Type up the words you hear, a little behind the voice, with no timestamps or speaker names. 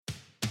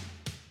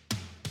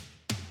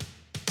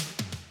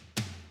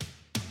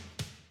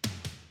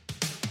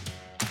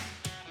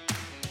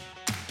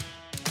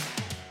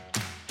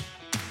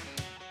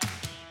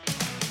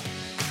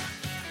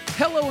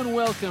Hello and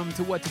welcome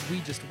to What Did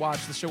We Just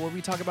Watch, the show where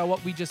we talk about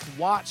what we just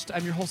watched.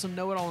 I'm your wholesome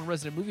know-it-all and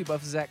resident movie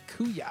buff, Zach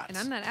Kuyat. And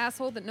I'm that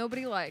asshole that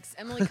nobody likes,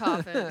 Emily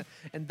Coffin.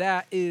 And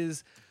that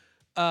is,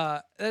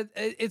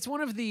 it's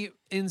one of the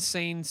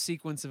insane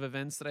sequence of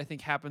events that I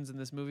think happens in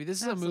this movie.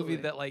 This is Absolutely. a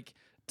movie that like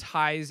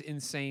ties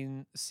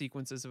insane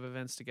sequences of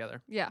events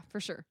together. Yeah, for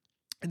sure.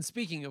 And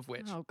speaking of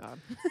which, Oh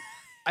God.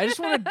 I just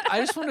want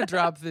to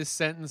drop this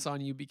sentence on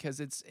you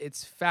because it's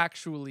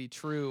factually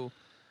true.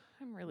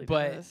 I'm really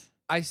But nervous.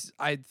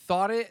 I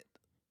thought it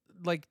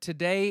like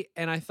today,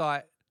 and I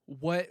thought,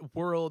 what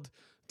world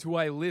do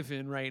I live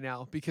in right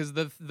now? Because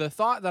the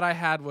thought that I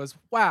had was,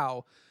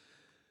 wow,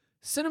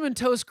 Cinnamon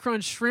Toast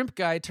Crunch Shrimp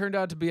Guy turned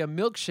out to be a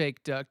milkshake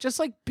duck, just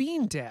like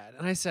Bean Dad.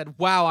 And I said,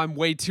 wow, I'm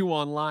way too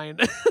online.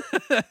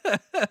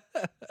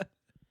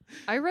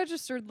 I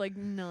registered like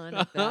none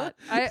of that.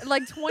 I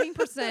like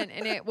 20%,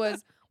 and it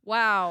was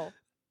wow.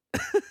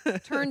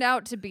 Turned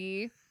out to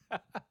be.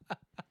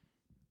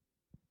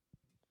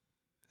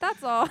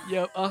 That's all.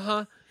 Yep,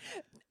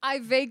 I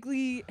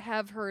vaguely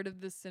have heard of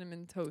the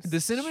cinnamon toast.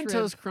 The Cinnamon shrimp.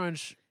 Toast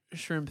Crunch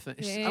Shrimp thing.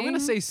 I'm going to Gang.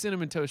 say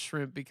Cinnamon Toast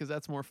Shrimp because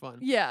that's more fun.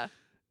 Yeah.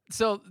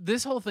 So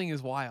this whole thing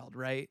is wild,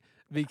 right?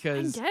 I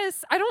Because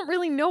guess I don't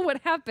really know what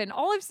happened.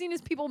 All I've seen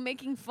is people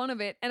making fun of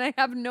it, and I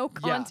have no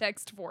Yeah.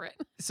 context for it.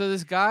 so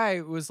this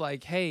guy was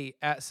like, hey,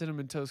 at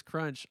Cinnamon Toast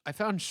Crunch, I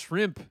found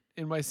shrimp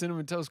in my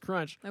Cinnamon Toast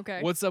Crunch.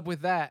 Okay. What's up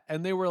with that?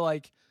 And they were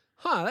like,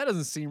 huh, that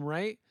doesn't seem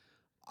right.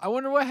 I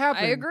wonder what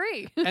happened. I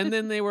agree. And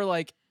then they were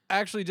like,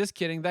 actually, just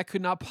kidding. That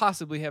could not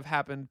possibly have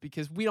happened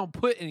because we don't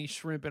put any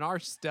shrimp in our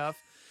stuff.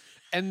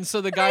 And so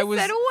the guy I was.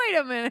 said, wait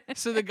a minute.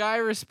 So the guy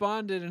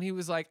responded and he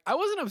was like, I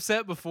wasn't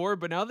upset before,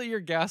 but now that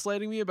you're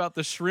gaslighting me about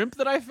the shrimp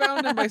that I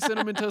found in my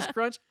Cinnamon Toast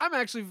Crunch, I'm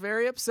actually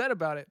very upset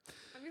about it.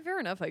 I mean,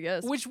 fair enough, I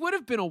guess. Which would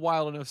have been a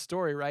wild enough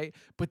story, right?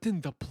 But then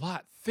the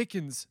plot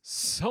thickens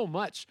so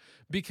much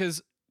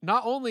because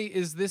not only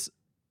is this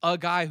a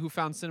guy who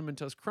found Cinnamon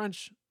Toast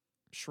Crunch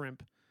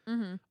shrimp,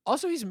 Mm-hmm.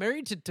 also he's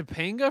married to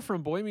Topanga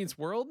from Boy Meets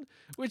World,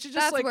 which is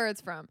just That's like where it's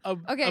from. a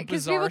Okay, a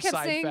because bizarre people kept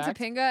side saying fact.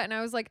 Topanga, and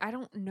I was like, I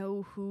don't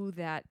know who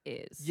that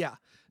is. Yeah.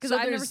 Because So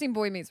I've never there's- seen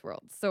Boy Meets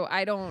World, so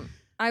I don't.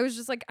 I was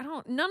just like,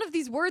 none of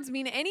these words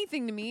mean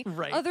anything to me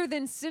Right. other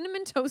than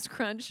Cinnamon Toast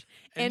Crunch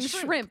And and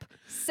shrimp. shrimp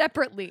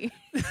separately.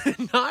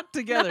 not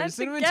together. Not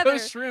Cinnamon together.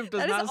 Toast Shrimp does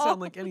That is not all- sound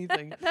like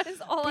anything. That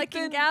is all I But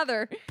can then-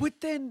 gather. But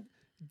then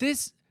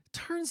this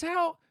turns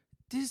out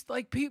this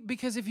like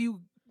because if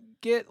you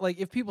get like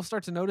if people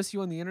start to notice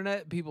you on the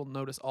internet, people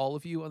notice all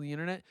of you on the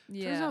internet. Turns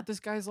Yeah, out this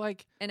guy's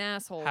like an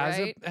asshole, has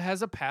right?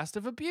 has a past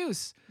of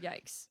abuse.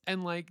 Yikes.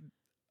 And like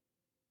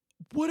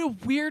what a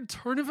weird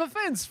turn of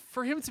events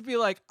for him to be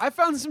like, I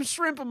found some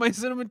shrimp in my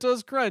Cinnamon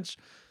Toast Crunch.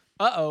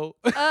 Uh-oh.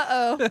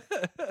 Uh-oh.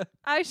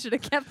 I should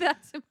have kept that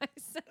to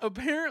myself.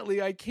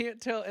 Apparently I can't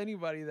tell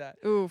anybody that.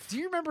 Oof. Do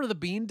you remember the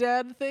Bean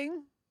Dad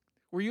thing?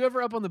 Were you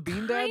ever up on the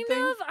Bean Dad Kind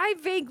thing? of. I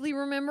vaguely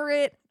remember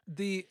it.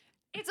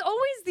 It's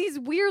always these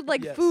weird,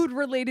 like, Yes.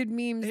 food-related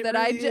memes It that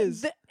I really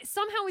is. just...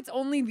 somehow it's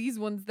only these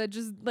ones that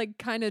just, like,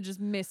 kind of just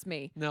miss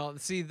me. No,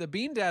 see, the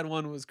Bean Dad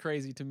one was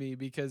crazy to me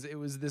because it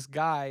was this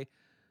guy,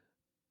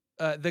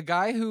 the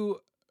guy who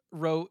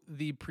wrote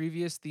the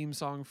previous theme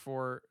song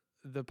for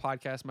the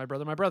podcast My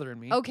Brother and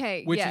Me.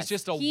 Okay, Which is yes.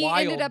 just a he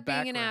wild ended up being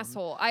an background.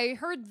 asshole. I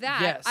heard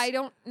that. Yes. I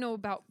don't know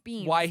about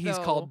beans. Why he's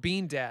though. called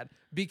Bean Dad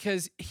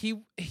because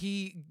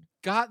he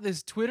got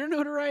this Twitter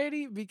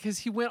notoriety because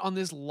he went on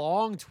this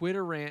long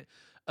Twitter rant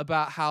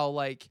about how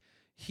like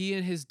he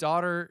and his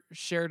daughter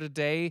shared a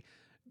day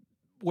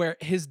where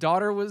his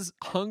daughter was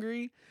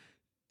hungry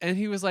and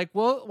he was like,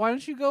 well, why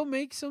don't you go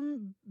make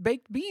some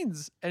baked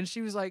beans? And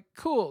she was like,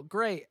 cool,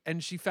 great.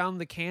 And she found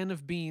the can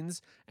of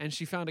beans and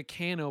she found a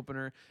can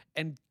opener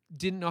and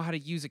didn't know how to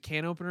use a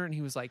can opener. And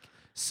he was like,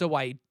 so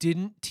I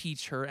didn't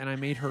teach her and I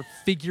made her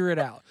figure it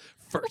out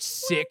for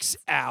 6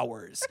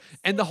 hours.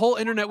 And the whole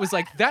internet was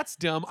like, that's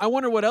dumb. I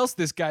wonder what else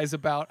this guy's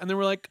about. And then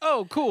we're like,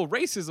 oh, cool,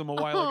 racism a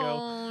while ago.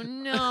 Oh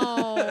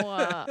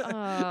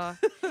no!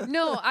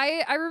 No,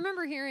 I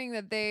remember hearing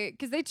that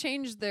because they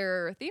changed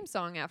their theme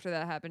song after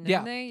that happened,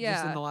 didn't they? Yeah,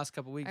 Just in the last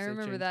couple weeks. I they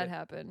remember changed that it.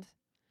 happened.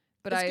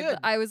 But That's good.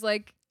 I was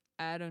like,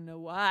 I don't know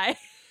why.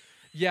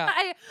 Yeah.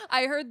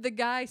 I heard the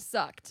guy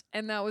sucked,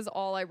 and that was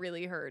all I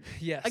really heard.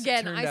 Yes. it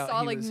Again, turned I out saw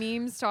he like was-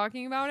 memes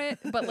talking about it,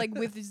 but like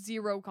with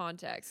zero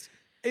context.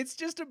 It's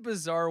just a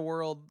bizarre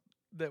world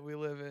that we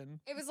live in.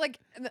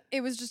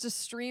 It was just a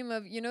stream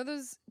of, you know,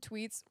 those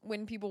tweets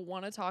when people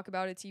want to talk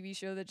about a TV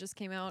show that just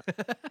came out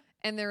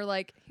and they're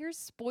like, here's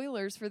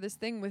spoilers for this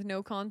thing with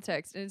no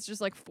context. And it's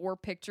just like 4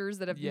 pictures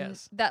that have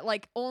Yes. that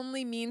like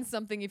only means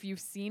something if you've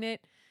seen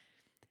it.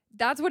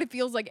 That's what it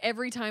feels like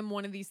every time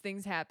one of these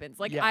things happens.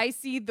 Like Yeah. I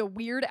see the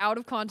weird out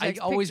of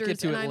context always get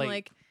pictures to and it I'm late.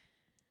 like,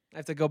 I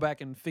have to go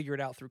back and figure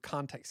it out through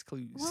context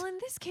clues. well, in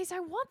this case,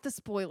 I want the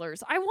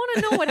spoilers. I want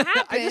to know what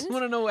happened. I just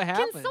want to know what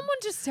happened. Can someone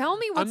just tell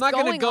me what's I'm not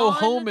going gonna go on?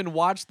 home and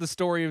watch the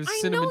story of I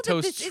Cinnamon know that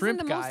Toast this Shrimp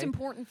isn't the Guy. most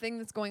important thing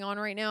that's going on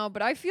right now,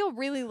 but I feel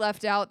really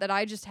left out that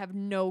I just have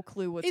no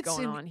clue what's It's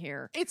going an- on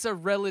here. It's a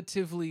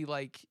relatively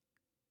like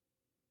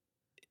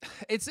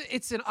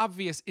it's an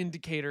obvious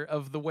indicator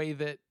of the way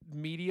that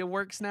media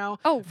works now.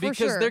 Oh, for because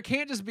sure. there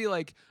can't just be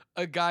like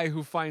a guy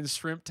who finds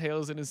shrimp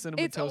tails in a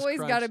cinnamon It's toast always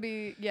crunch. got to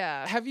be,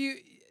 yeah. Have you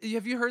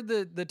heard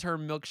the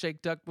term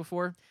milkshake duck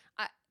before?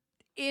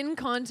 In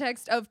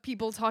context of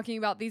people talking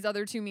about these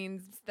other two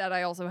memes that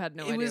I also had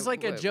no idea. It was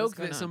like a what was joke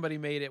going that on. somebody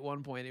made at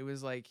one point. It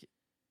was like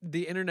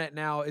the internet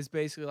now is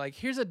basically like,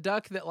 here's a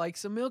duck that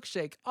likes a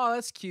milkshake. Oh,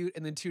 that's cute.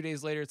 And then 2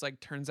 days later, it's like,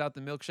 turns out the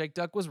milkshake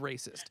duck was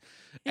racist.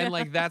 Yeah. And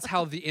like, that's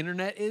how the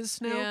internet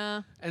is now.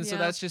 Yeah. And so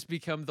yeah. that's just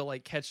become the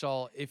like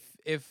catch-all. If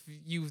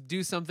you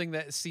do something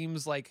that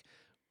seems like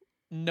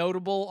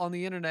notable on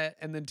the internet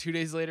and then 2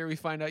 days later we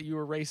find out you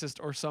were racist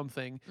or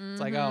something,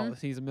 it's like, oh,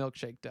 he's a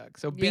milkshake duck.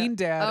 So Yeah. Bean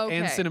Dad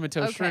and Okay. Cinnamon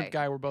Toast Shrimp Okay.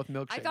 Guy were both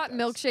milkshake I thought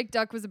ducks. milkshake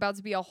duck was about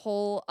to be a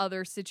whole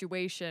other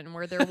situation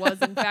where there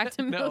was in fact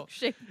a No.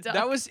 milkshake duck.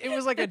 It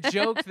was like a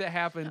joke that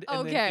happened and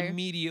Okay. then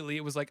immediately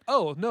it was like,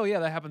 oh no, yeah,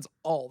 that happens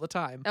all the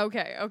time.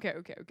 Okay.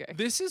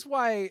 This is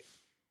why,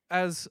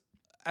 as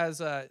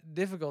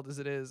difficult as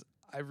it is,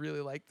 I really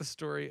like the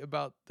story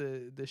about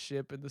the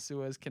ship in the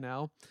Suez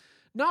Canal.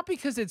 Not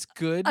because it's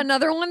good.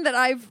 Another one that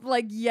I've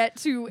like yet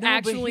to but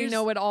actually here's-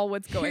 know at all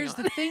what's going Here's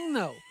on. the thing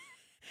though.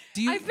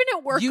 Do you I've been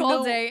at work you all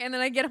know- day and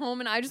then I get home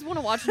and I just want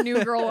to watch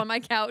New Girl on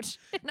my couch.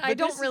 And I But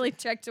don't this- really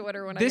check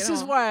Twitter when I get This is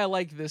home. why I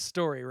like this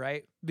story,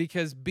 right?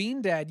 Because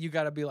Bean Dad, you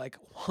got to be like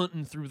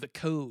hunting through the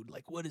code.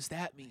 Like, what does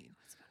that mean?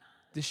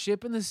 The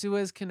ship in the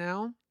Suez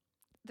Canal?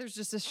 There's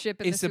just a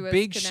ship in It's the a Suez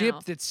big Canal. ship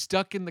that's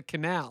stuck in the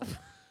canal.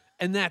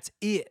 And that's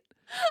it.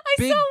 I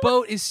Big saw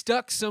boat is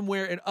stuck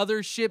somewhere and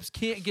other ships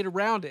can't get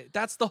around it.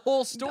 That's the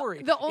whole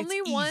story. The It's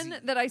only one easy.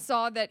 that I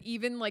saw that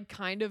even like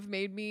kind of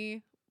made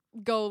me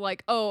go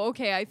like, oh,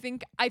 okay, I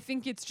think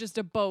it's just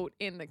a boat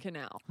in the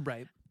canal.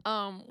 Right.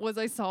 Was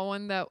I saw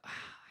one that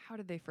how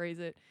did they phrase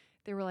it?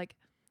 They were like,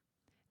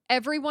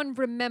 everyone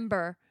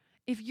remember,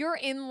 if you're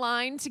in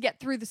line to get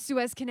through the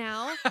Suez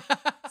Canal,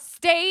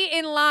 stay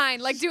in line.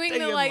 Like doing Stay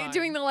the in like line.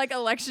 doing the like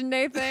election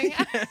day thing.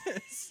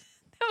 Yes.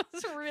 That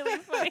was really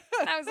funny.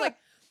 And I was like,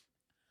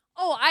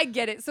 oh, I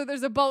get it. So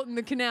there's a boat in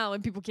the canal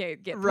and people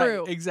can't get Right,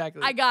 through.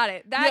 exactly. I got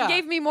it. That Yeah.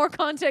 gave me more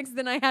context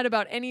than I had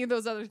about any of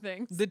those other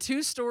things. The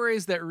two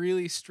stories that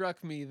really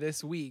struck me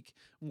this week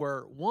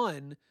were,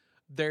 one,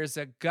 there's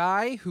a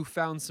guy who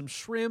found some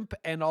shrimp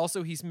and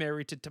also he's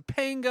married to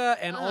Topanga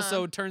and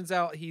also turns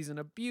out he's an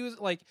abuser.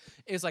 Like,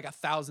 it's like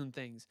 1,000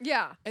 things.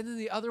 Yeah. And then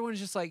the other one is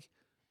just like,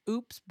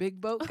 oops, big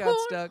boat got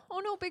stuck. Oh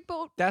no, big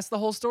boat. That's the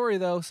whole story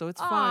though, so it's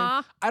fine.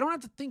 Aw. I don't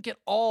have to think at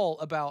all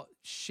about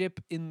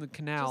ship in the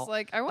canal. Just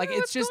like, I wonder it's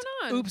what's just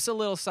going on. oops a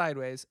little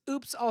sideways.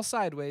 Oops all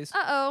sideways.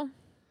 Uh-oh.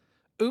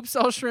 Oops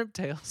all shrimp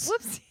tails.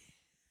 Whoops.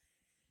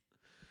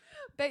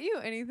 Bet you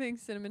anything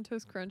Cinnamon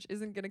Toast Crunch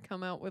isn't gonna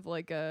come out with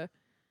like a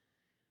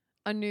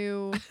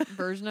new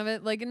version of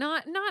it. Like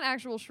not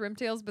actual shrimp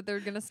tails, but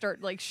they're gonna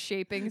start like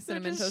shaping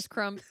Cinnamon just- Toast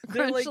Crunch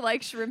they're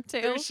like shrimp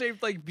They're tails.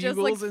 shaped like Just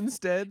like- bugles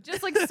instead.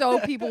 Just like so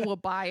people will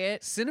buy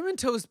it. Cinnamon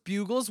Toast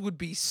Bugles would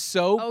be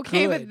so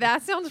Okay, good. but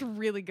that sounds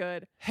really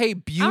good. Hey,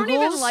 Bugles. I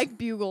don't even like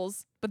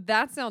bugles, but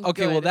that sounds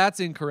Okay, good. well that's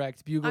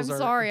incorrect. Bugles I'm are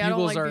sorry, I don't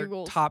Bugles like are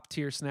Bugles. top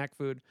tier snack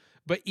food.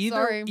 But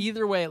Sorry.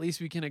 either way, at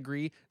least we can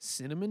agree.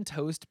 Cinnamon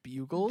Toast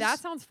Bugles. That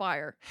sounds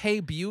fire. Hey,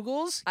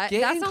 Bugles. That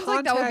get in sounds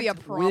like that would be a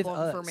contact with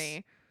problem for us.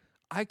 me.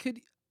 I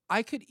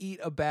could eat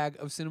a bag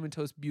of Cinnamon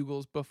Toast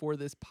Bugles before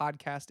this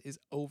podcast is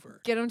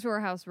over. Get them to our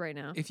house right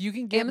now. If you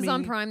can get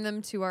Amazon me, Prime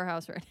them to our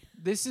house right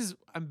now.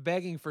 I'm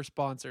begging for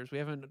sponsors. We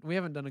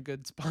haven't done a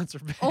good sponsor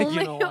bag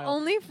Only, in a while.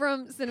 only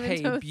from Cinnamon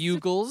Hey, Toast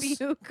Bugles.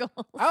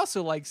 Bugles. I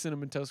also like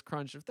Cinnamon Toast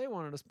Crunch. If they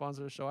wanted to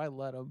sponsor the show, I'd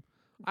let them.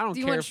 I don't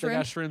Do you care want if they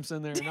got shrimps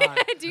in there or not.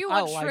 Do you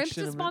I want like shrimp to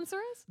cinnamon. sponsor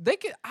us? They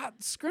could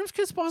Scrimps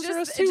could sponsor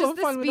us too. Just I'm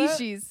fine the with that.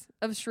 species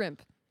of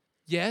shrimp.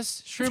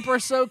 Yes, shrimp are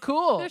so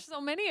cool. There's so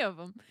many of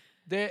them.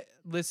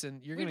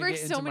 Listen, you're We gonna break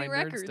get so into my many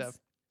nerd records. stuff.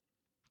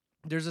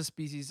 There's a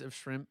species of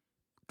shrimp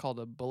called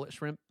a bullet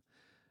shrimp,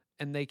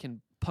 and they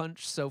can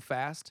punch so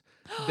fast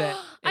that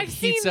it I've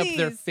heats seen up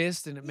their these.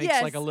 fist and it makes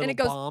Yes, like a and little it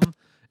goes bomb.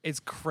 It's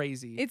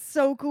crazy. It's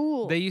so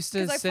cool. They used to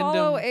Because I send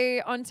follow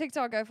them. on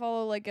TikTok, I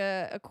follow like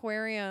a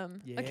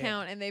aquarium Yeah.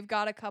 account, and they've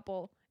got a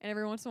couple. And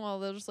every once in a while,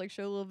 they'll just like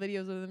show little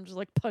videos of them just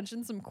like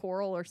punching some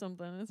coral or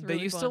something. It's really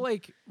They used to fun.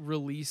 like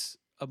release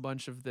a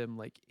bunch of them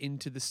like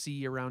into the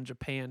sea around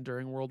Japan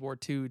during World War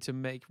II to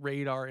make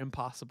radar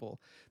impossible.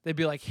 They'd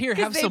be like, "Here,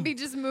 'Cause have they'd some, be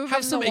just moving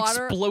have some the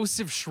water.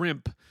 explosive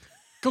shrimp.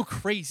 Go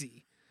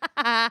crazy.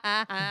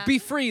 Be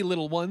free,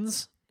 little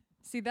ones."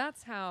 See,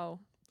 that's how.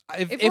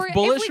 If we're-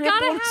 bullet we shrimp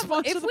gotta wanna have,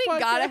 sponsor if the we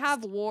gotta podcast,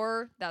 have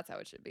war, that's how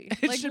it should be.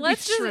 It Like should be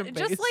let's just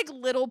shrimp-based. like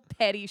little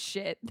petty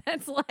shit.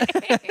 That's like,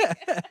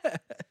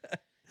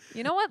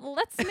 you know what?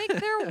 Let's make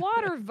their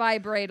water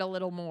vibrate a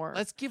little more.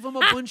 let's give them a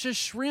bunch of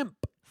shrimp.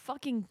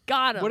 fucking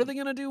got 'em. What are they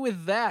gonna do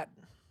with that?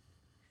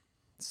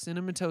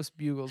 Cinnamon Toast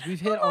Bugles. We've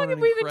hit How long on an have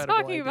we been incredible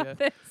talking idea about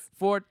this?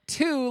 for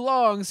too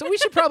long, so we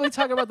should probably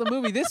talk about the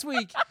movie this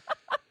week.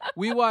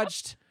 We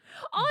watched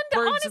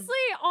Birds of-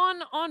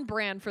 honestly, on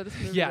brand for this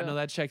movie. Yeah, though. no,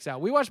 that checks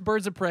out. We watched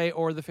Birds of Prey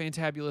or The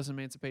Fantabulous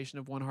Emancipation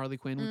of One Harley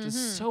Quinn, which is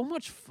Mhm. so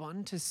much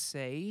fun to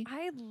say.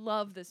 I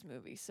love this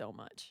movie so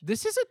much.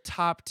 This is a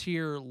top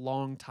tier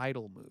long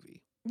title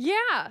movie.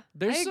 Yeah,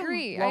 There's I some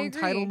agree. long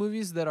title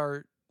movies that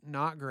are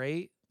not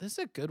great. This is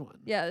a good one.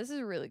 Yeah, this is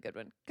a really good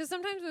one. Because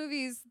sometimes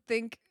movies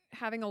think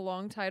having a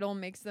long title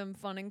makes them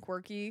fun and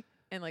quirky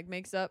and like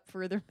makes up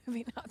for their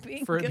movie not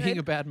being For good. it being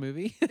a bad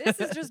movie. This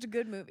is just a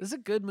good movie. This is a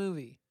good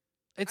movie.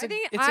 It's I a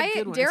think it's a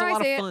good one. dare It's a I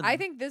lot say of it, fun. I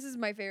think this is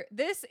my favorite.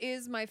 This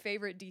is my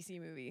favorite DC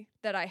movie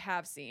that I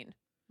have seen.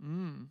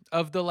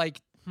 Of the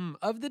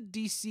of the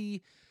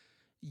DC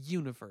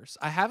universe.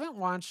 I haven't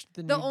watched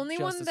the The new only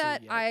Justice one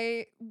that League yet.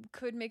 I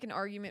could make an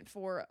argument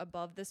for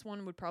above this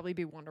one would probably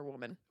be Wonder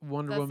Woman.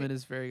 Wonder that's Woman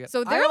is very good.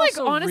 So I they're like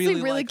also honestly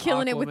really like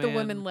killing it with the Aquaman,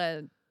 women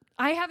led.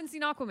 I haven't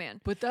seen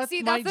Aquaman. But that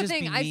See, might that's the just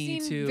thing. be I've me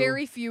seen too.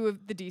 very few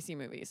of the DC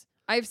movies.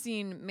 I've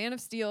seen Man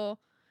of Steel,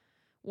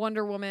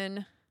 Wonder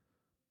Woman,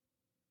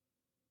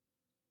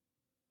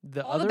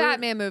 all the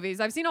Batman movies.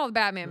 I've seen all the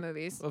Batman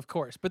movies. Of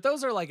course, but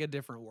those are like a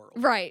different world.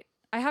 Right.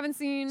 I haven't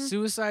seen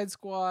Suicide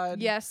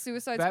Squad. yes,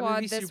 Suicide Batman Squad,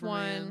 v this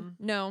Superman. one.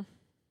 No.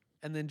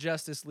 And then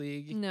Justice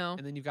League. No.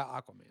 And then you've got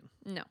Aquaman.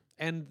 No.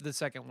 And the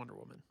second Wonder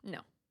Woman. No.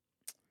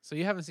 So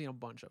you haven't seen a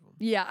bunch of them.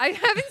 Yeah, I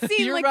haven't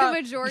seen You're like about,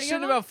 the majority you're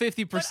of them. about But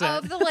 50%.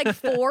 of the like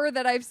 4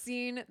 that I've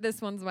seen,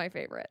 this one's my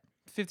favorite.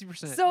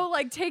 50%. So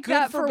like take good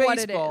that for for what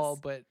it baseball, is.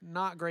 but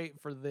not great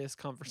for this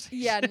conversation.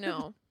 Yeah,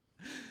 no.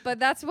 But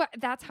that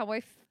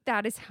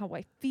is how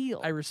I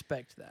feel. I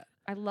respect that.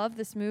 I love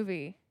this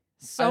movie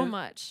so I-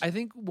 much. I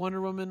think Wonder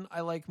Woman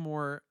I like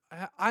more.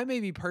 I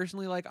maybe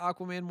personally like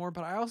Aquaman more,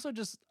 but I also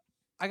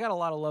I got a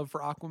lot of love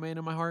for Aquaman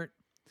in my heart.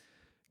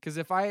 Because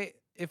if I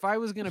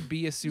was gonna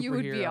be a superhero, you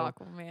would be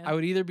Aquaman. I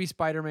would either be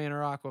Spider-Man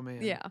or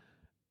Aquaman. Yeah.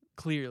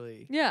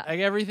 Clearly. Yeah. Like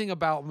everything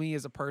about me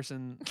as a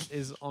person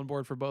is on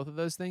board for both of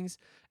those things.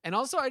 And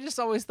also I just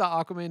always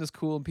thought Aquaman is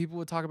cool and people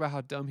would talk about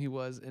how dumb he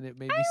was and it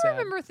made me I sad.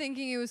 remember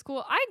thinking it was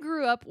cool. I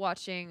grew up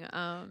watching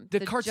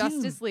the cartoon.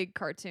 Justice League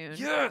cartoon.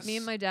 Yes. Me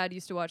and my dad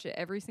used to watch it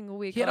every single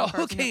week. He had on a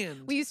hook Cartoon Network.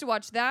 hand. We used to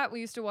watch that.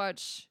 We used to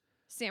watch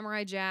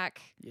Samurai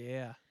Jack.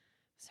 Yeah.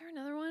 Is there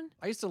another one?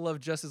 I used to love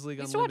Justice League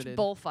We used to watch Unlimited.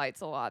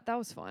 bullfights a lot. That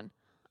was fun.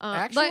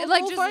 Actual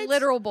like just bullfights?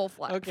 literal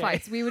Okay.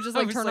 fights. We would just I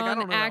like was turn like, I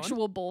don't on know that one.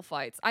 actual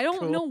bullfights. I don't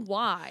Cool. know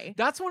why.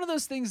 That's one of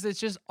those things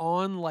that's just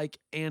on like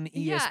an ESPN.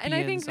 Yeah, and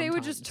I think they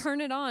would just sometimes. turn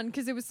it on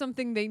because it was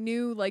something they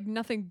knew like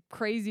nothing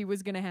crazy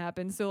was gonna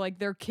happen. So like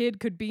their kid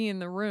could be in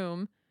the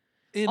room.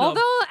 in Although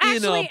in a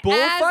actually,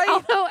 bullfight?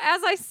 although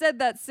as I said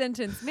that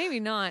sentence, maybe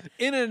not.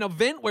 in an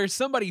event where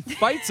somebody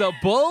fights a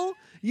bull,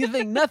 you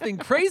think nothing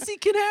crazy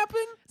can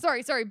happen?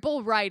 Sorry,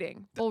 bull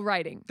riding. Bull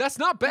riding. That's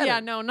not better. Yeah,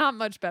 no, not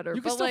much better. You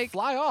can but still like,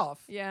 fly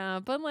off. yeah,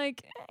 but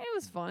like, it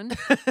was fun.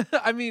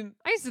 I mean,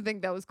 I used to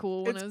think that was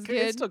cool when I was a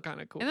it's kid, still kind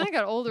of cool. and then I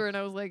got older and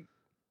I was like,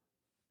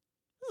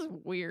 this is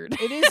weird.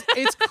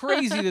 It's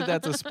crazy that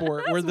that's a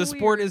sport where the That's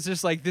sport weird. is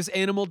just like this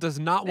animal does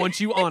not want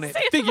you on it.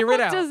 This Figure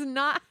it animal out. Does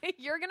not.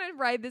 You're gonna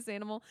ride this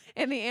animal,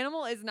 and the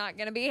animal is not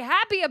gonna be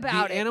happy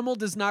about The it. animal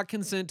does not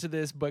consent to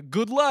this, but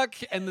good luck,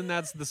 and then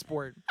that's the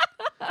sport.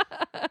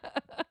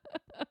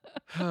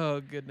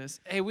 Oh goodness.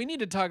 Hey, we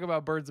need to talk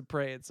about Birds of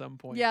Prey at some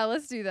point. Yeah,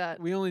 let's do that.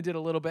 We only did a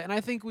little bit, and I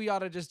think we ought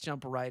to just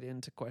jump right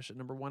into question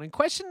number 1. And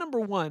question number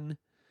 1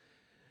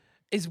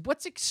 is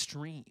what's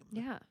extreme?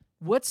 Yeah.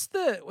 What's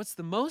the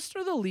most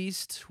or the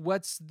least?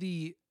 What's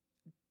the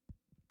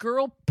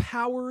girl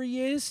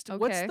poweriest?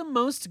 What's Okay. the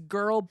most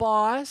girl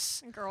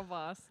boss? Girl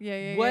boss.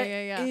 Yeah. What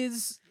Yeah.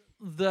 is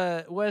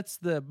what's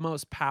the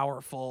most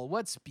powerful?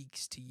 What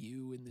speaks to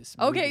you in this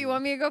movie? Okay, you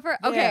want me to go first?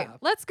 Okay, Yeah.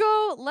 let's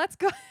go.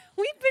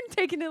 We've been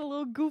taking it a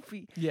little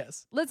goofy.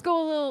 Yes. Let's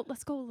go a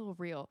little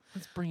real.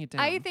 Let's bring it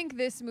down. I think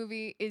this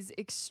movie is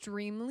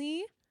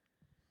extremely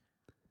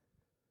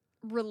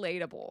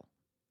relatable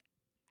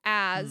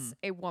as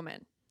a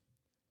woman.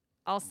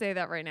 I'll say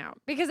that right now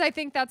because I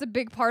think that's a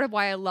big part of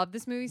why I love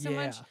this movie so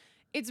much.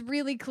 It's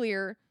really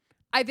clear.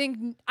 I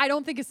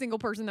don't think a single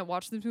person that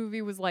watched this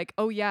movie was like,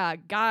 "Oh yeah,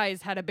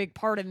 guys had a big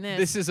part in this."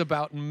 This is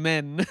about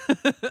men.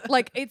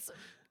 Like it's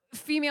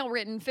female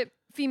written,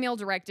 female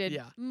directed.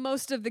 Yeah.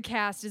 Most of the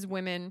cast is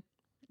women.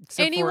 Except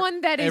for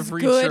Anyone that is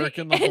every good, jerk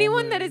in the whole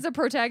anyone that movie. is a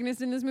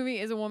protagonist in this movie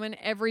is a woman.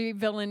 Every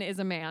villain is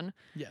a man.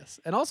 Yes.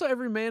 And also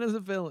every man is a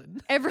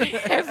villain.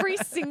 Every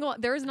single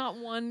there is not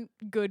one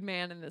good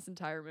man in this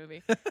entire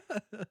movie.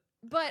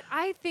 But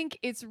I think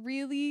it's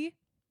really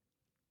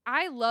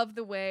I love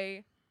the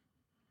way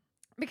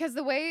because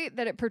the way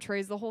that it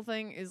portrays the whole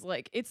thing is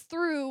like it's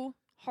through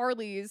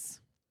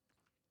Harley's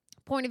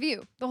point of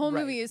view. The whole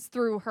Right. movie is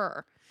through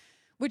her,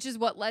 which is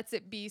what lets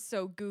it be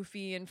so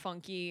goofy and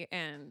funky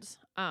and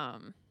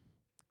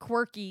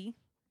quirky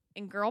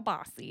and girl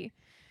bossy.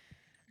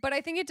 But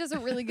I think it does a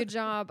really good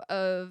job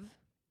of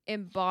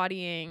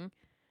embodying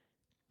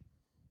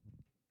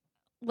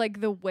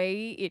like the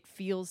way it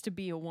feels to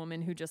be a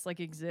woman who just like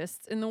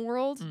exists in the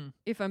world,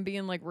 if I'm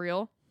being like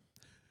real.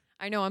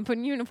 I know I'm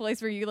putting you in a place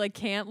where you like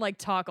can't like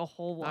talk a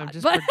whole lot. I'm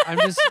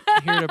just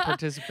here to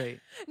participate.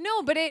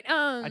 No, but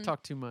I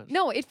talk too much.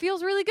 No, it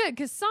feels really good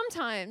because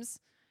sometimes,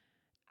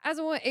 as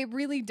a woman, it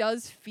really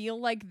does feel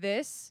like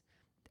this.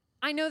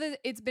 I know that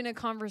it's been a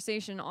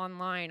conversation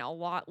online a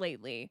lot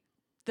lately.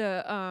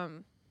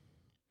 The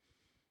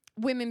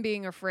women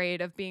being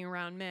afraid of being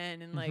around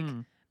men and like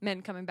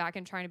men coming back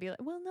and trying to be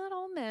like, well, not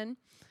all men.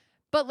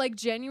 But like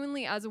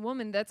genuinely as a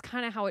woman, that's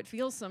kind of how it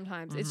feels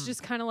sometimes. It's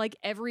just kind of like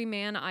every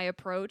man I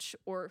approach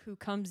or who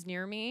comes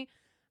near me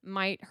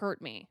might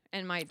hurt me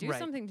and might do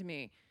something to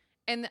me.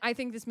 And I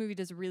think this movie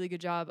does a really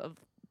good job of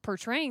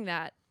portraying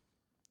that,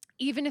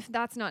 even if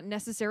that's not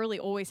necessarily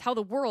always how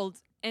the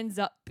world ends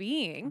up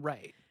being.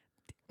 Right.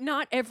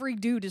 Not every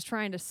dude is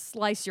trying to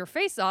slice your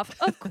face off,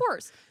 of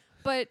course.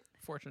 But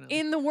fortunately,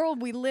 in the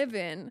world we live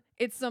in,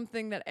 it's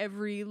something that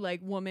every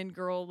like woman,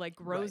 girl like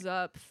grows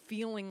up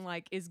feeling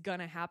like is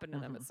gonna happen to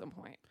them at some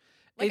point.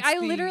 Like I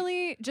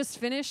literally just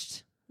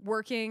finished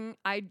working.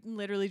 I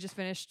literally just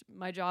finished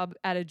my job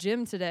at a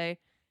gym today.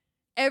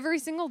 Every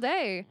single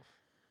day,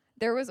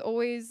 there was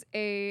always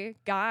a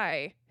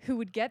guy who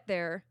would get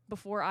there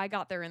before I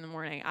got there in the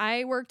morning.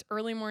 I worked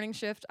early morning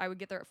shift. I would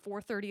get there at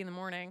 4:30 in the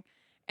morning,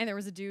 and there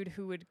was a dude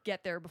who would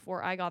get there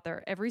before I got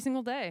there every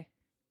single day.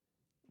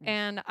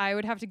 And I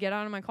would have to get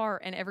out of my car,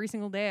 and every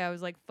single day I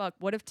was like, fuck,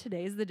 what if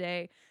today's the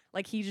day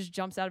like he just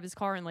jumps out of his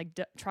car and like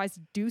tries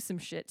to do some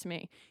shit to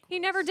me? He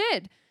never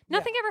did.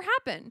 Nothing ever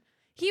happened.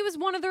 He was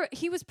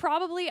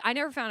probably, I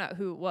never found out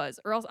who it was,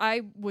 or else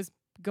I was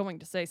going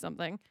to say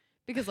something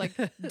because like,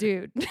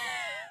 dude.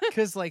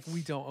 Because like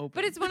we don't open.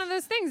 But it's one of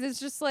those things. It's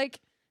just like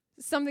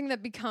something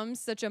that becomes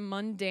such a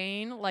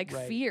mundane like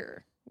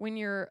fear when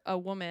you're a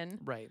woman.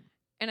 Right.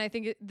 And I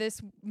think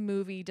this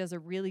movie does a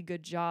really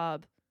good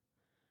job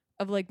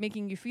of like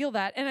making you feel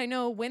that. And I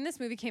know when this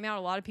movie came out,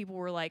 a lot of people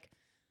were like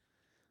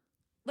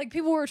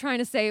people were trying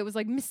to say it was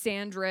like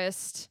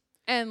misandrist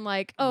and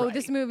like, oh,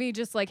 this movie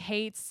just like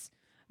hates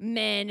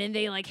men and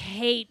they like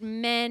hate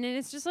men. And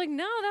it's just like,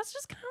 no, that's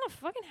just kind of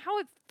fucking how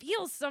it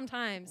feels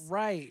sometimes.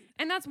 Right.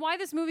 And that's why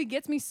this movie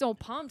gets me so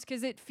pumped,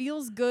 because it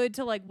feels good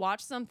to like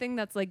watch something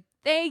that's like,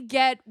 they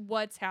get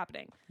what's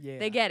happening. Yeah.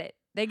 They get it.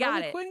 They got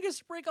Harley it. Quinn gets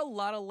to break a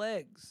lot of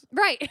legs.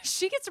 Right.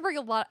 She gets to break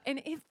a lot, and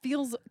it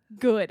feels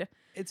good.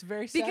 It's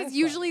very because satisfying.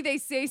 usually they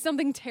say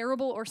something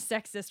terrible or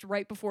sexist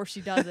right before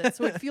she does it,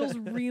 so it feels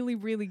really,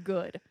 really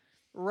good.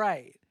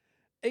 Right.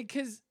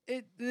 Because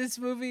this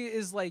movie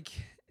is like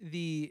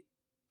the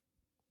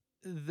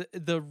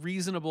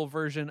reasonable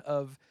version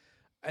of,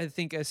 I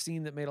think, a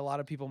scene that made a lot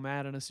of people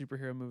mad in a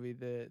superhero movie.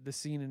 The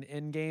scene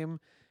in Endgame.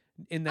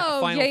 In that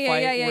final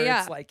fight where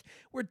it's like,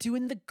 we're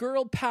doing the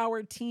girl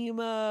power team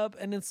up,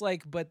 and it's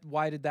like, but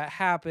why did that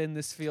happen?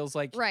 This feels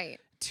like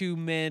two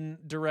men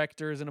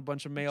directors and a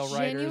bunch of male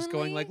writers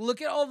going like,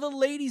 look at all the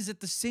ladies at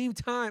the same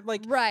time,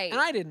 like, and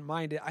I didn't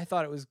mind it. I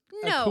thought it was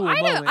a cool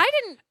moment. I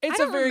didn't. It's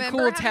I a very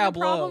cool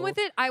tableau. A problem with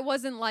it. I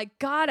wasn't like,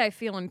 God, I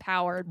feel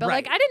empowered, but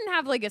like I didn't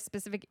have like a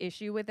specific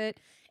issue with it.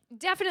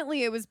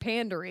 Definitely, it was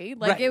pandery.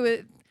 Like it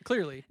was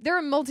clearly they're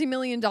a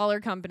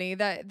multi-million-dollar company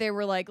that they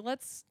were like,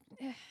 let's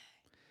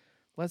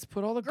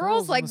put all the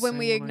girls like when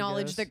we one,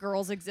 acknowledge that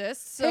girls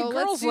exist. So girls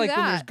let's do like that.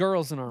 when there's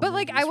girls in our but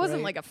like movies, I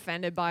wasn't like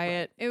offended by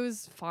it. It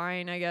was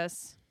fine, I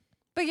guess.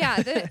 But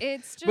yeah,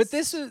 it's just. But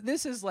this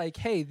is like,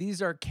 hey,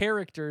 these are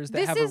characters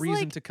that have a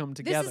reason to come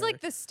together. This is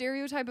like the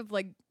stereotype of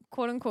like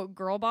quote unquote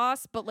girl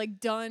boss, but like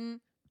done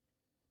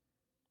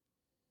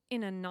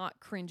in a not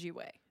cringy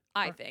way.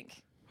 I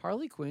think.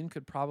 Harley Quinn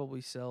could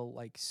probably sell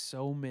like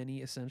so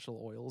many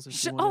essential oils if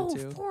she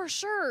wanted to. Oh, for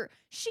sure.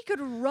 She could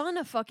run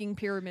a fucking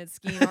pyramid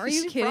scheme. Are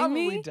you kidding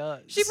me? She probably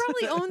does. She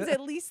probably owns at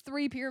least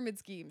 3 pyramid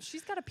schemes.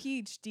 She's got a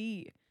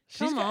PhD.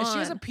 Come on. She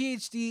has a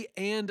PhD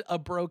and a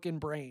broken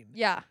brain.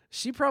 Yeah.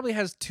 She probably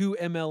has 2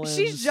 MLMs.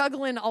 She's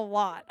juggling a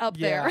lot up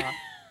there.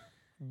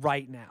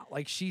 Right now.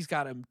 Like, she's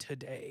got him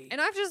today.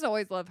 And I've just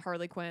always loved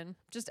Harley Quinn,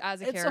 just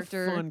as a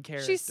character. It's a fun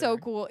character. She's so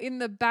cool. In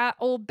the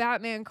old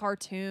Batman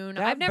cartoon.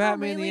 I've never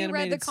Batman, really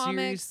read the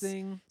comics.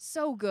 Thing.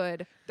 So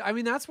good. I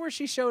mean, that's where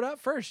she showed up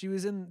first. She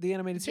was in the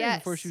animated series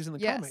before she was in the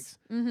comics.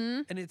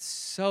 Mm-hmm. And it's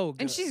so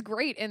good. And she's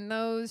great in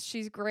those.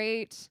 She's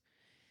great.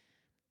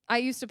 I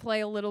used to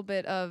play a little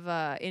bit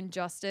of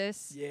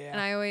Injustice.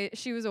 Yeah. And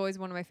she was always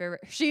one of my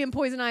favorite. She and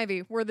Poison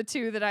Ivy were the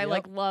two that I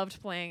like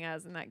loved playing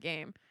as in that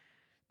game.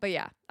 But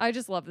yeah, I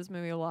just love this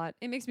movie a lot.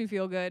 It makes me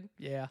feel good.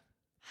 Yeah.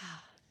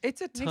 It's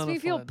a ton of fun.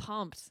 Makes me feel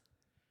pumped.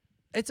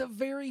 It's a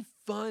very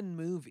fun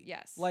movie.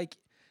 Yes. Like,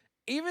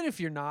 even if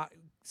you're not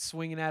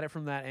swinging at it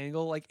from that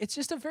angle, like, it's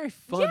just a very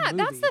fun movie. Yeah,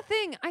 that's the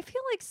thing. I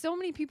feel like so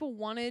many people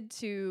wanted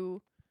to...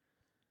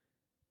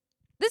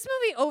 This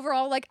movie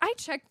overall, like, I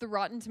checked the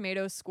Rotten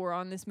Tomatoes score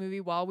on this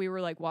movie while we were,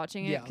 like,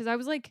 watching it. Because I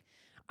was like,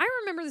 I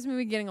remember this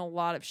movie getting a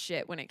lot of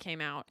shit when it came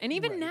out. And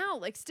even now,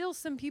 like, still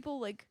some people,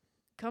 like,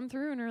 come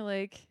through and are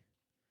like...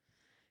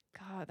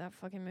 God, that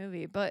fucking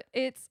movie. But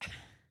it's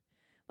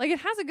like, it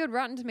has a good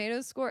Rotten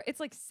Tomatoes score. It's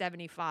like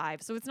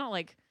 75, so it's not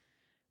like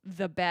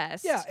the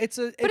best. Yeah, it's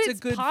a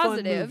good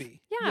positive. fun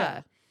movie.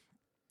 Yeah.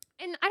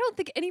 And I don't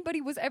think anybody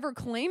was ever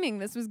claiming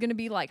this was going to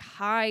be like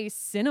high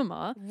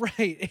cinema.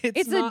 Right.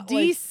 It's a not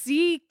like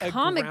DC a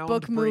comic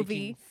book groundbreaking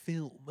movie.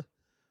 film.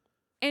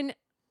 And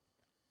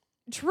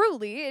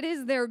truly, it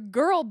is their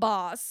girl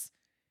boss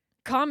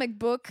comic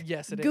book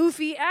Yes, it is.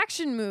 goofy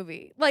action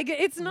movie. Like,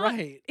 it's not,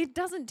 Right. it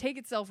doesn't take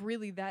itself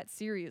really that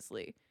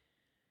seriously.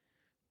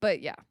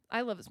 But yeah,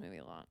 I love this movie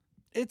a lot.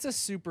 It's a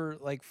super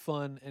like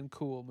fun and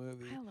cool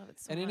movie. I love it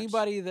so And much.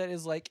 anybody that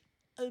is like,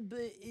 but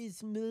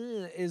it's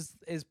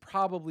is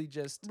probably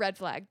just Red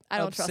flag. I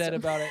don't trust upset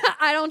him. about it.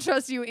 I don't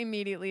trust you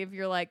immediately if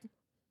you're like,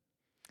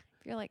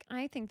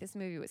 I think this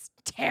movie was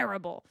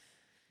terrible.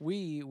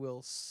 We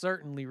will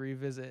certainly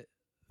revisit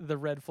the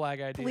red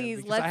flag idea. Please,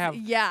 because let's.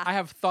 I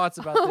have thoughts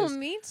about Oh, this.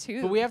 me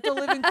too. But we have to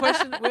live in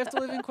question. We have to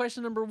live in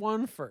question number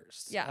 1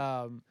 first.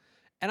 Yeah.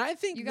 And I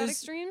think You got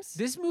extremes?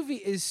 this movie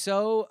is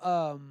so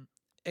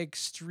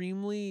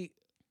extremely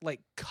like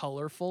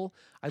colorful.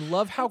 I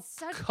love how It's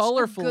such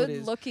colorful a it is.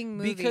 good-looking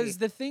movie. Because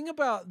the thing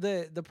about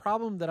the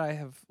problem that I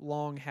have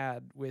long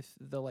had with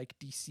the like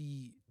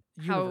DC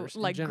how universe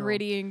in like general,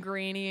 gritty and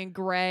grainy and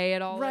gray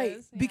and all right?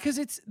 is. Yeah.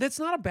 Because that's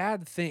not a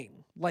bad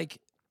thing. Like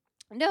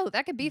no,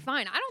 that could be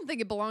fine. I don't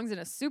think it belongs in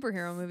a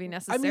superhero movie I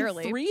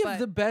necessarily. mean, 3 but of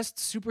the best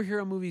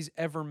superhero movies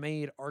ever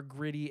made are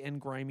gritty and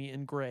grimy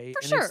and gray. For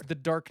and sure. It's the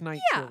Dark Knight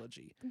Yeah.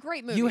 trilogy.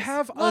 great movies. You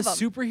have Love a 'em.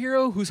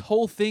 superhero whose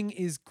whole thing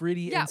is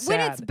gritty Yeah, and sad.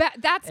 when it's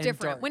that's and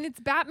different. dark. When it's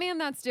Batman,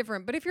 that's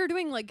different. But if you're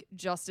doing like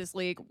Justice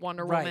League,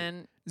 Wonder Right.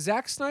 Woman,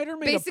 Zack Snyder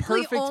made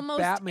basically a perfect almost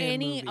Batman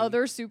any movie.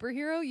 other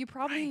superhero, you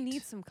probably Right.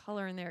 need some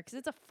color in there because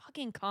it's a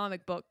fucking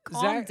comic book.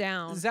 Calm Zack,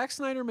 down. Zack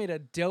Snyder made a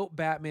dope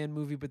Batman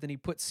movie, but then he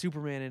put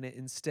Superman in it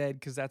instead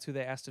because that's who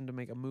they asked him to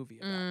make a movie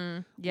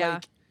about. Yeah.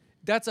 Like,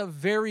 that's a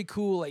very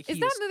cool like. Is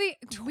he that movie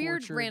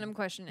weird? tortured- Random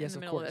question Yes, in of the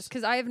middle of this course.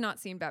 because I have not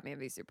seen Batman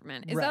v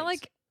Superman. Is that Right.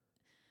 like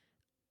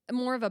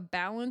more of a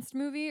balanced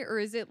movie or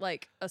is it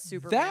like a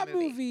Superman that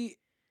movie?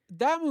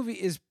 That movie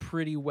is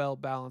pretty well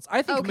balanced.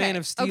 I think Okay, Man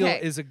of Steel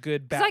okay. is a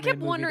good Because Batman I kept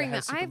movie wondering that. that.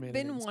 Has Superman I've in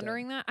been it instead.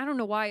 wondering that. I don't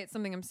know why it's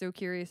something I'm so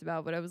curious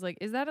about, but I was like,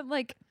 is that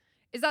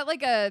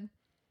like a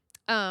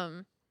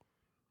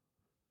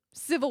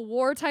Civil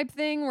War type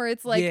thing where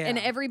it's like an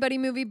Yeah. everybody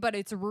movie, but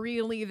it's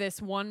really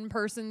this one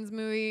person's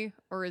movie,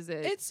 or is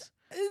it? It's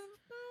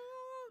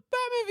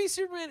Batman v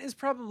Superman is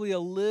probably a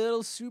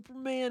little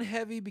Superman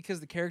heavy because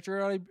the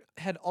character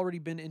had already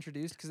been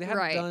introduced because they hadn't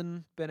Right.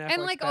 done Ben Affleck's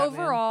and like Batman.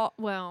 overall,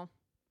 well,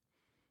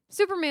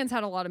 Superman's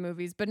had a lot of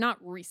movies, but not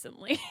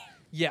recently.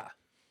 Yeah,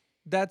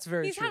 that's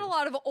very He's true. had a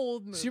lot of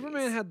old movies.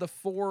 Superman had the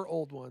 4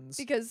 old ones.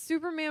 because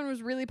Superman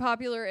was really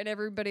popular, and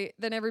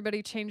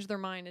everybody changed their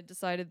mind and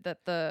decided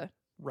that the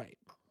Right.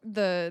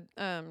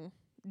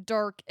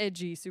 dark,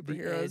 edgy The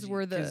superheroes edgy,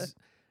 were the 'cause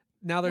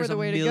now there's the a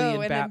way to million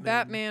go, and Batman. then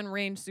Batman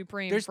reigned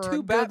supreme. There's for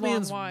 2 a good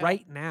long Batmans while.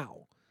 right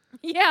now.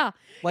 Yeah,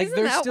 Like Isn't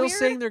they're that still weird?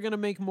 saying they're gonna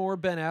make more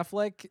Ben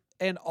Affleck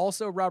and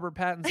also Robert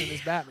Pattinson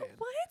as Batman.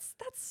 what?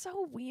 That's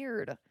so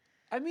weird.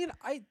 I mean,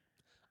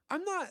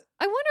 I'm not.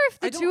 I wonder if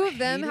I the don't two of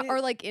them hate it. are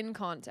like in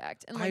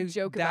contact and like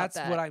joke about That's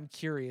that. what I'm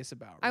curious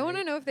about. I want to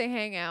right? know if they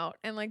hang out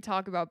and like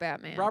talk about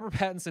Batman. Robert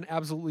Pattinson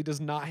absolutely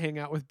does not hang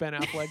out with Ben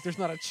Affleck. There's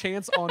not a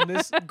chance on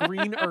this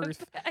green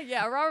earth.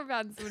 Yeah, Robert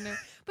Pattinson would know.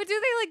 But do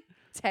they like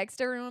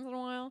text every once in a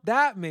while?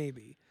 That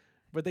maybe,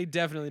 but they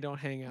definitely don't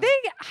hang out.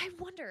 I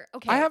wonder.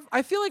 Okay.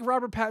 I feel like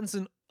Robert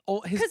Pattinson.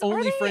 His 'Cause are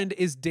only they- friend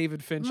is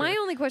David Fincher. My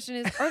only question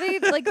is, are they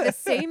like the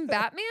same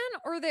Batman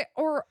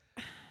or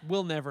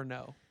We'll never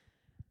know.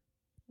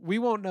 We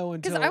won't know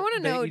until. because I want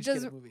to they know, each get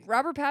does a movie.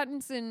 Robert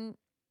Pattinson's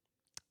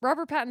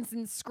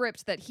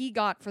script that he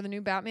got for the new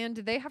Batman,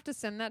 did they have to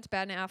send that to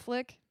Ben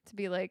Affleck to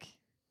be like,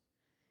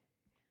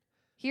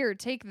 here,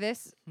 take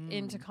this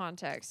into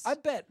context? I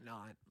bet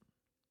not.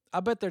 I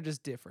bet they're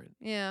just different.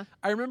 Yeah.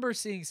 I remember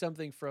seeing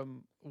something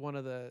from one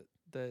of the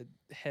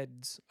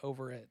heads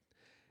over at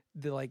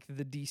the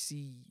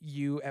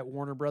DCU at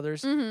Warner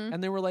Brothers, Mm-hmm.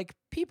 and they were like,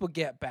 "People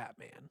get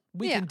Batman.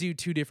 We Yeah. can do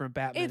 2 different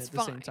Batman It's at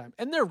the same fine. time,"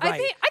 and they're right. I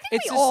think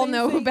It's we the all same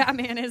know who thing-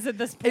 Batman is at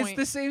this point. It's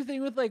the same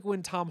thing with like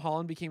when Tom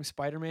Holland became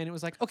Spider-Man. It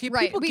was like, okay,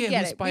 Right, people we get get who it,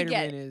 we get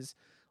Spider-Man it. is.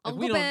 Like, Uncle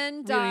we don't, Ben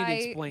we don't need to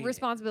died. explain it.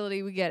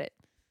 Responsibility. We get it.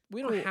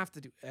 We don't Cool. have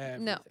to do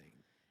everything.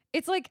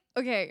 It's like,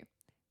 okay,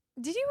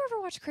 did you ever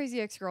watch Crazy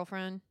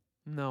Ex-Girlfriend?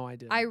 No, I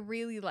didn't. I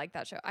really like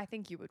that show. I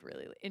think you would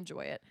really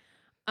enjoy it.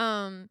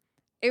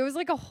 It was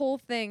like a whole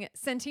thing.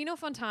 Santino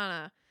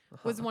Fontana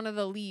was Uh-huh. one of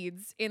the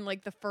leads in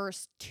like the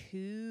first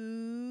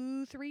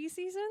 2-3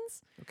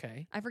 seasons.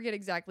 Okay. I forget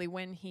exactly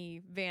when he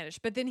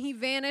vanished, but then he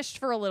vanished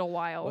for a little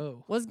while.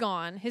 Whoa. Was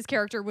gone. His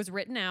character was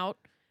written out.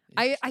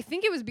 I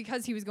think it was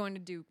because he was going to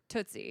do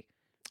Tootsie.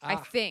 I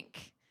Ah.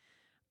 think.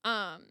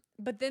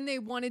 But then they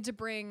wanted to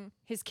bring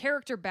his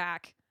character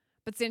back,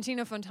 but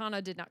Santino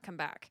Fontana did not come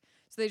back.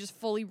 So they just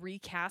fully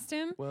recast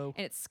him. Whoa.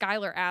 And it's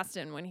Skylar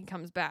Astin when he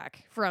comes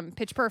back from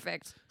Pitch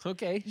Perfect.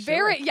 Okay.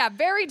 Very sure.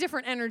 very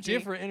different energy.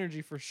 Different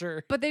energy for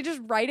sure. But they just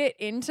write it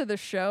into the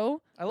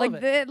show. I love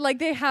it.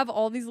 They have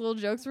all these little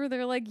jokes where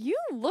they're like, "You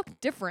look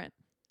different.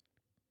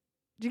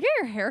 Did you get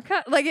your hair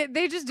cut?" Like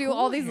they just do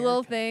all Cool these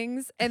little haircut.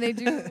 things, and they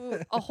do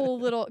a whole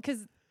little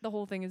because the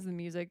whole thing is the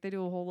music. They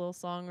do a whole little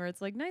song where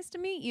it's like, "Nice to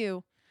meet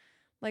you."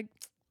 Like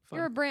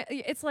Fun.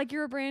 it's like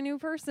you're a brand new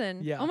person.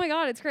 Yeah. Oh my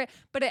God, it's great.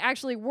 But it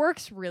actually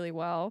works really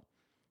well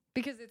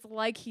because it's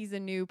like he's a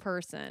new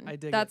person. I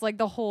dig That's it. like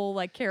the whole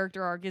like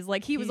character arc is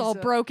like he was He's all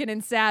broken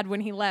and sad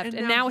when he left, and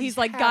and now now he's he's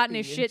like gotten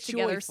his happy and shit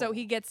together, so joyful.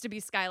 he gets to be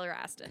Skylar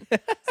Aston.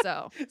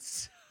 So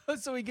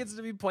So he gets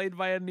to be played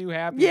by a new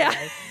happy yeah,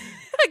 guy.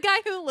 a guy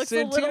who looks a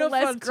Santino little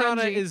less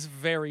Fontana grungy. is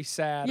very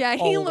sad. Yeah,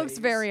 he looks always.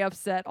 very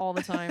upset all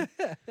the time.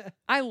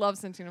 I love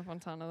Santino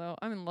Fontana though.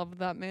 I'm in love with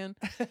that man.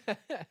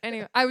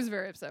 Anyway, I was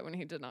very upset when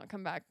he did not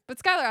come back, but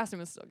Skylar Aston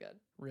was still good.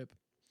 Rip.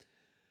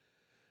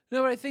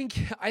 No, but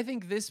I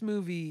think this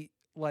movie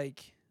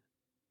like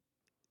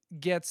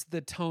gets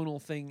the tonal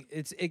thing.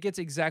 It gets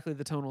exactly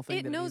the tonal thing.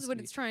 It that knows needs to what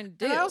be. it's trying to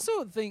do. And I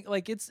also think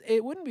like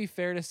it wouldn't be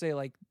fair to say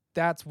like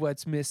that's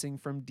what's missing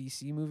from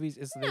DC movies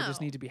is they just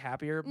No. need to be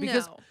happier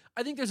because no,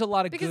 I think there's a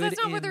lot of because good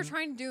that's not what they're in-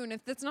 trying to do, and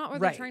if that's not what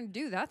Right. they're trying to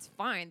do, that's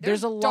fine.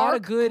 There's a lot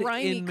of dark, good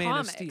grimy in Man of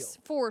comics,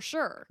 Steel. for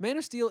sure. Man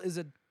of Steel is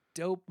a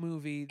dope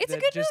movie It's a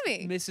that good just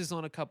movie. misses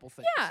on a couple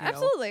things. Yeah, you know?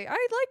 absolutely. I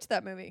liked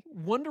that movie.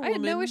 Wonder I had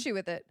Woman no issue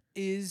with it.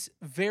 is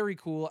very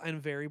cool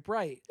and very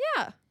bright.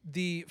 Yeah,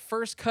 The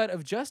first cut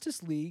of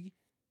Justice League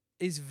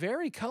is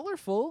very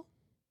colorful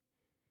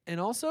and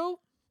also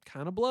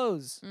kind of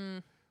blows.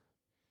 Mm.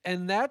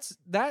 And that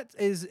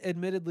is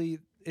admittedly,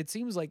 it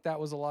seems like that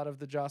was a lot of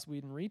the Joss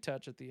Whedon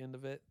retouch at the end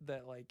of it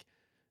that like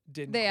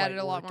didn't. they quite added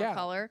a lot work more out.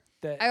 color.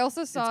 That I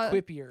also it's saw.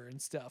 quippier and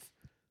stuff.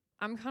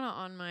 I'm kind of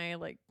on my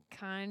like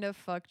kind of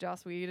fuck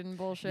Joss Whedon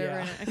bullshit Yeah,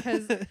 right now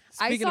because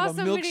I Speaking saw of a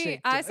somebody.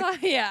 milkshake I truck.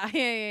 saw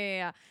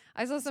yeah.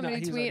 I saw somebody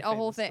he's tweet already a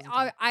whole famous, thing. doesn't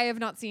count. I have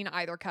not seen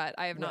either cut.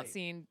 I have not Right.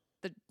 seen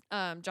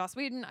the Joss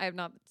Whedon. I have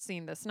not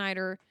seen the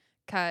Snyder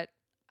cut.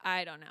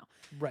 I don't know.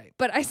 Right.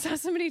 But I saw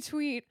somebody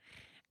tweet,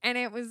 and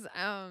it was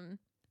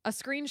a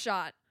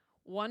screenshot,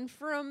 one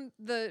from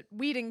the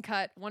Whedon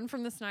cut, one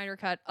from the Snyder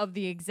cut of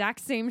the exact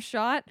same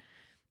shot.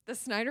 The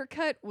Snyder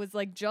cut was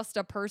like just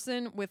a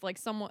person with like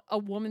a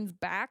woman's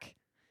back,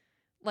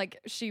 like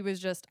she was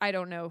just, I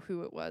don't know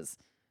who it was.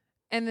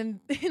 And then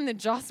in the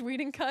Joss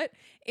Whedon cut,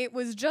 it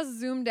was just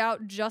zoomed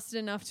out just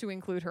enough to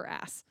include her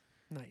ass.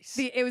 Nice.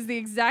 It was the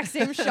exact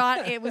same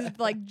shot. It was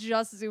like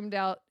just zoomed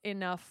out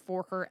enough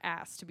for her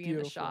ass to be in the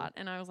Beautiful. shot.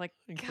 And I was like,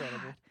 Incredible.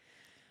 God.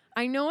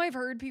 I know I've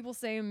heard people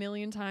say a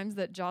million times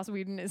that Joss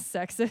Whedon is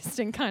sexist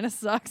and kind of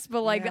sucks,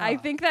 but like I Yeah.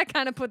 think that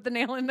kind of put the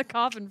nail in the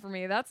coffin for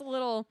me.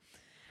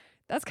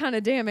 That's kind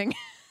of damning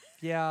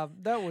Yeah,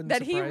 that wouldn't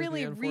that he surprise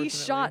really me, unfortunately.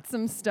 reshot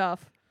some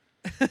stuff.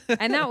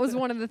 And that was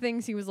one of the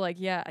things he was like,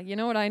 yeah, you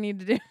know what I need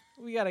to do?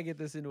 We got to get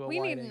this into a We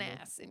wide need an angle.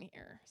 ass in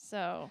here.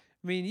 So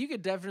I mean, you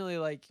could definitely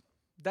like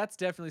that's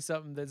definitely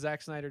something that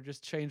Zack Snyder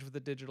just changed with the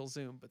digital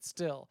zoom, but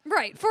still.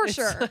 right, for It's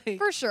sure. like-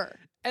 For sure.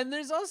 And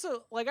there's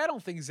also like I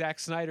don't think Zack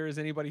Snyder is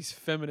anybody's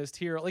feminist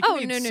hero. Like Oh,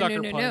 he no, made no, Sucker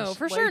no, no, no. Punch.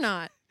 For sure Like,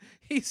 not.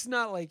 He's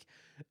not like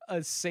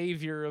a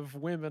savior of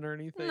women or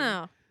anything.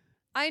 No.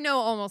 I know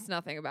almost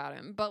nothing about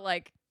him, but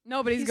like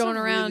nobody's He's going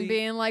a around really-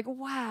 being like,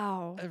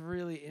 wow. A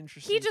really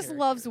interesting. He just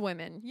loves character.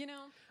 women, you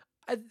know?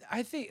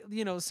 I think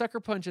Sucker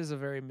Punch is a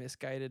very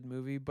misguided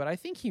movie, but I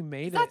think he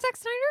made Is it. that Zack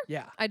Snyder?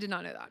 Yeah, I did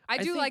not know that. I I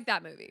do think- like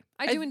that movie.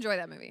 I I do th- enjoy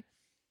that movie.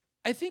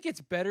 I think it's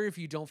better if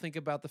you don't think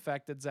about the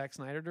fact that Zack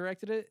Snyder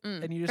directed it,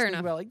 Mm, and you just fair think enough.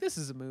 about like this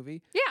is a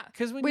movie. Yeah.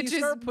 Because when Which you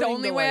is start the putting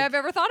only way like, I've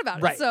ever thought about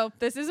it. Right. So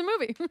this is a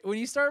movie. when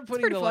you start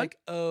putting pretty the fun. like,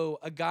 oh,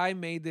 a guy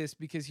made this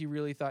because he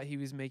really thought he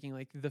was making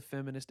like the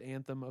feminist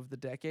anthem of the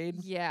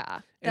decade. Yeah.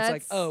 It's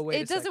like, that's- oh, wait a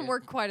it doesn't second.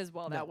 work quite as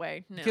well No. that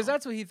way. No. Because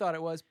that's what he thought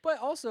it was. But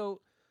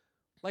also,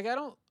 like,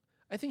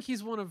 I think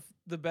he's one of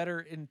the better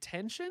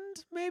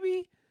intentioned,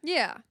 maybe.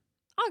 yeah.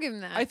 I'll give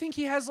him that. I think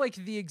he has like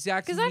the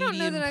exact Because I don't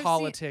know median that I've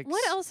politics. seen.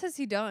 What else has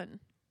he done?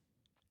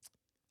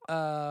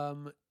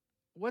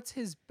 What's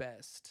his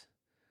best?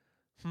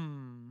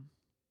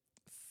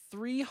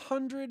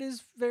 300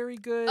 is very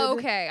good.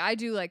 Okay, I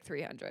do like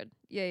 300.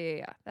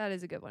 Yeah. That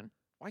is a good one.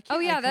 Why Oh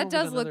can't I yeah, come that up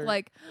does with look another-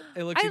 like.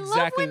 It looks I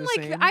exactly love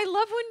the when same. I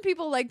love when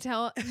people like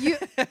tell you.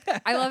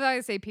 I love how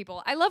I say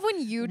people. I love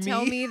when you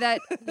tell Me? me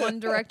that one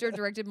director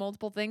directed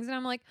multiple things, and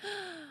I'm like,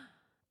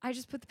 I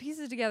just put the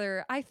pieces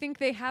together. I think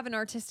they have an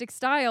artistic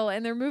style,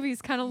 and their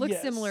movies kind of look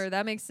Yes. similar.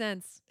 That makes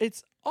sense.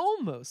 It's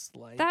almost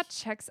like That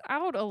checks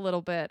out a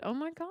little bit. Oh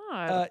my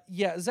god.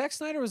 yeah, Zack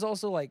Snyder was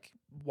also like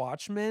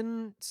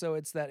Watchmen, so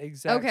it's that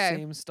exact Okay,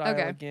 same style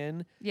okay.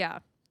 again. Yeah.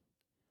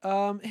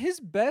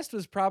 His best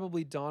was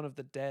probably Dawn of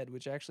the Dead,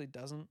 which actually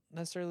doesn't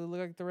necessarily look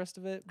like the rest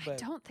of it. I But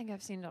don't think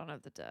I've seen Dawn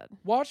of the Dead.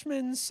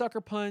 Watchmen, Sucker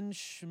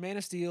Punch, Man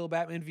of Steel,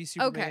 Batman v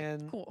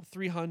Superman, cool.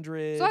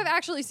 300. So I've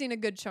actually seen a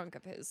good chunk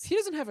of his. he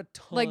doesn't have a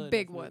ton Like of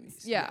big movies.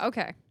 ones. Yeah,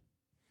 okay.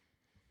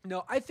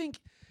 No, I think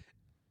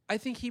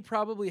he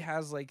probably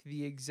has like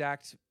the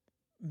exact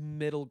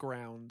middle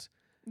ground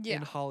Yeah.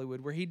 in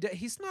Hollywood where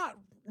he's not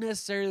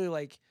necessarily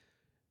like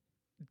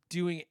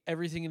doing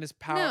everything in his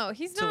power No,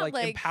 he's to not, like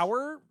like-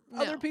 other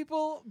other no.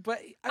 people, but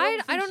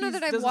I don't know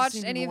that I've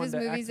watched any of his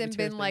movies movies and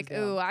been like,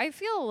 ooh, I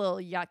feel a little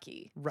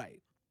yucky.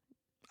 right.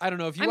 I don't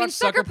know if you I watch mean,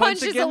 Sucker Punch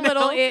is a again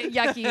little now.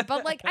 yucky,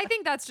 but like I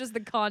think that's just the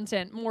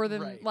content more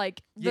than Right.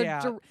 like the.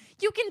 Yeah.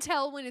 You can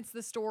tell when it's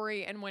the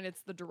story and when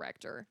it's the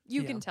director.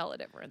 You Yeah. can tell a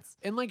difference.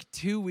 In like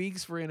 2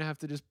 weeks, we're gonna have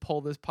to just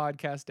pull this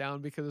podcast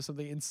down because of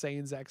something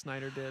insane Zack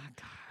Snyder did.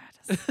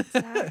 God,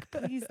 Zack,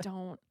 please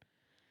don't.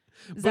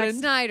 But Zack in-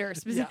 Snyder,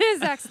 Yeah.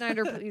 Zack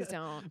Snyder, please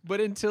don't.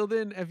 But until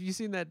then, have you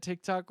seen that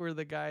TikTok where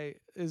the guy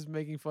is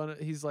making fun of?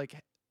 He's like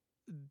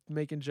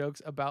making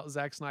jokes about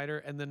Zack Snyder,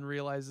 and then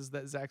realizes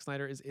that Zack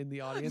Snyder is in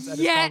the audience at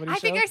his Yeah, comedy I show.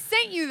 think I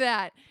sent you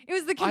that. It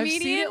was the comedian.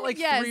 I've seen it like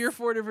yes. 3 or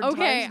 4 different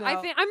Okay,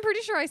 times now. I'm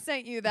pretty sure I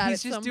sent you that. He's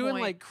at just some doing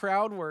point. like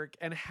crowd work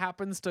and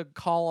happens to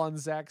call on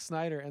Zack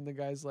Snyder, and the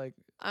guy's like,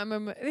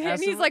 and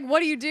Ask he's him- like, "What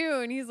do you do?"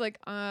 And he's like,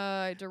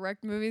 "I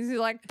direct movies." He's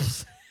like,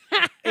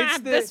 It's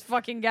the- "This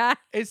fucking guy."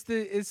 It's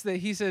the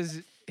he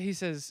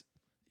says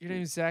your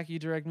name's Zach, you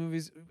direct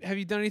movies, have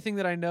you done anything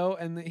that I know?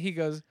 And he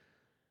goes,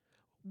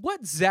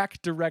 what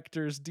Zach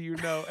directors do you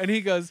know? And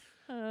he goes,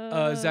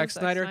 Zack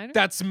Snyder,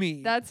 that's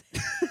me. That's.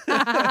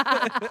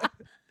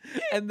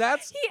 And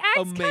that's He acts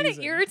kind of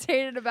amazing.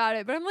 irritated about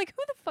it, but I'm like,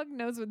 who the fuck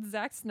knows what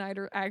Zack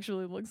Snyder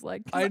actually looks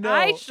like? 'Cause I know.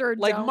 I sure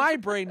like don't. my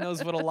brain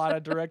knows what a lot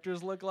of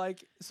directors look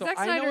like, so Zack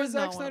I know Snyder what is not Zack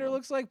one of Snyder them.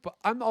 looks like. But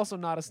I'm also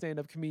not a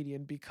stand-up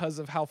comedian because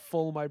of how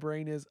full my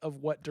brain is of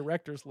what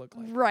directors look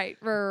like. Right.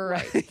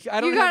 Like,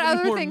 I don't You got have any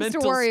other more things to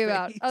mental worry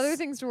about. space. Other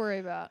things to worry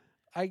about.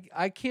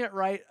 I can't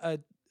write a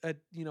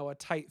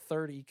tight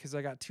 30 because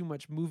I got too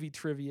much movie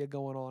trivia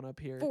going on up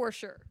here. For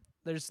sure.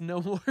 There's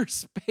no more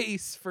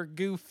space for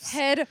goofs.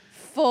 Head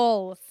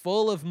full.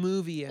 Full of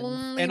movie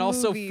Only and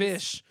also movies.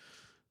 fish.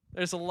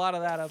 There's a lot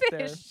of that up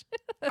Fish.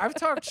 there. I've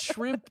talked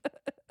shrimp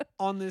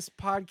on this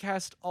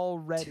podcast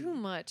already. Too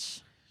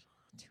much.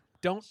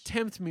 Don't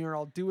tempt me or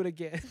I'll do it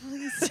again.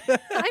 Please.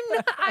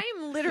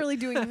 I'm literally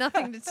doing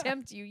nothing to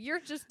tempt you.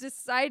 You're just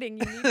deciding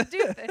you need to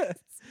do this.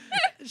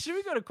 Should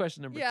we go to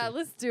question number Yeah, 2?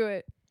 let's do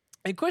it.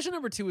 And question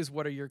number 2 is,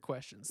 what are your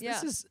questions? Yeah.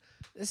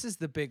 This is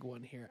the big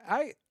one here.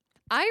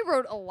 I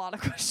wrote a lot of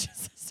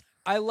questions.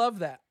 I love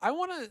that. I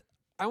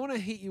wanna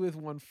hit you with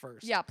one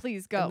first. Yeah,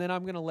 please go. And then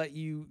I'm gonna let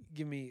you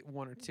give me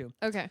one or two.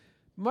 Okay.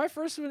 My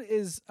first one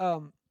is,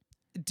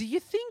 do you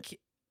think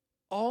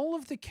all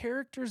of the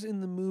characters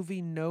in the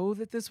movie know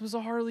that this was a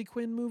Harley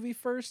Quinn movie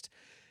first?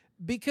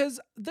 Because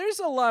there's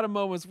a lot of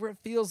moments where it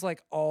feels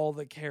like all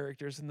the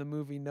characters in the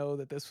movie know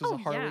that this was Oh, a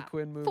Harley yeah.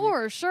 Quinn movie.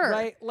 For sure.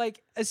 Right?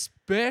 Like,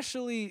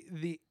 especially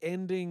the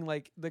ending,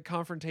 like the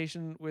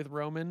confrontation with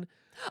Roman.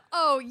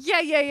 Oh,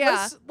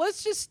 yeah.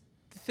 Let's just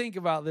think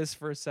about this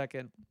for a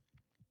second.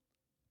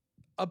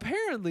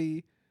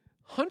 Apparently,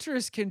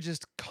 Huntress can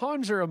just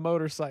conjure a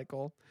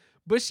motorcycle,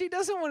 but she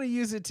doesn't want to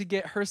use it to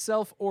get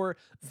herself or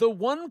the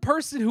one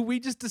person who we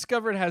just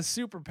discovered has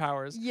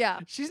superpowers. Yeah.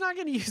 She's not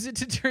going to use it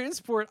to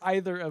transport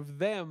either of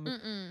them.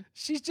 Mm-mm.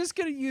 She's just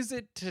going to use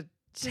it to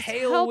Just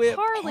tail help whip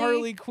Harley.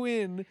 Harley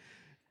Quinn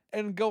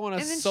and go on a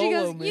And then solo she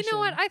goes, mission. you know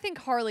what? I think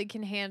Harley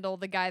can handle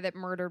the guy that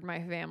murdered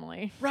my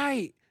family.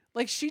 Right.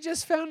 Like, she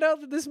just found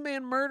out that this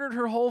man murdered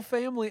her whole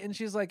family, and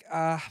she's like,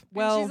 well,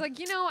 And she's like,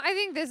 I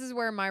think this is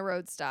where my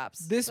road stops.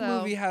 this So,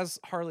 movie has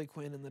Harley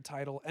Quinn in the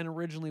title and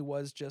originally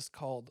was just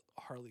called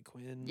Harley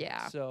Quinn.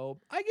 Yeah. So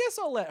I guess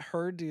I'll let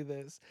her do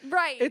this.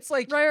 Right. It's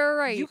like,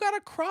 right. you got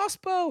a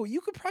crossbow.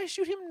 You could probably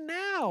shoot him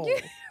now. You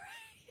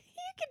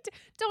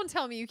don't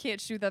tell me you can't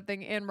shoot that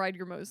thing and ride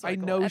your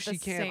motorcycle. I know at she the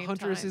can't. same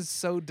Huntress time. is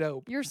so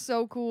dope. You're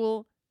so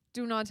cool.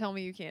 Do not tell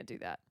me you can't do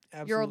that.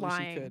 Absolutely,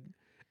 lying. she could.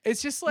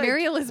 It's just like,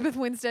 Mary Elizabeth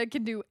Winstead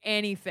can do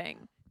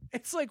anything.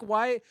 it's like,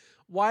 why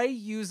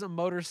use a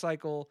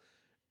motorcycle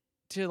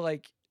to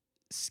like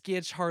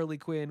sketch Harley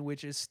Quinn,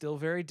 which is still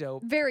very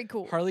dope. Very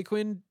cool. Harley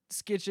Quinn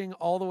sketching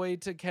all the way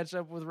to catch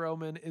up with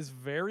Roman is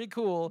very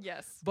cool.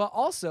 Yes. But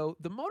also,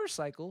 the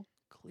motorcycle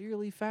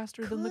clearly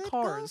faster than the Could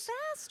cars. Go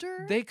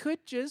faster. They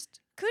could just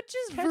could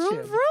just catch vroom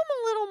him. vroom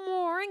a little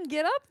more and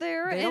get up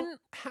there they and don't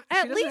ha-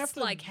 at she doesn't have least, to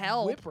like,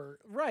 help. whip her.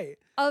 Right.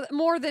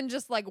 more than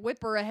just like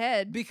whip her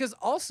ahead. Because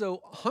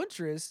also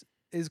Huntress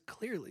is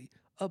clearly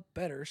a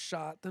better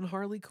shot than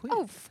Harley Quinn.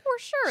 Oh, for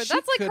sure. She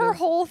That's like her could've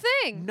whole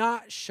thing.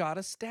 Not shot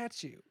a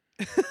statue.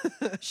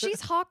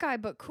 She's Hawkeye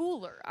but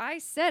cooler. I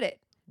said it.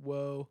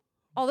 Whoa.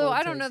 Although Bold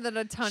I don't take. know that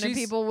a ton of She's-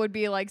 people would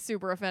be like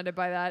super offended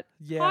by that.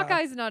 Yeah.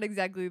 Hawkeye's not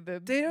exactly the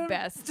They don't-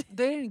 best.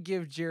 They didn't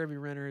give Jeremy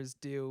Renner his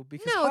due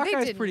because No, they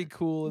Hawkeye's pretty didn't.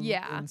 cool. In,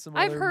 Yeah, in some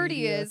I've other heard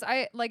media. he is.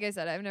 Like I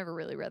said, I've never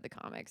really read the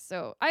comics,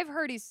 so I've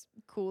heard he's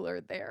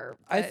cooler there.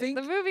 I but think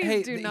the movies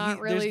hey, do not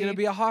really. There's gonna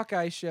be a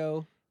Hawkeye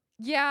show.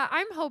 Yeah,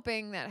 I'm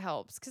hoping that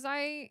helps because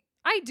I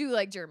do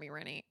like Jeremy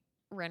Renner.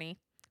 Jeremy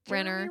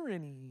Renner.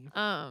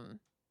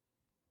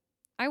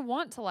 I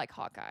want to like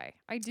Hawkeye.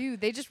 I do.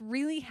 They just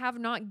really have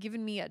not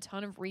given me a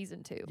ton of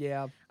reason to.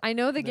 Yeah, I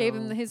know they gave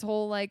him No. his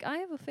whole like I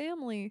have a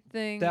family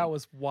thing. that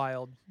was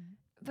wild.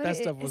 but that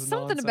stuff was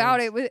something about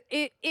it nonsense.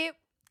 was it.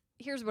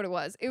 Here's what it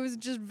was. It was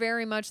just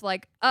very much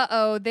like,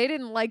 they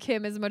didn't like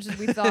him as much as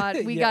we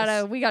thought. We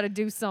Yes. gotta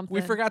do something.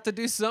 We forgot to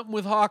do something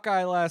with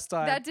Hawkeye last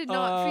time. That did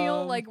not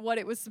feel like what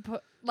it was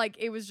supposed. Like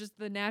it was just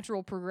the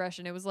natural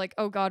progression. It was like,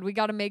 oh god, we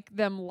got to make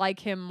them like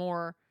him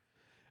more.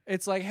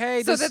 It's like,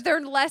 hey, so does, that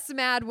they're less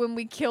mad when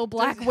we kill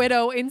Black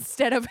Widow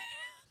instead of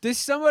does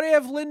somebody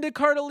have Linda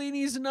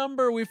Cardellini's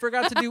number? We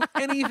forgot to do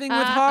anything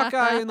with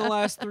Hawkeye in the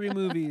last 3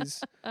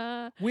 movies.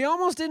 We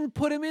almost didn't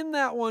put him in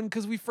that one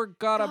because we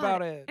forgot God.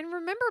 about it. And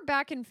remember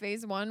back in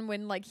Phase 1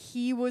 when like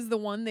he was the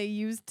one they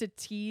used to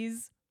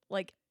tease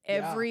like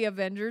every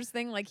Avengers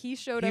thing? Like he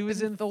showed He up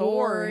was in in Thor.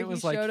 Thor, and it He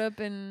was like, showed up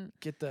in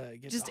Get the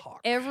just Hawk.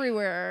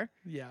 everywhere.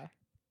 Yeah.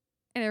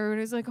 And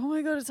everybody was like, oh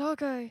my God, it's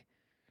Hawkeye.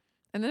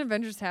 And then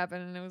Avengers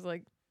happened and it was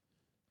like,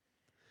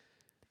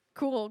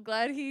 cool.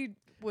 Glad he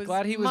was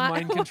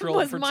mind controlled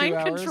was for 2 mind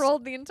hours.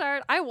 controlled the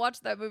entire. I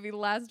watched that movie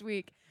last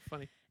week.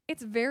 Funny.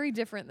 It's very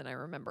different than I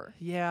remember.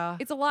 Yeah.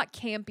 It's a lot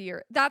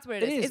campier. That's what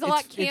It it is. is. It's a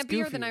lot It's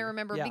campier than I goofier.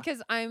 remember Yeah.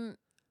 because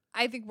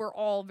I think we're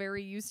all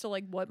very used to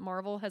like what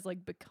Marvel has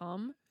like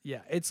become.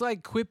 Yeah. It's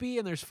like quippy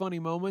and there's funny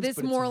moments, This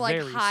but more it's like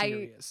very high,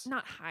 serious.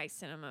 not high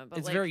cinema, but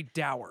It's like very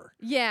dour.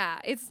 yeah,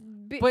 it's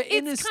But it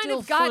it's is kind still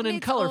of gotten fun and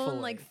its colorful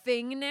own like way.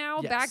 thing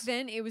now. Back Yes.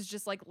 then, it was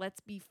just like let's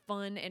be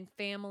fun and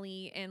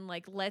family and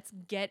like let's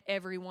get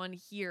everyone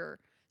here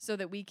so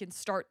that we can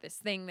start this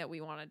thing that we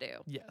want to do.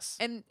 Yes.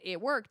 And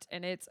it worked,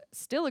 and it's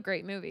still a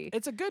great movie.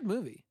 It's a good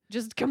movie.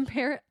 Just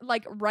compare,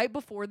 like right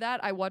before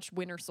that, I watched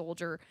Winter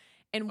Soldier,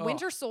 and Oh.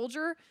 Winter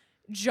Soldier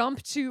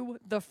jump to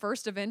the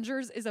first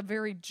Avengers is a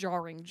very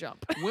jarring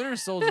jump. Winter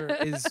Soldier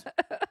is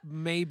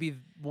maybe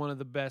one of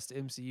the best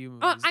MCU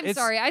movies. I'm It's-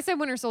 sorry, I said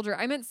Winter Soldier.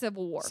 I meant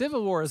Civil War.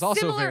 Civil War is also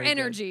Similar very good.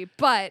 energy,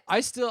 but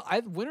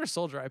Winter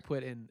Soldier I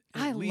put in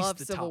at I least love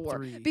the Civil top War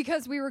 3.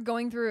 because we were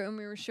going through and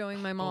we were showing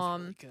my Both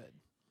mom really good.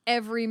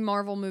 every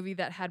Marvel movie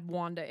that had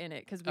Wanda in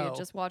it because we had Oh,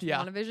 just watched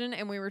yeah. WandaVision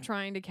and we were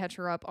trying to catch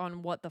her up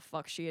on what the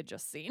fuck she had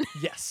just seen.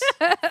 Yes.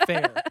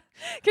 Fair.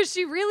 Because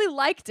she really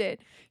liked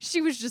it.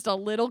 She was just a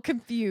little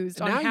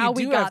confused on Now how you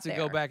we do got have to there.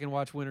 go back and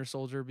watch Winter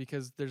Soldier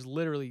because there's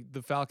literally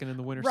the Falcon and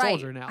the Winter Right.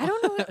 Soldier now. I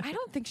don't know. I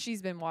don't think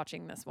she's been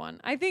watching this one.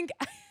 I think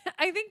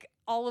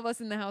all of us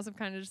in the house have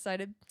kind of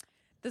decided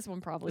this one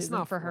probably It's isn't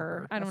not for for her.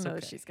 her. I don't That's know that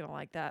okay. she's gonna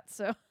like that.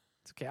 So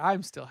It's okay.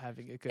 I'm still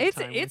having a good it's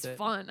time it's with it.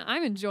 fun.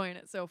 I'm enjoying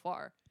it so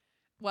far.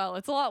 Well,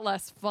 it's a lot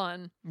less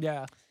fun.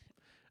 Yeah.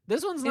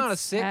 This one's not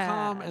It's a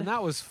sitcom, sad. and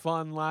that was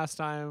fun last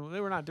time. They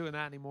were not doing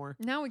that anymore.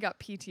 Now we got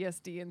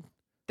PTSD and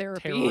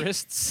therapy.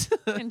 Terrorists.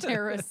 And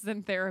terrorists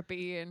and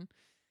therapy and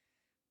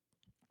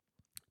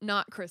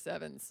not Chris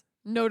Evans.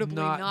 Notably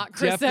not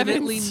Chris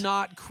definitely Evans.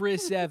 not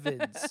Chris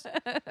Evans.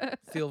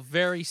 Feel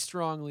very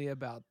strongly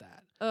about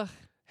that. Ugh.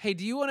 Hey,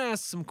 do you want to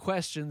ask some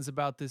questions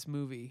about this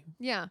movie?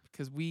 Yeah.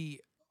 Because we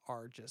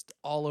are just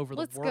all over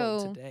Let's the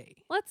world go. today.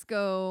 Let's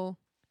go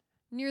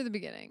near the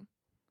beginning.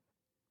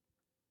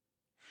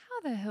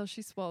 How the hell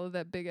she swallowed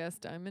that big ass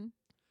diamond?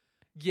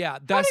 Yeah,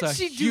 that's did a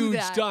she do huge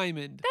that?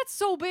 diamond. That's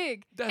so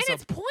big. That's and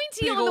a it's pointy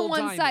big on the old one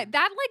diamond. side.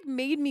 That like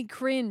made me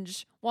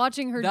cringe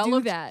watching her That do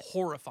looked that.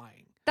 horrifying.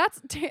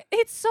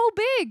 It's so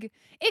big.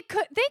 They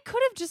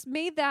could have just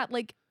made that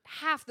like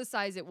half the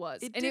size it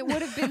was, and it didn't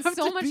would have been have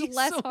so to much be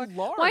less so hard.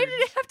 large. Why did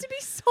it have to be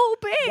so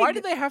big? Why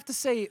did they have to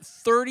say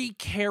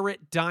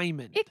 30-carat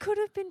diamond? It could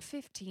have been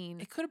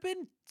 15. It could have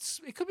been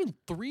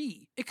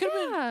 3. It could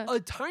have Yeah. been a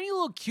tiny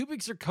little cubic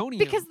zirconium.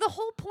 Because the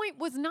whole point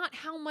was not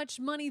how much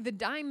money the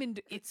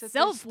diamond It's that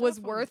itself there's was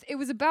stuff on worth. It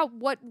was about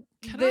what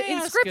Can the I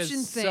ask inscription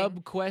a thing.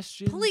 sub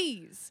question?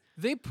 Please.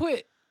 They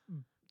put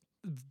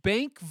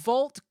bank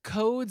vault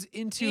codes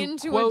into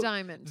Into quote, a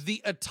diamond.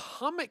 the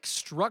atomic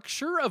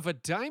structure of a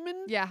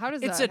diamond. Yeah, how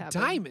does It's that a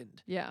happen?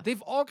 diamond. Yeah.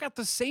 They've all got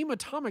the same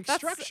atomic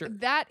structure.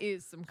 That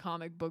is some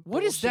comic book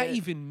What does that bullshit.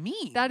 even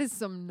mean? That is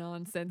some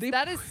nonsense. They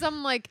That is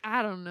some like,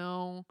 I don't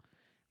know.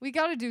 We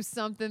got to do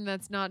something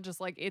that's not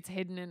just like it's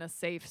hidden in a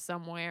safe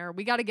somewhere.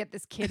 We got to get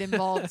this kid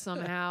involved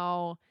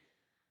somehow.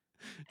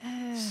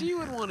 She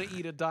would want to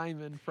eat a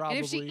diamond, probably.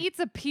 And if she eats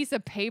a piece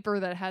of paper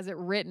that has it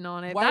written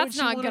on it, Why would that's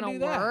she not wanna going do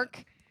to that?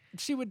 work.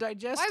 She would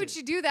digest Why it. would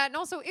she do that? And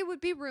also, it would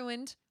be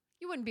ruined.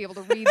 You wouldn't be able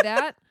to read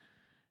that.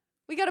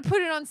 We got to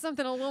put it on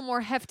something a little more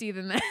hefty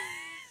than that.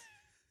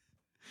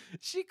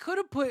 She could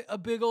have put a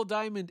big old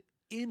diamond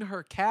in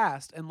her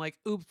cast and like,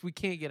 oops, we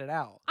can't get it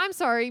out. I'm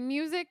sorry,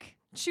 music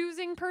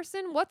choosing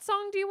person. What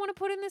song do you want to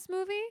put in this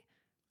movie?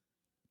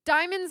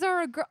 Diamonds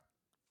are a girl.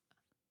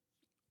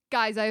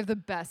 Guys, I have the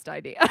best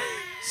idea.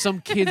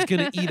 Some kid's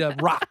gonna eat a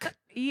rock.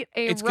 Eat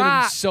a It's gonna be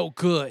rock. so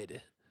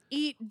good.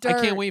 Eat dirt.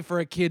 I can't wait for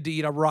a kid to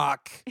eat a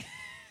rock.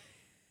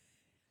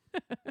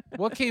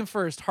 What came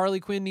first? Harley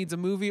Quinn needs a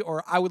movie,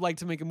 or I would like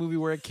to make a movie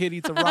where a kid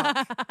eats a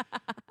rock?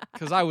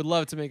 Because I would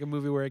love to make a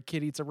movie where a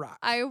kid eats a rock.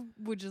 I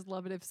would just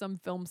love it if some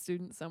film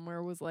student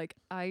somewhere was like,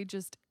 I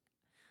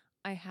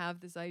have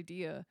this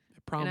idea. I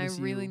promise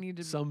really you, need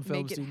to some film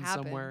make it student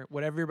happen. somewhere,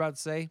 whatever you're about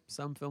to say,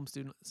 some film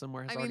student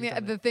somewhere has I mean, already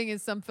done the it. thing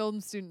is, some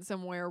film student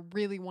somewhere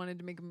really wanted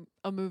to make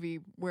a movie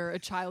where a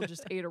child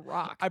just ate a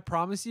rock. I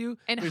promise you,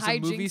 And there's a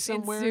movie hijinks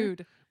somewhere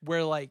ensued.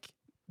 where like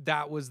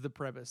that was the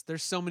premise.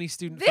 There's so many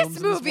student This films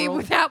in movie, this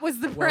world. that was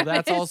the Well, premise.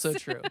 that's also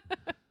true.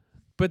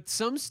 But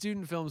some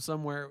student film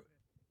somewhere,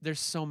 there's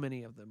so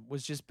many of them,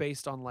 was just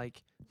based on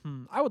like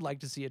I would like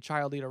to see a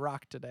child eat a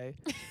rock today.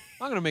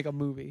 I'm gonna make a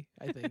movie,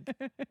 I think,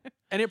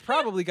 and it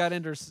probably got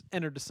entered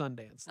to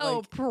Sundance. Oh,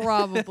 Like,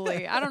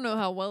 probably. I don't know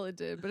how well it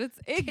did, but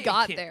it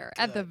got can't there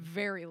be at the good.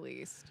 very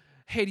least.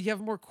 hey, do you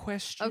have more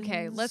questions?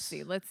 Okay, let's see.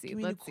 Give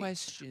me the Let's see.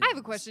 questions. I have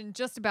a question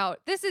just about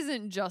this.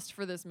 Isn't just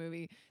for this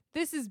movie.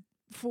 This is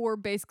for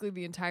basically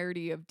the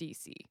entirety of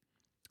DC.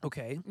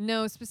 Okay.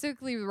 No,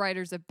 specifically the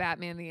writers of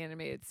Batman the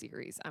Animated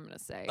Series, I'm going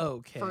to say.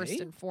 Okay. First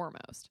and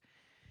foremost.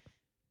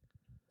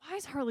 Why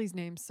is Harley's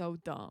name so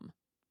dumb?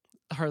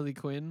 Harley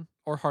Quinn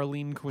or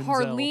Harleen Quinzel.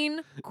 Harleen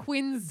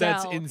Quinzel.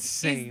 That's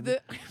insane. Is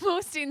the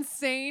most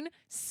insane,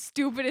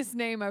 stupidest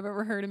name I've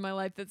ever heard in my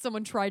life that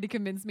someone tried to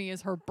convince me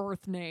is her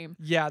birth name.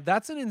 Yeah,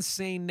 that's an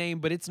insane name,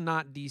 but it's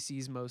not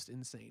DC's most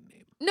insane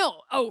name.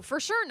 No, oh, for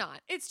sure not.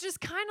 It's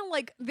just kind of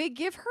like they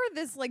give her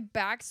this like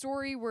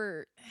backstory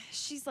where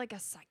she's like a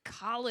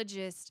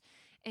psychologist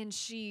and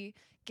she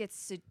gets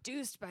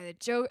seduced by the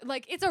Joker.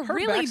 Like it's a Her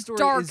really backstory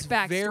dark is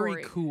backstory.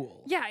 very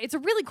cool. Yeah, it's a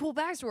really cool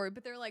backstory,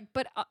 but they're like,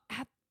 but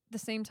at the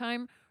same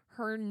time,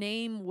 her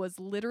name was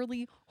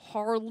literally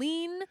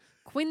Harleen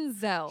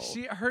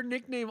Quinzel. Her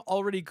nickname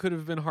already could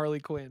have been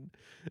Harley Quinn.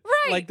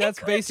 Right. Like, that's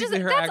it could've basically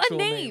her that's actual a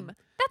name.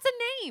 That's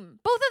a name.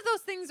 Both of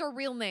those things are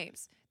real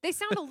names. They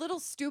sound a little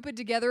stupid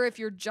together if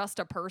you're just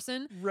a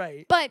person,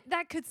 Right. but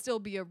that could still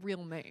be a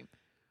real name.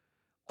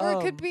 Or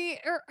it could Um, be,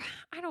 or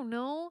I don't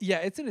know. Yeah,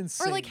 it's an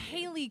insane Or like name.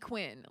 Haley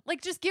Quinn.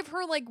 Like just give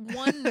her like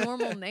one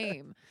normal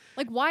name.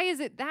 Like why is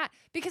it that?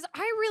 Because I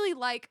really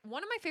like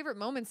one of my favorite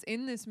moments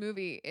in this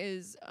movie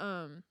is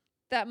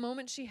that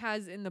moment she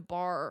has in the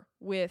bar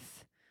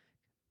with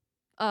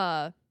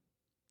oh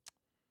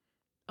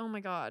my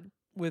god.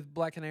 With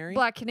Black Canary.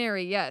 Black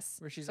Canary, yes.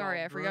 Where she's Sorry,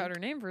 all I forgot drunk. her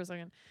name for a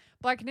second.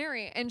 Black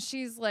Canary, and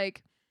she's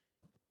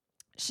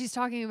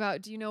talking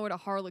about, do you know what a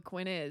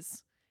Harlequin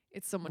is?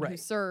 It's someone who Right.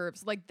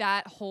 serves. Like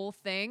that whole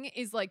thing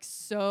is like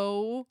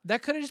so.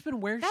 That could have just been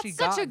where That's she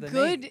such got a the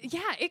good. name. Yeah,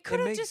 it It could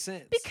have makes just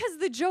sense. because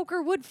the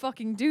Joker would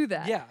fucking do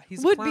that. Yeah,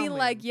 he's a would clown be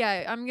like, man.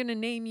 yeah, I'm gonna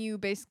name you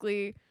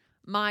basically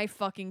my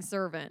fucking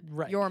servant.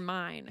 Right. You're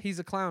mine. He's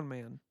a clown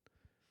man.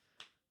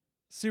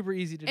 Super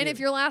easy to do. And if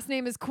your last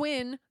name is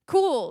Quinn,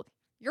 cool.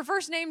 Your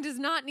first name does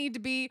not need to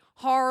be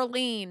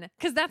Harleen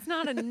because that's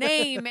not a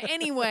name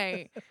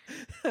anyway.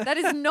 That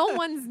is no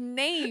one's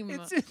name.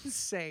 It's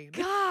insane.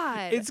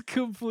 God. It's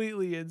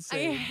completely I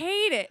insane.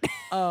 hate it.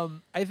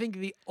 I think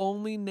the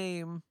only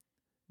name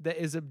that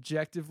is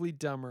objectively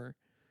dumber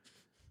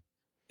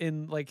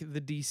in like the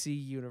DC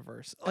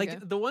universe, like Okay.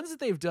 the ones that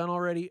they've done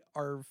already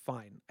are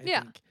fine. I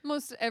Yeah. think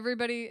Most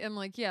everybody, I'm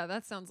like, yeah,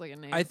 that sounds like a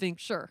name. I think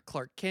Sure.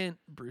 Clark Kent,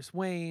 Bruce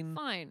Wayne,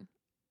 Fine.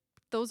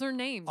 Those are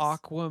names.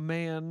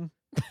 Aquaman.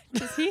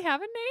 Does he have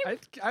a name?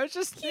 I was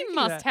just He thinking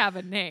must that. have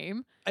a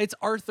name. It's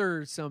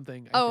Arthur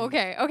something. I Oh, think.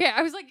 okay. Okay.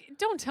 I was like,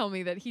 don't tell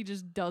me that he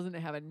just doesn't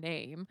have a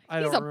name. I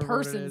He's don't a remember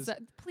what it person. is.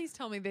 Please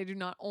tell me they do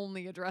not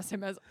only address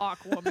him as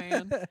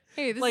Aquaman.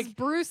 Hey, this is Like-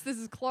 Bruce, this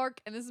is Clark,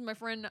 and this is my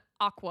friend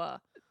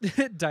Aqua.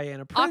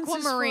 Diana Prince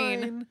Aquamarine.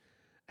 is fine.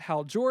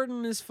 Hal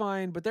Jordan is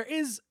fine, but there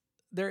is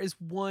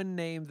one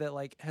name that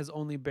like has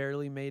only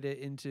barely made it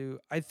into.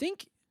 I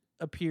think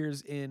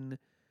appears in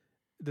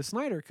the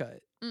Snyder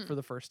Cut Mm. for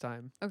the first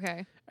time,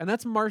 Okay. and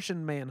that's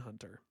Martian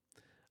Manhunter.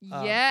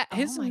 Yeah.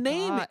 his oh my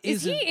name God.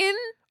 Is he isn't- in?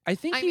 I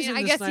think I he's mean, in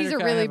I the guess Snyder he's a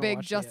Cut. I really haven't big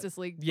watched it yet. Justice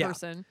League Yeah.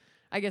 person.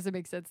 I guess it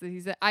makes sense that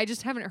he's. I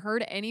just haven't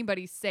heard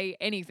anybody say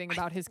anything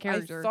about his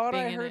character. I thought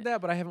being I in heard it.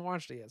 that, but I haven't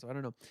watched it yet, so I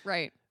don't know.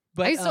 Right.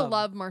 But I used to um,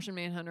 love Martian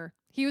Manhunter.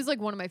 He was like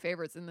one of my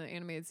favorites in the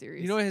animated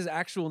series. You know what his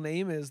actual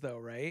name is, though,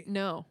 right?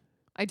 No,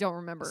 I don't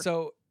remember.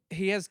 So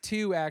he has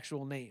two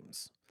actual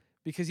names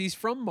because he's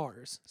from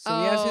Mars. So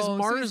he has his Oh,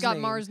 Mars so he's got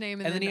name, Mars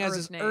name and then he has Earth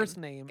his name. Earth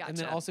name, and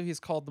then Gotcha. also he's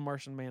called the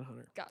Martian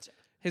Manhunter. Gotcha.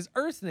 His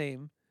Earth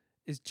name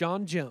is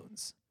John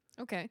Jones,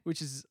 Okay.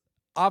 which is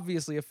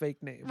obviously a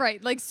fake name.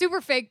 Right. Like super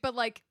fake, but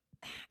like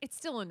it's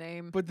still a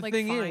name. But the like,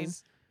 thing fine.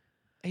 is,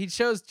 he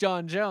chose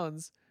John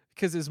Jones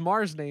because his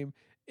Mars name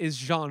is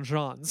Jean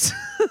Jeans.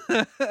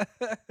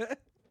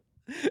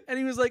 And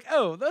he was like,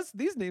 "Oh,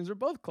 these names are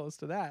both close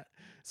to that,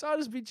 so I'll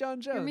just be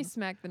John Hear me Jones."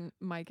 smack the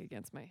mic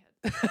against my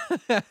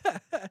head.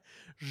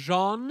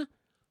 Jean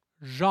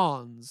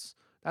Jeans.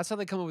 That's how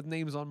they come up with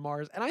names on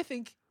Mars, and I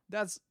think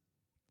that's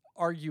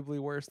arguably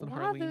worse than Why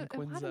Harleen do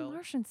Quinzel.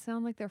 Martians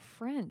sound like they're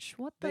French?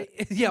 What the?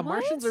 Yeah,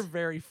 Martians are What?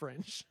 very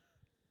French.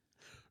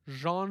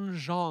 Jean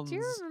Jeans. Do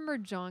you remember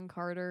John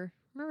Carter?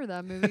 Remember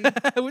that movie?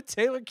 with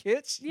Taylor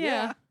Kitsch?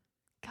 Yeah.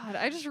 God,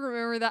 I just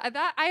remember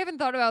that. I haven't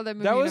thought about that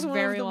movie That was in a one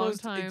of very the long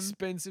most time.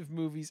 expensive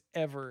movies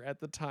ever at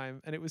the time,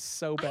 and it was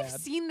so bad. I've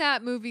seen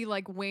that movie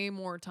like way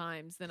more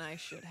times than I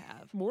should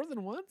have. More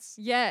than once?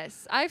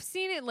 Yes, I've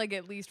seen it like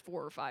at least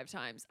 4 or 5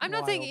 times. I'm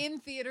not saying Wild. in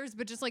theaters,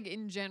 but just like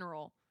in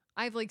general.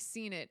 I've like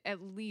seen it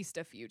at least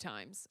a few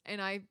times, and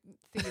I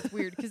think it's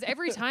weird because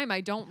every time I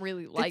don't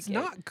really like It's it.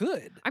 not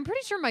good. I'm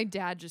pretty sure my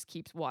dad just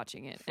keeps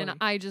watching it, and Funny.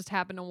 I just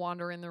happen to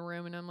wander in the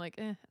room, and I'm like,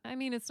 I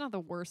mean, it's not the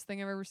worst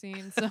thing I've ever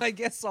seen. So I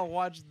guess I'll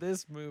watch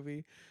this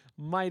movie.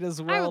 Might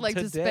as well I would like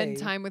today. to spend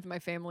time with my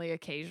family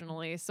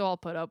occasionally, so I'll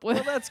put up with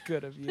Well, that's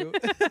good of you.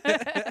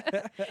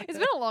 It's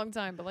been a long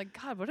time, but like,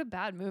 God, what a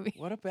bad movie.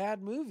 What a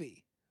bad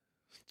movie.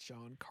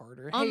 John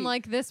Carter. Hey,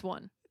 Unlike this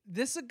one.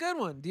 this is a good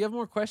one. Do you have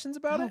more questions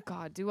about Oh it?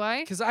 God, do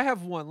I? Because I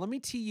have one. Let me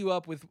tee you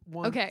up with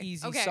one Okay,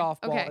 easy okay,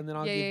 softball, okay. and then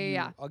I'll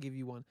Yeah. I'll give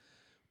you one.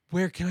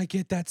 Where can I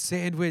get that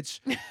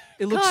sandwich?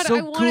 It looks God, so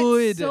I want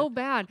good. it so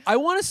bad. I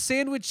want a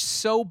sandwich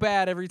so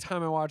bad every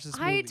time I watch this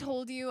movie. I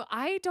told you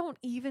I don't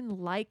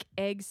even like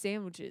egg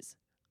sandwiches.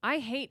 I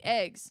hate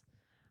eggs.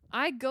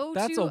 I go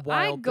That's a to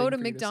wild thing to for you to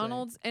say.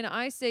 McDonald's and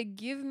I say,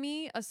 give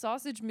me a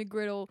sausage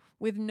McGriddle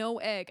with no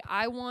egg.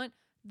 I want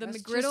the That's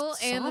McGriddle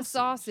just and the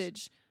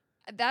sausage.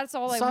 sausage. That's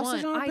all I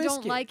Sausage want. on a I don't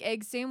biscuit. like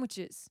egg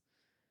sandwiches.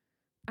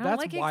 I don't That's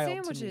like egg wild to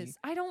sandwiches. me.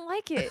 I don't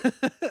like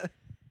it.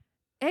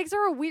 Eggs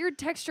are a weird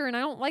texture and I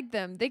don't like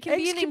them. They can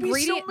be Eggs an can be so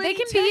ingredient. They many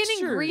can be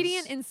an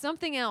ingredient textures. in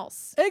something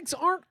else. Eggs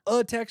aren't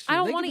a texture. I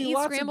don't They want can to be eat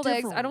lots of scrambled eggs.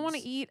 different I don't want to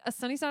ones. eat a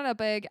sunny side up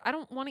egg. I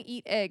don't want to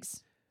eat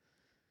eggs.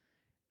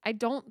 I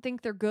don't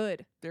think they're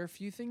good. There are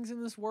few things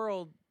in this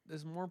world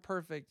that's more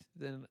perfect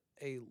than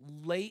a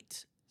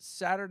late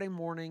Saturday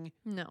morning,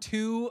 No.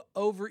 2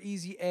 over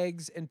easy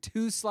eggs and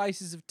 2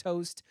 slices of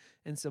toast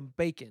and some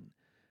bacon.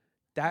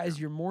 That is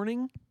your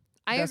morning.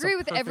 I That's a agree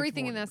with perfect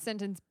everything in morning. that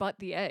sentence but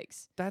the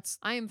eggs. That's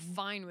I am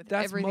fine with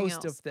That's everything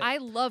most else. of the- I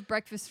love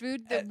breakfast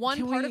food. The one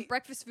can part we- of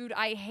breakfast food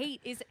I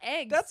hate is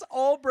eggs. that's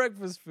all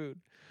breakfast food.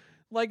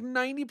 Like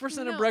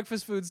 90% No. of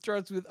breakfast food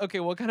starts with, okay,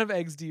 what kind of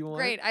eggs do you want?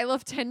 great. I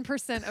love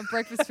 10% of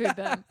breakfast food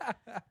then.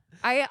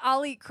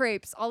 I'll eat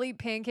crepes. I'll eat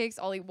pancakes.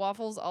 I'll eat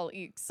waffles. I'll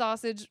eat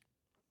sausage,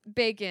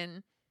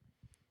 bacon,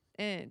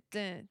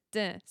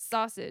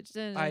 sausage.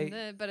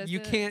 But You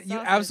can't. You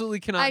sausage. absolutely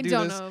cannot I do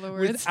don't this know the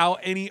words. without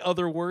any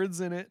other words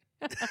in it.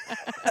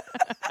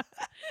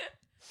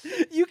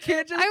 You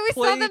can't just. I always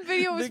play thought that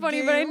video was the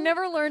funny, but I game.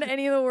 never learned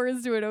any of the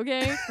words to it,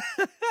 okay?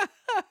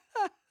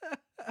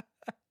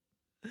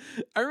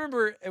 I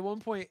remember at one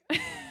point.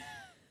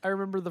 I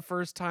remember the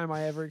first time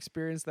I ever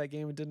experienced that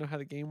game and didn't know how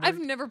the game worked. I've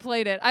never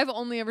played it. I've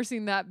only ever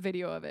seen that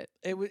video of it.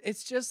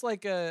 It's just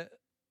like a,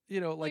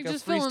 like a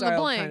just fill in the freestyle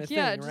blank. kind of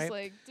Yeah, thing, just right?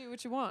 like do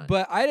what you want.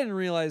 But I didn't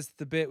realize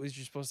the bit was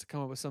you're supposed to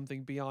come up with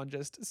something beyond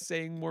just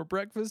saying more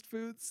breakfast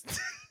foods.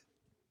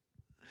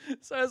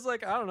 So I was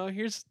like, I don't know.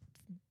 Here's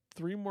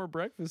 3 more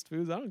breakfast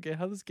foods. I don't get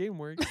how this game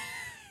works.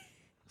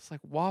 It's like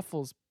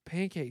waffles,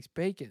 pancakes,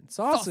 bacon,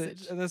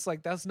 sausage. And it's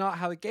like, that's not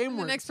how the game And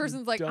works. the next you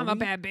person's like, I'm a dummy."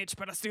 bad bitch,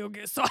 but I still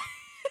get sausage.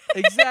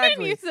 And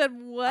Exactly. you said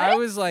what? I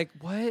was like,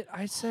 what?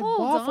 I said Hold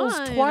waffles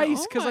on. twice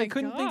Oh because I my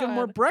couldn't think of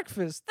more God.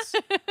 breakfasts.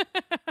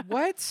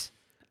 What?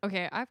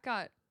 Okay, I've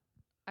got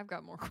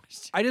more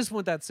questions. I just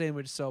want that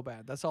sandwich so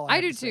bad. That's all I I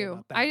have do to say too.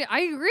 about that. I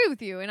agree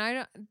with you, and I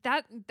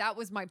don't, that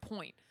was my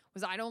point.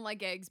 Was I don't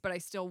like eggs, but I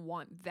still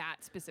want that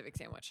specific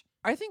sandwich.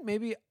 I think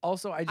maybe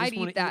also I just I'd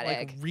want eat to eat that like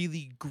egg.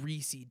 really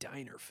greasy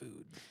diner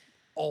food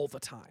all the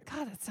time.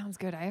 God, that sounds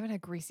good. I haven't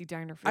had greasy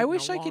diner food. I in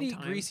wish a I could long eat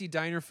time. greasy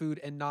diner food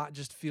and not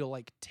just feel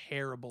like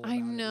terrible. I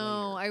about it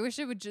know. later. I wish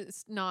it would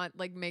just not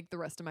like make the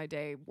rest of my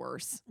day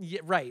worse. Yeah,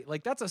 right.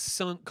 Like that's a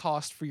sunk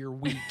cost for your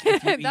week.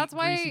 If you that's eat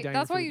greasy why. diner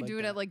That's why food you like do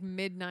it that. at like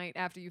midnight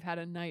after you've had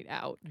a night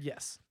out.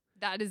 Yes.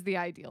 That is the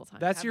ideal time.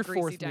 to That's have your greasy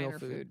fourth meal diner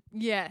food.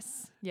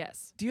 Yes.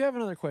 Yes. Do you have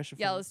another question for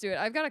Yeah, me? let's do it.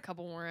 I've got a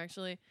couple more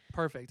actually.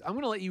 Perfect. I'm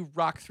gonna let you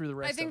rock through the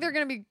rest. I think of they're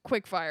them. gonna be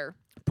quick fire.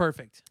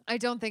 Perfect. I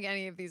don't think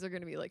any of these are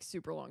gonna be like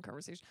super long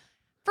conversation.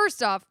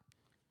 First off,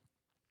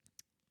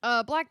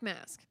 Black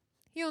Mask.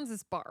 He owns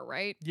this bar,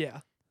 right? Yeah.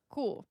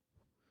 Cool.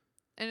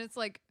 And it's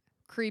like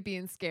creepy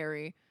and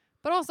scary,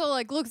 but also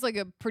like looks like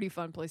a pretty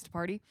fun place to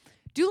party.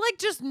 Do like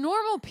just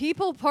normal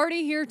people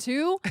party here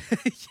too?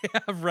 Yeah.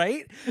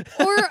 Right.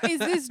 Or is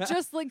this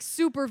just like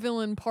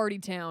supervillain party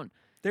town?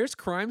 There's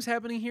crimes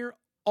happening here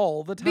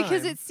all the time.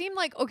 Because it seemed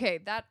like, okay,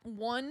 that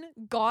one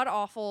god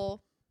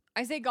awful,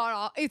 I say god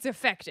awful, it's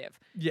effective.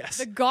 yes.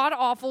 The god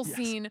awful Yes.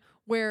 scene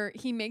where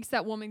he makes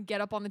that woman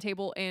get up on the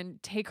table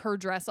and take her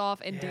dress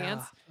off and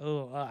dance.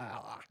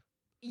 Oh,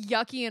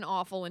 Yucky and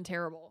awful and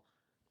terrible.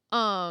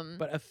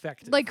 but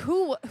effective. Like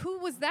who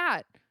was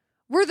that?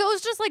 Were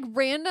those just like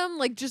random,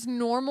 like just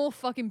normal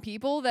fucking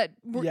people that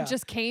Yeah.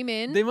 just came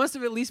in? They must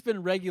have at least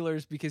been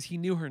regulars because he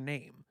knew her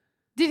name.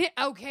 Did it?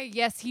 Okay,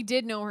 yes, he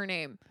did know her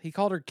name. He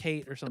called her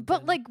Kate or something.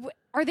 But like,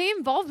 are they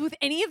involved with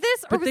any of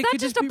this, or but was they that could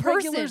just be a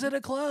person? regulars at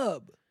a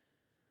club.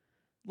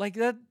 Like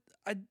that.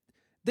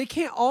 They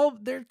can't all.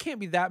 There can't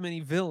be that many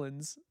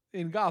villains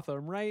in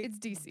Gotham, right? It's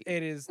DC.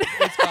 It is.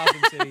 It's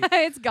Gotham City.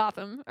 It's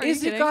Gotham. Are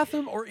Is you it kidding?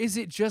 Gotham or is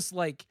it just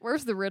like?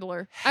 Where's the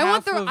Riddler?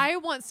 Half of- I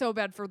want so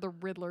bad for the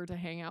Riddler to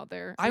hang out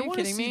there. Are I you want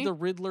to kidding see me? the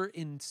Riddler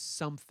in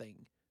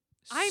something.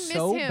 I miss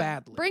so him.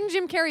 badly. Bring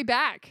Jim Carrey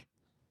back.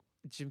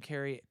 Jim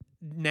Carrey.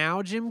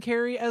 Now Jim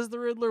Carrey as the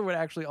Riddler would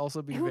actually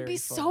also be It very would be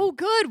fun. so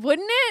good,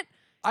 wouldn't it?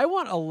 I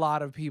want a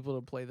lot of people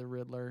to play the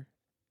Riddler.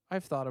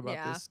 I've thought about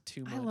Yeah. this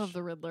too much. I love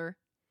the Riddler.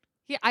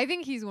 I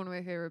think he's one of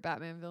my favorite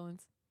Batman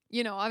villains.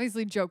 You know,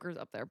 obviously Joker's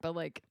up there, but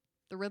like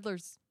the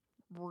Riddler's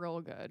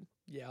real good.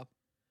 Yeah.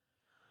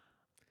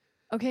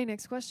 Okay,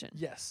 next question.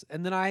 Yes.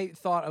 And then I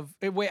thought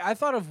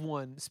of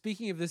one.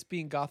 Speaking of this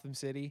being Gotham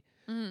City,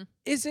 Mm.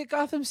 is it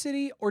Gotham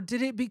City or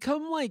did it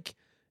become like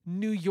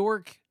New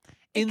York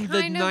in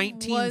the kind of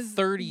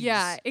 1930s?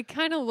 Yeah, it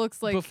kind of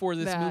looks like before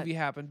this that. movie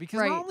happened, because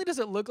Right. not only does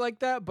it look like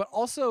that, but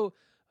also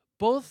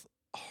both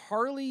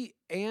Harley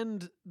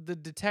and the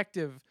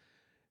detective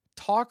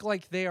talk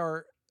like they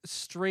are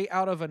straight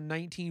out of a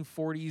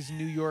 1940s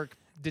New York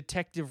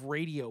detective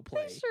radio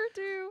play. They sure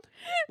do.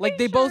 Like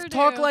they sure both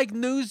talk do. like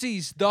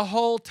newsies the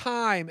whole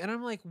time, and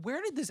I'm like,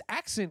 where did this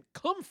accent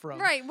come from?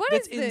 Right, what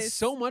That's is this? in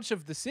so much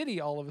of the city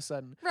all of a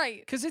sudden, Right.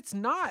 because it's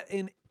not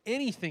in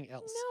anything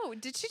else. No,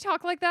 did she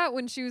talk like that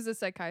when she was a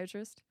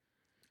psychiatrist?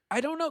 I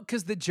don't know,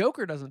 because the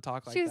Joker doesn't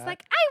talk like She was that.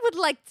 like, I would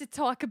like to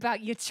talk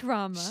about your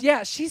trauma.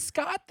 Yeah, she's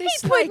got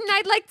this. Hey, Puddin',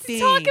 I'd like to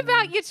talk thing.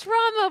 about your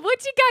trauma.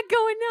 What you got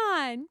going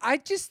on?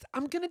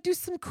 I'm gonna do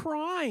some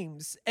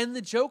crimes, and the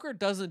Joker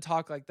doesn't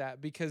talk like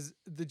that, because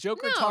the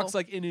Joker No. talks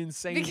like an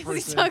insane Because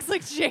person. he talks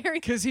like Jerry.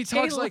 Because he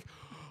talks J-Lo. like,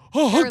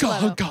 oh, Jared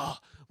hunka, Leto. hunka.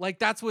 Like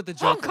that's what the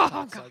Joker Hunka,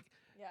 talks hunka. like.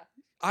 Yeah.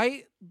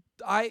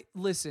 I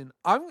listen.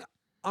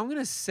 I'm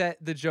gonna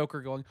set the Joker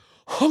going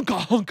hunka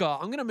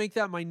hunka. I'm gonna make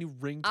that my new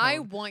ringtone. I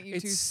want you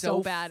It's to so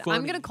so bad. I'm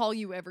funny. gonna call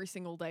you every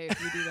single day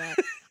if you do that.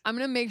 I'm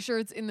gonna make sure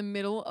it's in the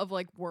middle of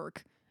like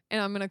work,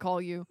 and I'm gonna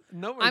call you.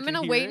 Nobody I'm can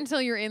gonna hear wait it.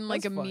 until you're in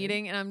like That's a fine.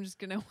 meeting, and I'm just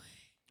gonna.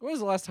 When was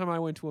the last time I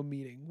went to a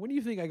meeting? When do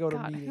you think I go to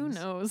God, meetings?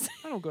 who knows?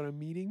 I don't go to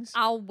meetings.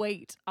 I'll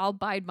wait. I'll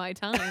bide my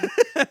time.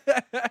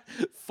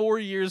 4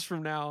 years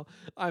from now,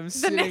 I'm The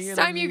sitting next in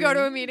time you go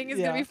to a meeting. meeting is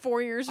Yeah. gonna be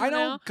 4 years from I now.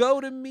 don't go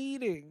to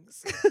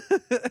meetings.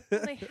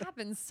 They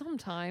happen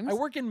sometimes. I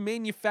work in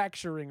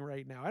manufacturing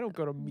right now. I don't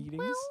go to meetings.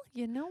 Well,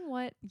 you know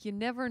what? You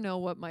never know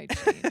what might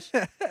change.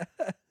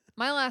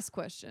 My last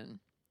question.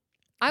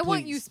 I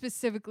want you Please.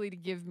 specifically to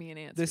give me an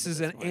answer. This to is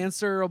this an one.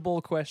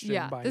 answerable question.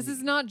 Yeah, by this me.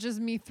 is not just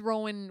me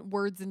throwing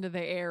words into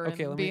the air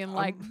Okay, and let me- being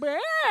like,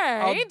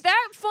 I'll- ain't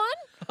that fun?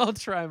 I'll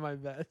try my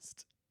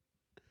best.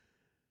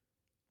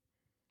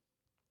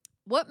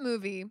 What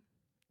movie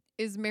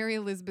is Mary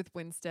Elizabeth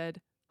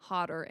Winstead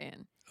hotter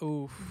in?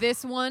 Oof.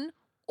 This one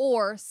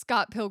or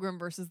Scott Pilgrim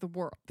versus the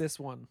World? This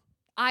one.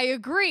 I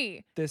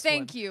agree. This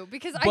Thank one. you.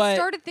 Because But I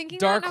started thinking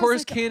Dark that and I was horse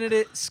like,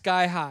 candidate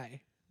Sky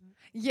High.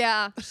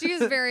 yeah, she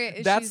is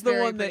very. That's she's the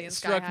very one pretty that in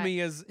Sky struck High.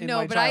 me as in No,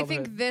 my but I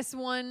childhood. think this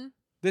one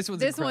this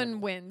one's this incredible.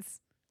 one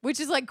wins, which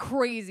is like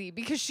crazy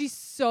because she's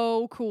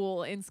so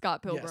cool in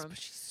Scott Yes, Pilgrim. but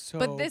she's so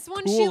but this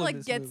one, cool she in like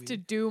this gets movie. to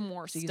do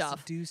more She gets to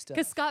stuff. do stuff.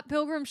 Because Scott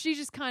Pilgrim, she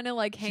just kind of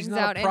like She's hangs not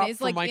a out and prop is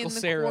for like Michael in the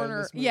Cera in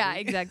corner. this Yeah, movie.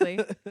 exactly.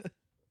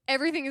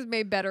 Everything is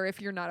made better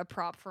if you're not a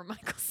prop for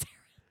Michael Cera.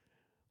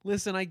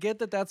 Listen, I get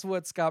that that's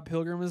what Scott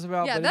Pilgrim is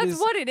about. Yeah, but that's it is,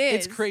 what it is.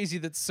 It's crazy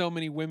that so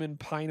many women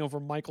pine over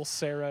Michael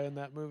Cera in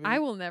that movie. I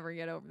will never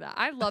get over that.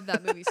 I love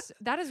that movie.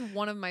 That is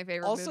one of my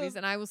favorite Also- movies,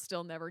 and I will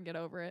still never get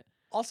over it.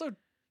 Also,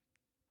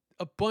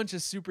 a bunch of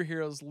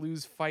superheroes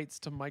lose fights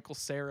to Michael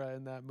Cera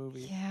in that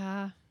movie.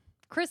 Yeah.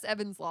 Chris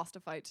Evans lost a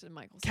fight to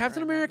Michael Cera.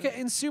 Captain in that America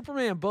movie. and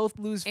Superman both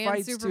lose And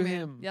fights Superman. to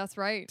him. That's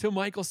right. To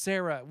Michael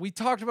Cera. We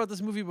talked about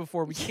this movie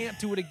before. We can't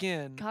do it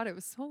again. God, it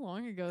was so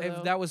long ago. If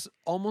Though. that was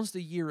almost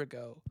a year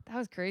ago. That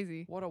was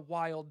crazy. What a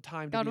wild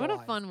time to God, be what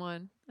alive. a fun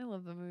one. I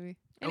love the movie.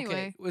 Okay,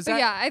 Anyway, was but that-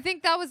 yeah, I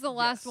think that was the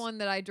last Yes. one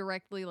that I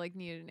directly like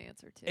needed an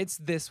answer to. It's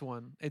this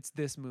one. It's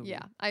this movie.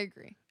 yeah, I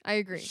agree. I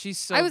agree. She's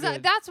so I was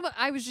good. that's what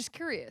I was just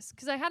curious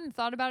because I hadn't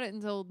thought about it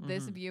until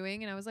this Mhm.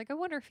 viewing, and I was like, I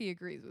wonder if he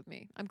agrees with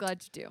me. I'm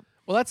glad you do.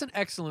 Well, that's an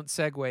excellent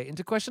segue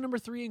into question number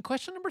 3. And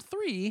question number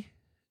 3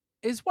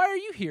 is, why are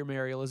you here,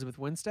 Mary Elizabeth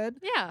Winstead?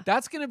 Yeah.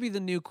 That's going to be the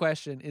new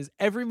question. Is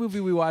every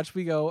movie we watch,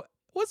 we go,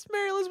 what's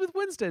Mary Elizabeth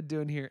Winstead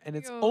doing here? And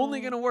it's only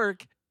Go. going to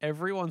work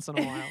every once in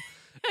a while.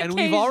 And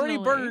we've already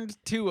Occasionally.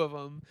 burned 2 of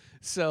them.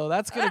 So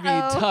that's going to be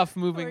Uh-oh. tough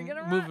We're moving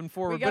gonna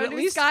forward. We But gotta at do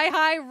least Sky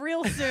High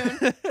real soon.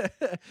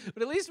 but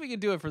at least we can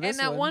do it for this and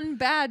that one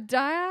bad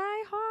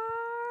Die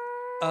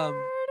Hard.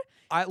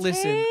 I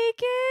listen. Take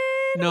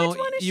it. No, Which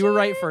one is you were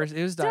right she? first.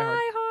 It was Die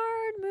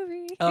Hard.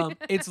 movie.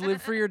 It's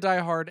Live Free or Die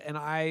Hard, and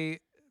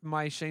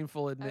my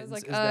shameful I admittance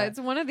was like, is that it's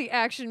one of the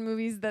action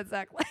movies that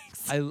Zach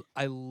likes.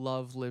 I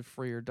love Live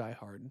Free or Die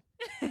Hard.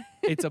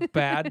 It's a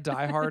bad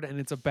Die Hard, and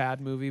it's a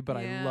bad movie, but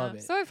I love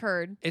it. So I've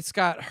heard. It's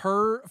got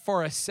her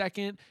for a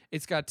second.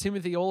 It's got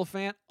Timothy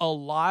Oliphant a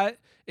lot.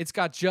 It's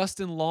got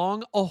Justin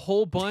Long a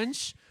whole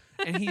bunch,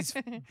 and he's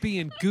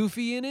being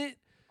goofy in it.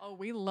 Oh,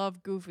 we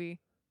love Goofy.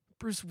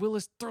 Bruce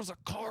Willis throws a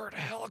car at a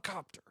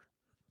helicopter.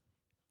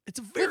 It's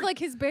a very With like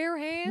his bare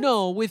hands?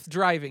 no with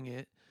driving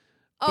it.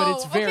 But Oh,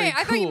 it's very okay.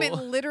 I thought you cool.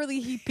 meant literally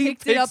he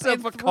picked it picks up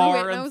and up a threw car it.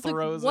 And I and was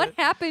throws like, what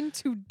it. happened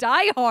to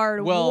Die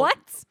Hard? Well, what?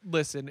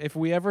 Listen, if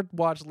we ever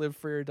watch Live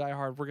Free or Die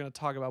Hard, we're going to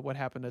talk about what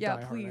happened to Yeah,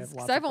 Die Hard. I please. have Because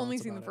lots I've of only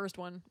thoughts seen the about it. first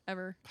one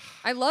ever.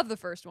 I love the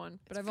first one,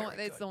 but It's it's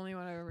very the good. only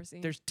one I've ever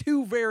seen. There's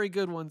 2 very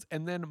good ones,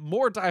 and then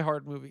more Die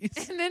Hard movies.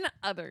 and then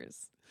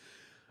others.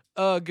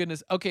 Oh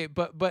goodness. Okay,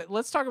 but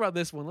let's talk about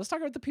this one. Let's talk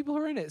about the people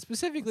who are in it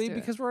specifically do it.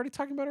 because we're already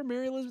talking about her.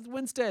 Mary Elizabeth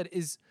Winstead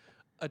is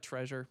a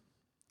treasure.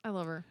 I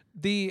love her.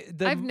 The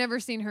I've never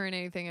seen her in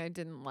anything I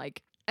didn't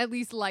like. At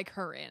least like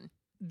her in.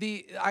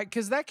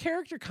 because that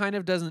character kind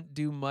of doesn't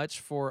do much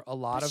for a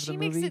lot But of she the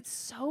makes movie. it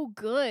so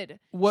good.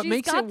 What She's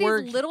makes got it these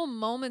work? little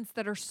moments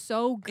that are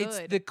so good. It's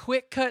the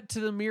quick cut to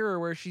the mirror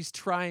where she's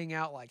trying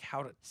out like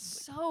how to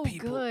so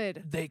people,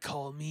 good. They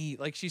call me,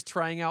 like she's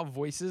trying out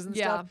voices and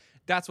Yeah. stuff.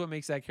 That's what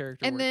makes that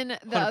character And work. then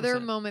the other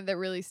 100%. moment that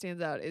really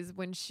stands out is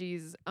when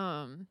she's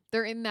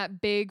they're in that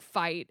big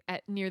fight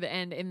at near the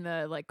end in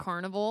the like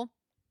carnival,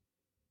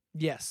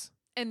 Yes.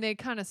 and they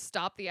kind of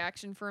stop the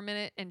action for a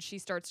minute, and she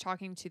starts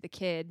talking to the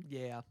kid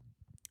Yeah.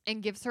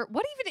 and gives her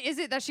what even is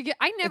it that she get?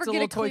 I never It's a get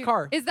little a toy clear-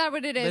 car. Is that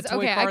what it is? The toy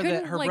Okay, I car couldn't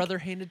that her like, brother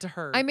handed to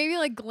her. I maybe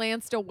like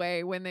glanced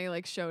away when they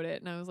like showed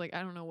it, and I was like,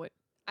 I don't know what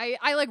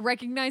I like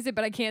recognize it,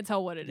 but I can't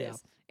tell what it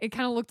is. Yeah. It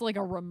kind of looked like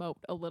a remote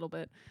a little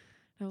bit.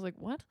 And I was like,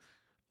 what?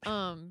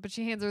 But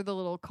she hands her the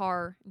little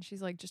car, and she's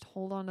like, just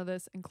hold on to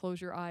this and close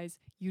your eyes.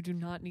 You do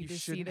not need you to see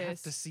shouldn't have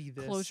this. to see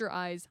this. Close your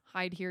eyes,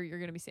 hide here. You're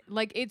gonna be safe.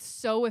 Like it's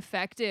so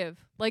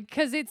effective. Like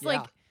because it's Yeah.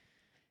 like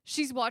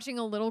she's watching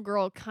a little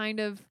girl kind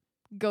of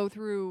go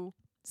through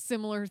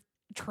similar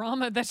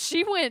trauma that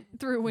she went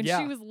through when Yeah.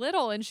 she was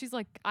little, and she's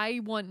like, I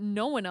want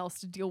no one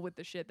else to deal with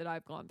the shit that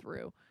I've gone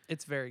through.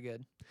 It's very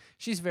good.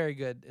 She's very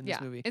good in Yeah,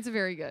 this movie. it's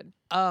very good.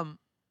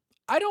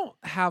 I don't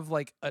have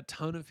like a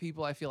ton of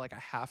people I feel like I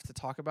have to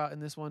talk about in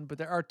this one, but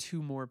there are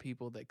two more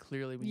people that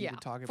clearly we need Yeah, to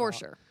talk about.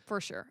 for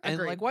sure. And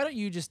Agreed. like, why don't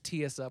you just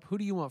tee us up? Who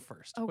do you want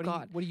first? Oh, what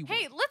God. What do you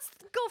Hey, want? let's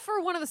go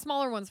for one of the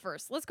smaller ones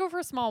first. Let's go for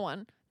a small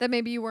one that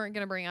maybe you weren't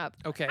gonna bring up.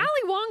 Okay. Ali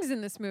Wong's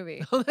in this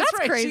movie. Oh, that's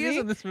right. crazy. She is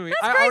in this movie.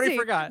 That's I crazy. already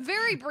forgot.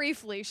 Very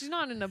briefly. She's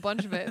not in a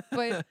bunch of it.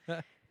 But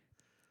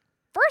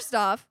first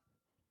off,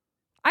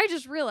 I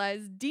just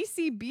realized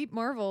DC beat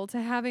Marvel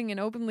to having an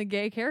openly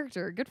gay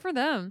character. Good for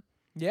them.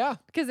 Yeah.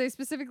 Because they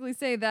specifically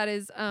say that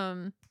is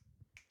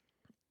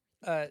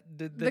The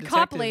the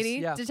cop detectives, lady,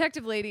 yeah.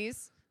 detective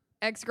lady's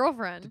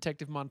ex-girlfriend.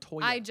 Detective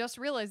Montoya I just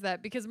realized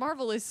that because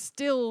Marvel is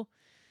still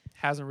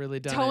hasn't really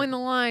done toeing it. the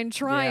line,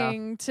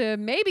 trying to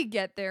maybe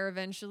get there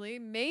eventually.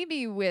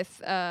 Maybe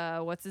with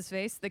what's his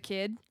face, the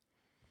kid.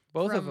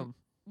 Both of from them.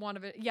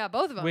 WandaVision. Yeah,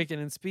 both of them. Wicked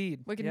and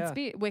Speed. Wicked Yeah, and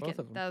Speed. both Wicked.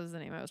 of 'em. That was the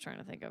name I was trying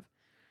to think of.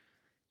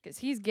 Because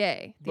he's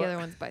gay. The But- other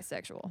one's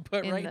bisexual.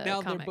 But in right the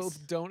now comics. they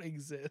both don't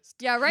exist.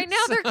 Yeah, right now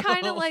they're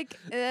kind So, of like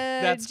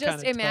that's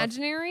just kinda tough.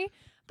 imaginary.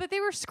 But they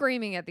were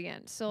screaming at the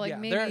end, so like Yeah,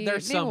 maybe they're maybe we'll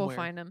somewhere.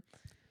 find them.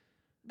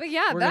 But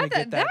yeah, We're gonna that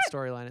get that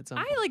storyline at some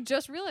I point. like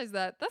just realized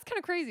that. That's kind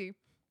of crazy.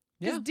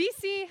 Yeah. Because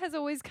DC has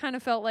always kind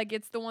of felt like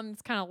it's the one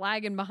that's kind of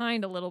lagging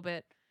behind a little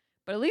bit.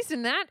 But at least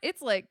in that,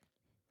 it's like,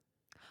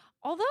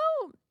 although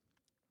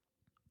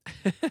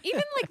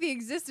even like the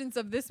existence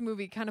of this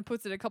movie kind of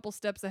puts it a couple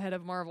steps ahead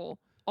of Marvel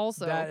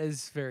also. That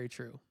is very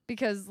true.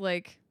 Because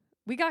like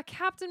we got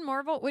Captain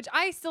Marvel, which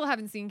I still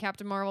haven't seen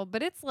Captain Marvel,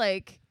 but it's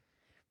like,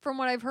 from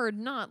what I've heard,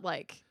 not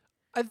like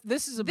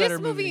This is a better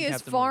this movie than is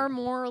Captain far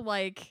Marvel. more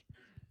like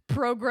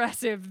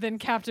progressive than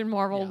Captain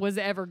Marvel Yeah. was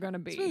ever gonna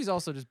This be. movie's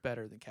also just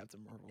better than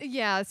Captain Marvel.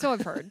 Yeah, so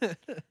I've heard.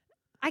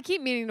 I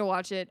keep meaning to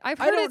watch it. I've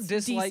I heard don't it's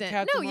dislike decent.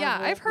 Captain No, Marvel.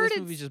 yeah, I've heard this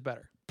it's movie's just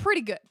better.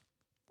 pretty good.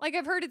 Like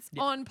I've heard it's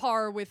Yeah. on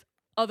par with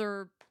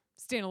other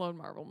standalone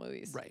Marvel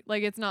movies. Right.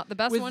 Like it's not the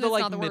best With one. the, It's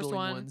like, not the worst middling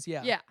one. ones,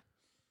 yeah. Yeah.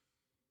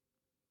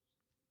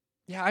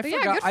 Yeah, I But yeah,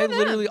 forgot. good for I them.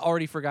 literally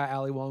already forgot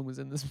Ali Wong was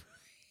in this movie.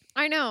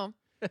 I know.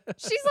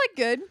 She's like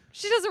good.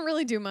 She doesn't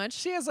really do much.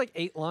 She has like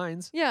 8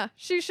 lines. Yeah.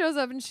 She shows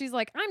up and she's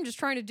like, I'm just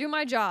trying to do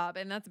my job,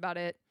 and that's about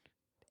it.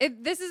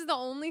 This is the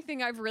only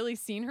thing I've really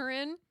seen her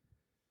in,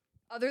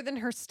 other than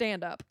her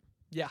stand up.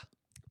 Yeah.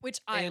 Which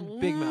I And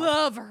Big Mouth.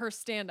 love her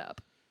stand up.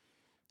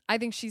 I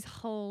think she's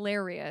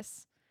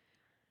hilarious.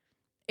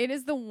 It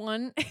is the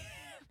one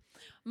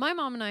my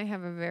mom and I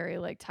have a very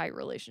like tight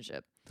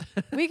relationship.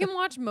 We can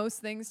watch most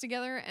things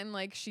together and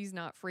like she's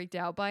not freaked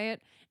out by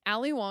it.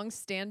 Ali Wong's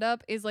stand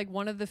up is like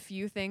one of the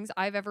few things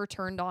I've ever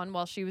turned on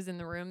while she was in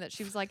the room that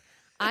she was like,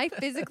 I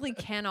physically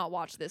cannot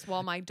watch this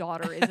while my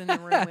daughter is in the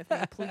room with me.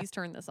 Please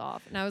turn this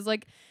off. And I was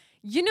like,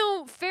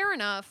 fair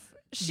enough.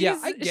 Yeah,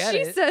 I get she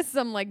it. says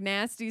some like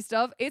nasty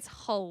stuff. It's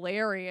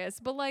hilarious,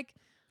 but like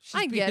She's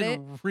I get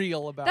being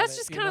real about that's it.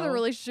 just you kind of the know?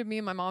 relationship me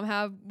and my mom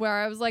have, where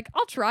I was like,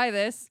 I'll try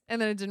this,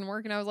 and then it didn't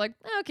work, and I was like,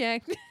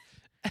 okay,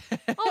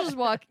 I'll just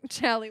watch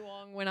Ali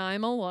Wong when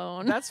I'm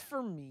alone. That's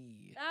for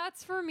me.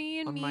 That's for me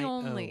and On me my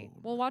only.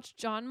 own. We'll watch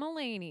John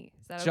Mulaney.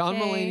 Is that John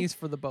okay? Mulaney's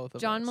for the both of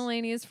John us.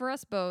 Mulaney is for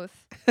us both.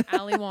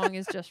 Ali Wong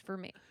is just for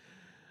me.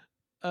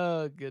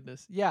 Oh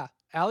goodness. Yeah.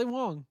 Ali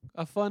Wong.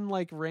 A fun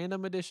like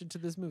random addition to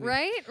this movie.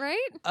 Right?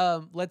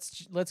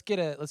 Let's get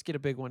a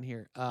big one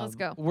here. Let's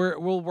go.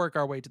 We'll work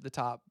our way to the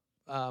top.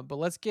 But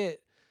let's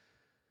get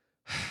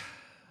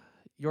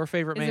your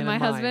favorite Is man it my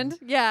and mine. husband?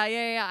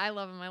 Yeah. I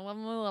love him. I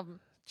love him.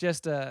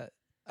 Just an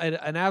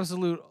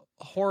absolute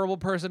horrible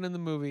person in the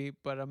movie,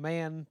 but a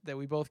man that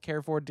we both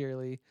care for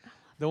dearly.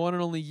 The one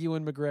and only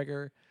Ewan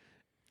McGregor.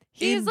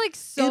 He is like in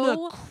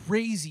so a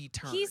crazy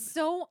turn. He's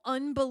so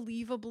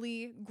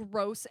unbelievably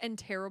gross and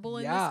terrible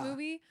in Yeah. this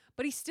movie,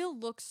 but he still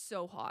looks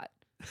so hot.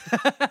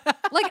 Like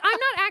I'm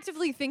not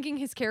actively necessarily thinking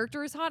his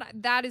character is hot.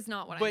 That is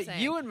not what I'm But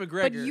saying. Ewan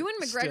McGregor, But Ewan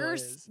still McGregor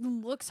is.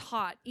 looks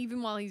hot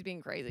even while he's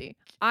being crazy.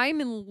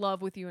 I'm in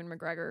love with Ewan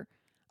McGregor.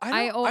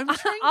 I'm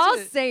trying I'll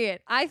to. say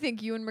it. I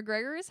think Ewan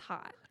McGregor is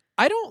hot.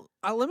 I don't.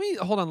 Let me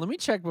hold on. Let me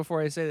check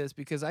before I say this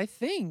because I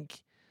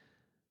think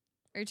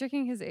Are you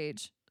checking his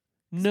age?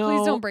 no.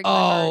 Please don't break my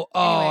heart.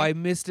 Anyway. I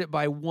missed it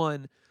by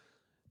one.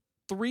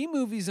 3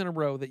 movies in a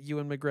row that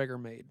Ewan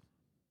McGregor made: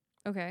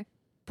 Okay.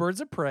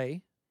 Birds of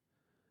Prey,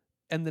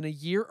 and then a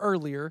year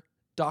earlier,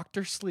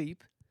 Doctor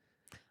Sleep,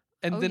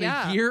 and Oh, then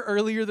yeah. a year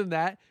earlier than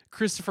that,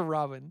 Christopher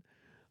Robin.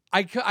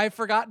 I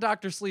forgot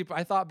Doctor Sleep.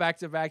 I thought back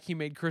to back he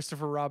made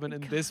Christopher Robin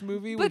in this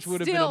movie, But which would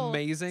have been still-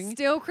 amazing.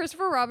 Still,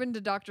 Christopher Robin to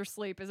Doctor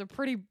Sleep is a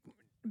pretty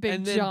big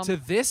And then jump. to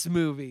this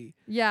movie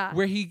Yeah.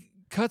 where he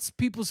cuts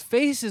people's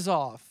faces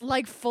off.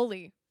 Like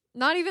fully.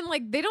 Not even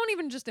like they don't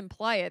even just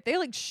imply it. They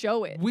like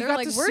show it. We They're got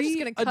like, to we're see just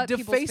gonna cut a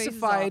people's faces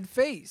defacified off.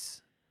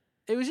 face.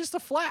 It was just a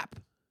flap.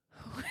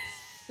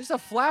 Just a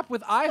flap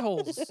with eye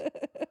holes.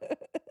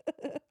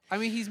 I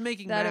mean, he's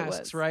making That it masks,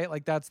 was. right?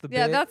 Like that's the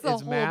Yeah, bit. that's the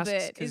it's whole masks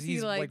bit, because is he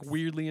he's like likes-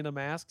 weirdly into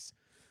masks.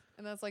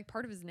 And that's like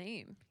part of his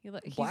name. He's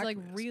Black like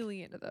mask.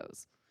 really into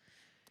those.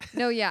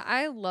 No, yeah,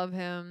 I love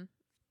him.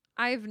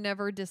 I've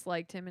never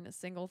disliked him in a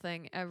single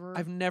thing ever.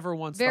 I've never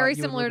once Very thought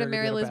Ewan similar to McGregor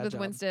Mary did a bad Elizabeth job.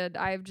 Winstead.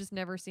 I've just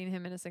never seen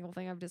him in a single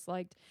thing I've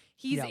disliked.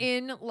 He's Yeah.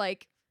 in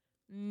like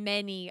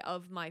many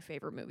of my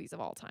favorite movies of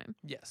all time.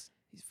 Yes,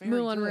 he's very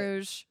Moulin good.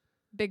 Rouge,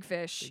 Big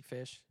Fish. Big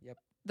Fish. Yep.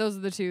 Those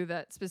are the 2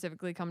 that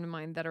specifically come to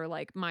mind that are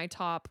like my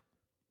top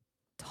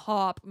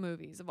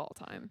movies of all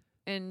time.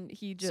 And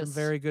he just Some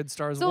very good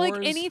Star so Wars.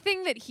 like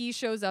anything that he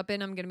shows up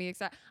in, I'm gonna be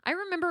excited. I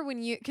remember when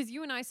because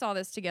you and I saw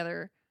this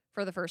together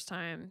for the first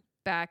time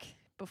back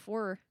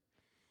before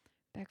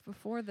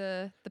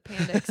the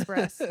Panda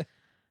Express.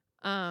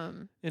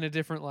 in a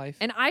different life.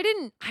 And I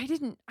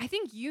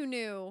think you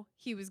knew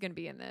he was gonna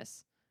be in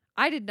this.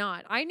 I did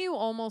not. I knew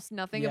almost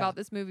nothing Yeah. about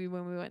this movie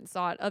when we went and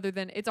saw it, other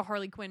than it's a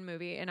Harley Quinn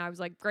movie, and I was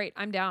like, great,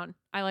 I'm down.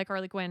 I like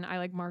Harley Quinn. I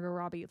like Margot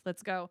Robbie.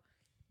 Let's go.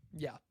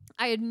 Yeah.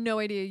 I had no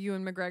idea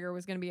Ewan McGregor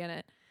was going to be in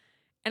it.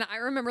 And I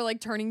remember like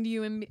turning to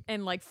you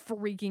and like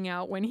freaking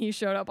out when he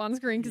showed up on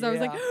screen because I was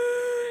like, Yeah.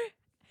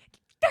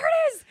 there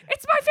it is.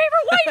 It's my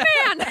favorite white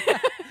man.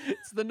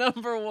 It's the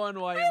number one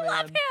white I man.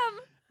 love him.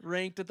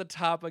 Ranked at the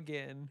top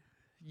again.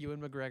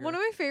 Ewan McGregor. One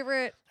of my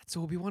favorite. That's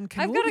Obi-Wan Kenobi.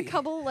 I've got a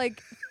couple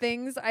like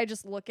things I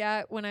just look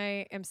at when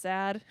I am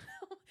sad.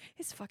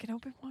 It's fucking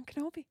Obi-Wan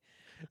Kenobi.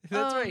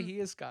 That's right. um, He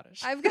is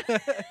Scottish. I've got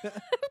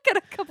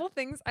a couple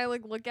things I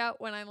like look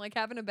at when I'm like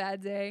having a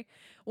bad day.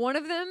 One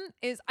of them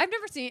is I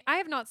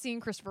have not seen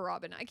Christopher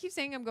Robin. I keep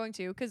saying I'm going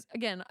to because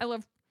again, I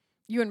love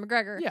Ewan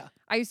McGregor. Yeah.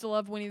 I used to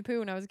love Winnie the Pooh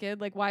when I was a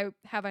kid. Like, why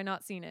have I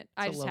not seen it?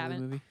 I It's a just lovely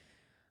haven't.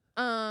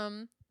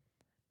 movie.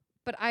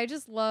 But I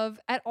just love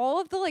at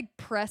all of the like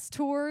press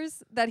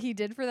tours that he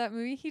did for that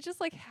movie. He just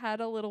like had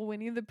a little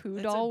Winnie the Pooh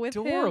It's doll with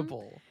him.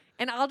 adorable.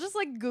 And I'll just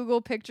like Google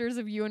pictures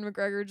of Ewan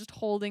McGregor just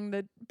holding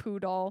the Pooh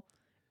doll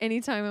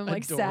anytime I'm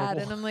like sad,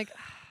 Adorable. and I'm like,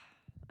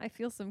 I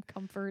feel some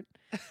comfort.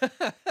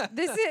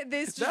 This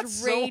That's just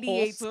so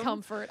radiates wholesome.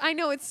 comfort. I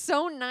know, it's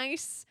so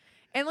nice,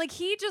 and like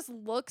he just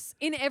looks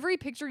in every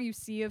picture you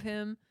see of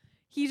him.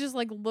 He just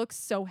like looks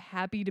so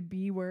happy to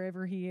be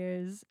wherever he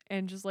is,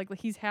 and just like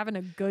he's having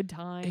a good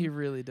time. He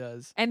really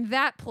does. And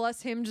that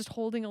plus him just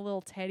holding a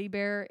little teddy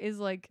bear is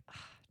like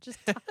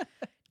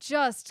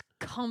just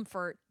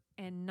comfort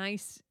and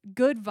nice,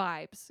 good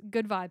vibes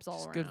all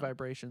Just around. good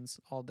vibrations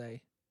all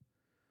day.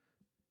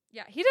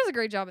 Yeah, he does a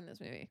great job in this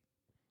movie.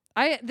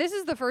 This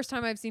is the first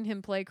time I've seen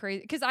him play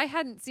crazy because I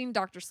hadn't seen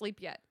Dr. Sleep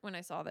yet when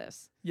I saw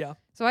this. Yeah.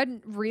 So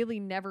I'd really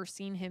never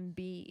seen him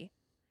be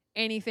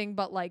anything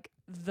but like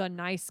the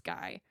nice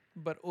guy.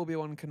 But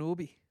Obi-Wan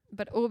Kenobi.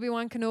 But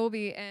Obi-Wan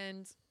Kenobi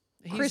and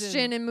He's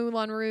Christian in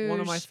Moulin Rouge. one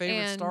of my favorite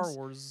and Star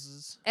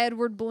Wars.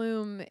 Edward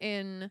Bloom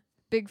in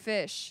Big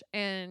Fish,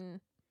 and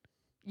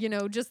you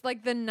know, just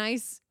like the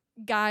nice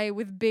guy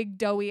with big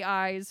doughy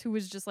eyes who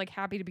was just like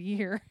happy to be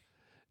here.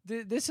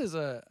 This is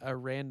a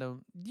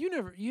random. You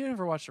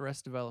never watched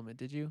Arrested Development,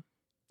 did you?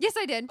 Yes,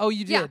 I did. Oh,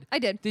 you Yeah, did. I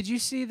did. Did you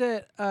see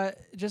that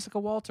Jessica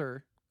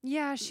Walter?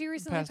 Yeah, she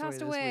recently passed away passed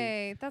this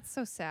away. That's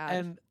so sad.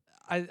 And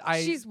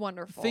I She's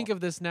wonderful. think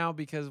of this now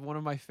because one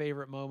of my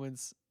favorite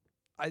moments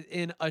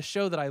in a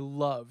show that I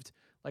loved,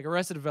 like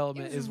Arrested it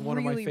Development, was is one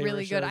of my really, favorite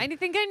really good. shows. I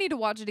think I need to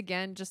watch it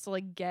again just to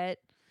like get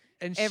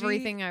And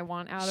everything I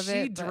want out of she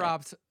it. but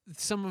dropped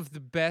some of the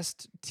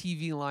best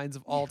TV lines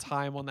of all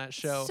time on that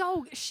show.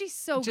 She's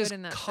so Just good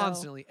in that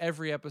constantly,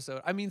 every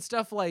episode. I mean,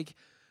 stuff like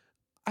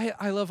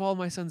I love All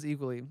My Sons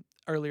Equally.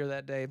 Earlier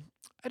that day,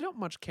 I don't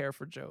much care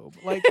for Job,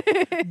 like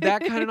show.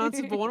 that kind of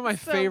nonsense. But one of my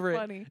So favorite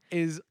funny.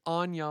 is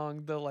An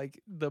Yang,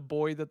 the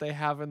boy that they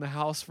have in the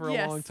house for a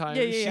long Yes. time.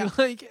 Yeah, yeah,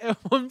 She like at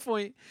one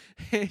point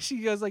she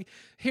goes like,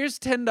 "Here's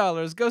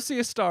 $10. Go see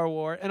a Star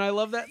War," and I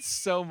love that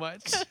so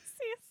much. See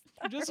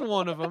a Star Just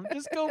one of them.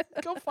 Just go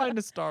find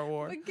a Star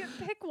War. Like,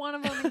 pick one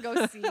of them and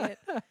go see it.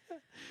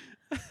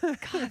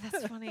 God,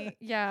 that's funny.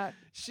 Yeah,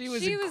 She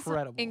was she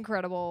incredible. Was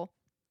incredible.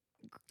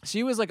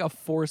 She was like a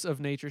force of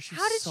nature. She's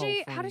How did so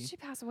she? funny. How did she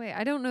pass away?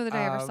 I don't know that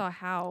I ever saw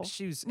how.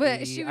 She was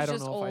But 80. she was I don't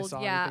just know if I old.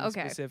 saw Yeah,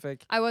 anything okay.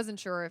 specific. I wasn't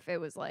sure if it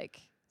was like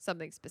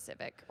something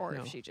specific or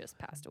No. if she just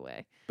passed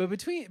away. But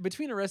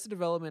between Arrested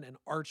Development and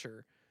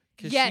Archer,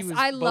 'cause she Yes, was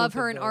I love both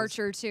her of in those.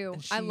 Archer too.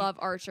 And I she- love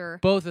Archer.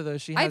 Both of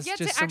those, she has I've yet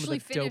just to some actually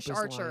of the finish dopest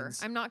Archer.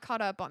 lines. I'm not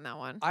caught up on that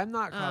one. I'm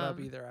not caught up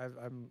Um, either.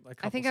 I'm a I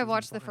couple think I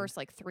watched seasons the first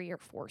behind. like 3 or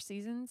 4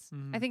 seasons.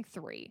 Mhm. I think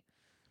 3.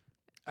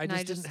 I And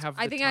just didn't have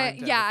the I think time I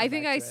to yeah, ever I come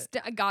think back I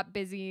to it. got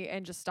busy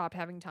and just stopped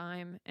having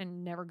time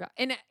and never got.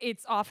 And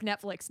it's off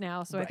Netflix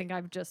now, so I Right. think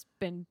I've just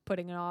been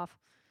putting it off.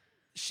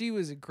 She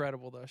was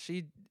incredible though.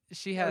 She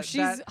Oh, had she's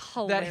that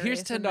hilarious. here's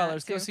in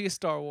 $10, that, go too. see a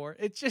Star Wars.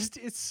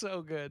 It's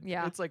so good.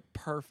 Yeah. It's like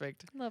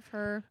perfect. Love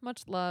her.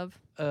 Much love.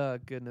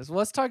 Goodness. Well,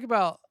 let's talk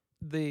about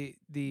the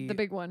The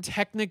big one.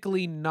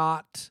 technically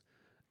not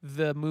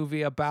the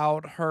movie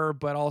about her,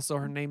 but also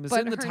her name is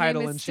But in the her name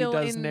title is and she still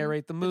does in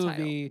narrate the title.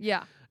 movie.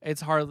 Yeah.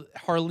 It's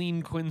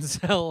Harleen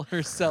Quinzel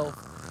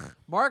herself.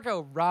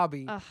 Margot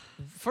Robbie. Ugh.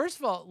 First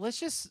of all,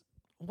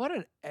 what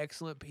an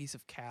excellent piece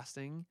of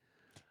casting.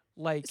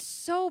 Like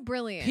So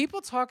brilliant.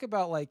 people talk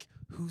about like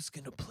who's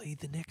gonna play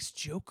the next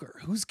Joker?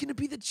 Who's gonna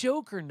be the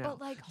Joker now? But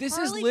like this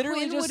Harley is literally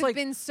Quinn just would've like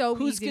been so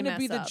who's easy to gonna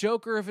be mess the up.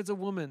 Joker if it's a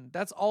woman?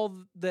 That's all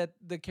that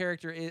the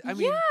character is. I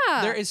mean,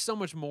 Yeah. there is so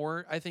much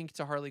more I think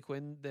to Harley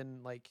Quinn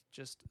than like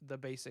just the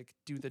basic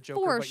do the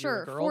Joker For but sure.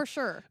 you're a girl. For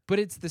sure. But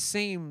it's the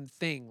same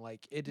thing.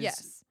 Like it is.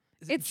 Yes.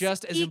 It's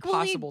just as equally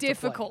impossible to play.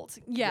 difficult.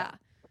 Yeah.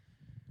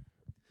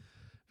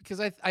 Because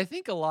I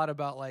think a lot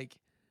about like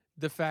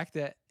the fact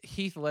that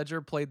Heath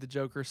Ledger played the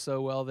Joker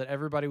so well that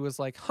everybody was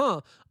like,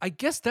 huh, I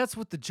guess that's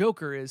what the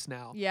Joker is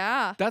now.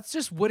 Yeah. That's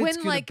just what it's When,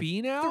 gonna like,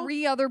 be now.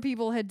 3 other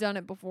people had done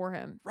it before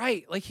him.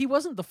 Right. Like he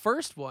wasn't the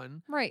first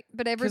one. Right.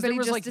 But 'Cause everybody there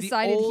was just like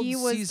decided the old he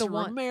was Cesar the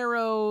one.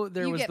 Romero.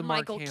 There You was get the Mark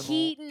Michael Hamill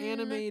Keaton.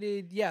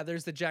 animated. Yeah,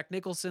 there's the Jack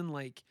Nicholson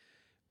like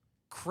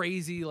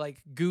crazy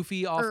like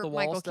goofy off Or the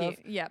wall Michael stuff.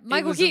 Keaton. Yeah.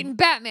 Michael was a- Keaton,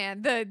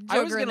 Batman, the Joker I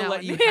was in gonna that let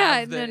one. you Yeah.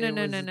 have that No. it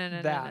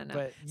was that,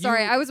 but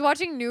Sorry, you- I was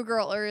watching New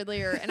Girl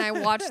earlier and I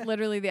watched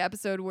literally the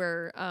episode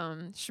where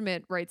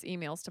Schmidt writes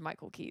emails to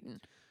Michael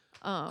Keaton.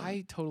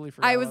 I totally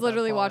forgot. I was about that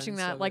literally plot, watching and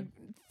that so like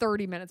good.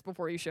 30 minutes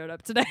before you showed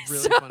up today.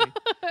 Really so funny.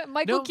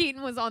 Michael No.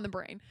 Keaton was on the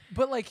brain.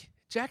 But like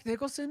Jack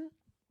Nicholson,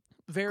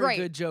 very Great.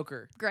 good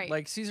Joker. Great.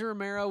 Like Cesar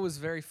Romero was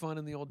very fun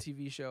in the old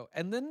TV show,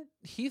 and then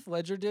Heath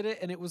Ledger did it,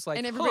 and it was like,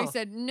 and everybody huh,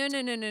 said, no.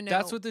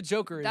 that's what the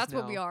Joker is. That's now.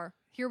 what we are.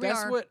 Here we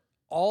That's are. what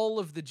all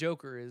of the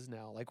Joker is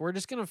now. Like we're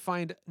just gonna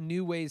find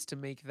new ways to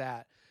make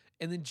that.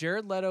 And then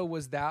Jared Leto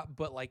was that,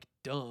 but like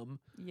dumb.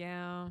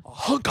 Yeah.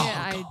 Honk, Yeah, honk,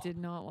 I honk. did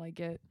not like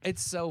it.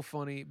 It's so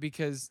funny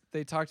because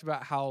they talked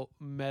about how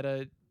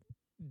meta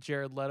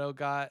Jared Leto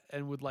got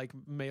and would like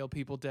mail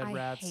people dead I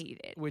rats. hate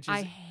it. which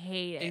I is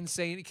hate it.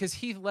 Insane because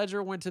Heath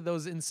Ledger went to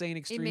those insane made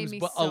extremes, me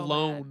but so mad.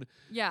 alone,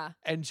 Yeah.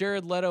 and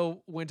Jared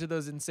Leto went to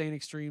those insane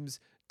extremes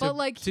to, But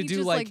like to he do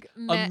just like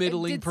a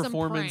middling did some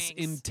performance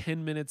in pranks.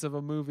 10 minutes of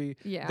a movie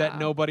Yeah. that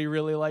nobody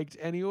really liked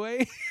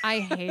anyway. I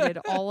hated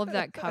all of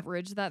that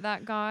coverage that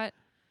got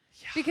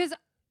Yeah. because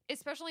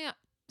especially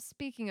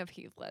speaking of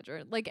Heath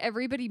Ledger, like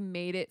everybody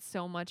made it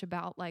so much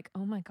about like,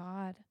 oh my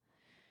God,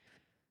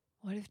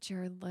 what if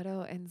Jared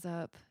Leto ends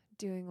up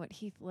doing what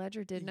Heath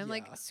Ledger did? And I'm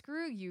like, Yeah.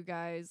 screw you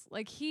guys.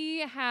 Like he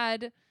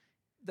had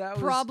That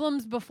was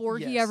problems before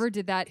he yes. ever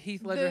did that.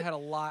 Heath Ledger The- had a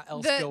lot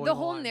else the going the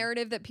whole on.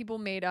 narrative that people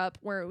made up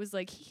where it was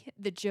like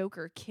the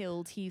Joker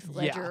killed Heath Yeah.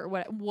 Ledger or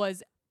what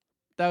was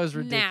That was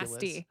ridiculous.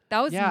 nasty. That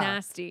was Yeah.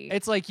 nasty.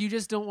 It's like you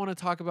just don't want to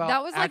talk about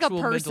That was like a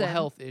actual person. mental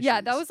health issues.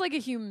 Yeah, that was like a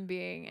human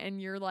being,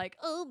 and you're like,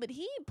 oh, but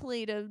he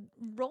played a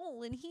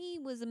role and he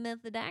was a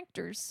method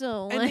actor,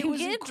 so and like it,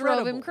 was it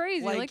drove him incredible.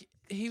 crazy. Like,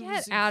 he get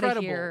was outta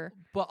incredible. here.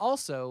 But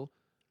also,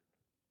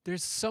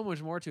 there's so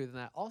much more to it than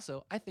that.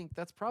 Also, I think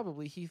that's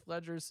probably Heath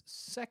Ledger's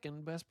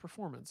second best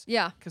performance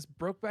yeah, because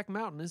Brokeback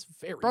Mountain is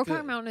very Brokeback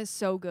good. Mountain is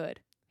so good.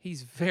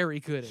 He's very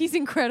good. At He's it.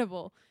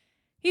 incredible.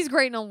 He's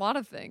great in a lot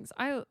of things.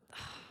 I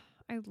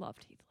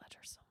loved Heath Ledger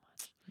so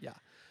much. Yeah.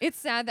 It's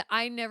sad that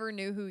I never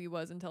knew who he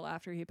was until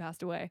after he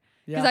passed away.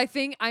 Yeah.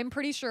 Because I'm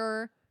pretty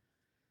sure.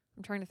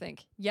 I'm trying to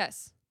think.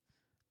 Yes.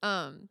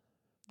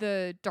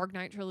 The Dark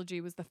Knight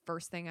trilogy was the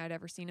first thing I'd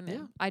ever seen him Yeah.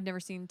 in. I'd never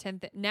seen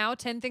 10 now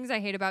 10 Things I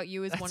Hate About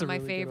You is That's one a of my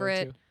really good one,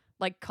 favorite too.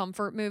 like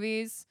comfort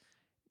movies.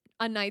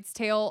 A Knight's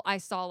Tale I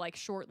saw like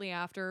shortly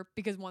after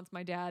because once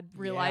my dad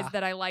realized Yeah.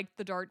 that I liked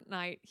The Dark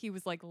Knight, he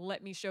was like,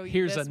 "Let me show you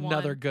Here's this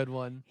another one. good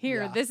one.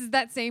 Here, Yeah. this is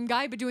that same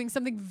guy but doing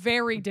something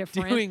very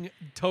different." Doing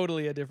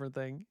totally a different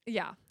thing.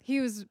 Yeah, he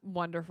was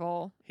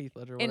wonderful. Heath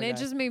Ledger. what And a it guy.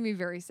 just made me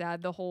very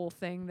sad, the whole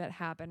thing that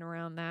happened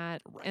around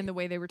that Right. and the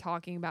way they were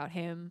talking about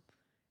him,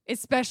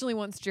 especially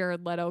once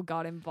Jared Leto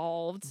got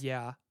involved.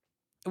 Yeah.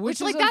 Which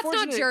is like that's not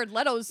unfortunate. Jared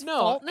Leto's No,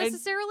 fault and,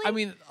 necessarily. I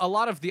mean, a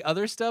lot of the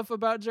other stuff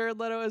about Jared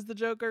Leto as the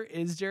Joker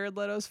is Jared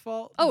Leto's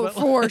fault. oh, but,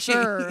 for like,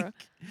 sure.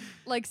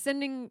 Like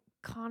sending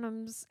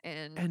condoms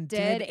and, And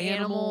dead dead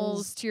animals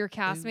animals to your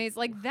castmates,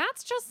 like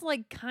that's just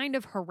like kind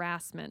of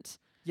harassment.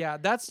 Yeah,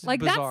 that's Like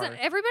bizarre. that's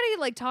everybody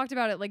like talked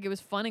about it like it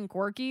was fun and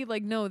quirky.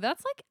 Like no,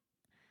 that's like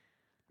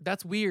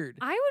That's weird.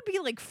 I would be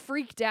like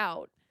freaked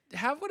out.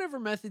 Have whatever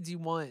methods you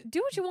want.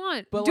 Do what you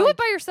want. But, do like, it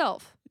by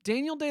yourself.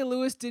 Daniel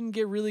Day-Lewis didn't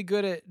get really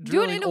good at Do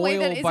drilling it in a way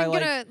oil that isn't by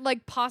gonna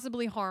like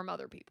possibly harm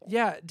other people.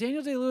 Yeah,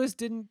 Daniel Day-Lewis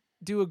didn't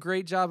do a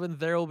great job in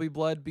There Will Be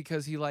Blood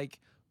because he like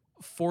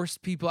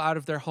forced people out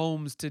of their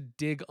homes to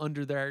dig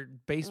under their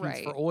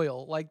basements for Right.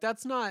 oil. Like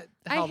that's not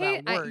how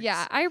that works.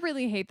 I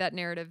really hate that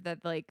narrative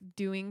that like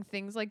doing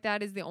things like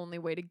that is the only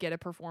way to get a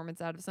performance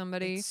out of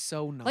somebody. It's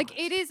so not. Like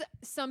it is.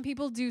 Some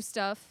people do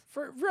stuff,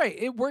 for right.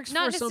 It works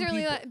not for some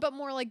necessarily, people. like, but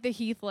more like the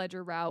Heath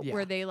Ledger route, Yeah.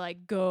 where they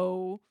like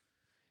go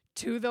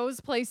to those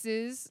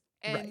places,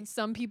 and Right.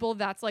 some people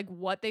that's like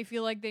what they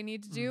feel like they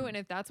need to do, Mhm. and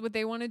if that's what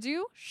they want to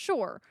do,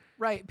 sure.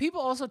 Right.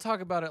 People also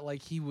talk about it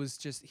like he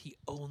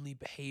only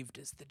behaved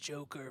as the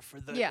Joker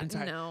for the Yeah,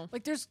 entire. no.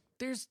 Like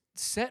there's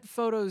set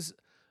photos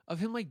of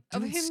him like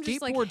Of doing him skateboard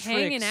just like tricks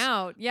hanging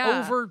out,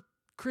 yeah. over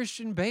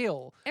Christian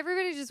Bale.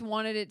 Everybody just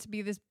wanted it to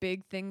be this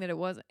big thing that it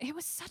wasn't. It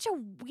was such a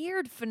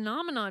weird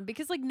phenomenon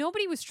because like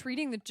nobody was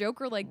treating the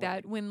Joker like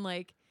that when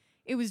like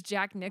it was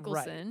Jack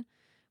Nicholson.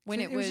 When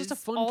It it was was just a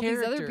fun all these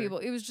other character. people.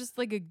 It was just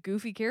like a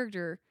goofy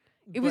character.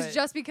 It was But-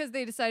 just because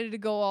they decided to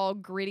go all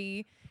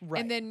gritty,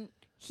 right. and then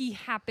he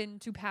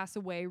happened to pass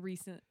away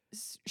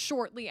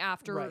shortly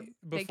after right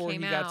they before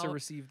came he out. got to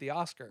receive the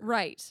Oscar.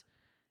 Right.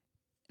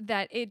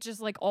 That it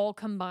just like all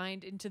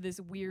combined into this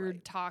weird,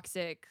 Right.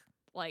 toxic,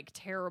 like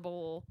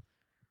terrible.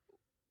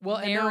 Well,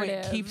 and now it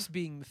narrative. keeps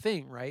being the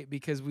thing, right?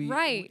 Because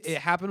Right. it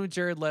happened with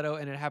Jared Leto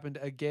and it happened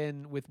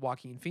again with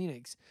Joaquin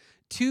Phoenix.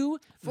 Two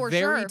For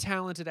very sure.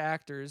 talented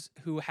actors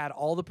who had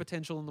all the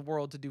potential in the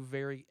world to do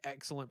very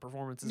excellent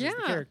performances as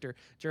the Yeah. character.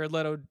 Jared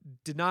Leto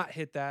did not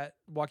hit that.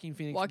 Joaquin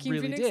Phoenix Joaquin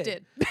really Phoenix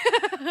did.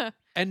 did.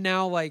 And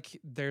now, like,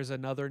 there's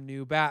another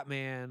new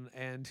Batman,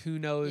 and who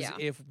knows Yeah.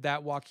 if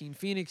that Joaquin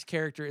Phoenix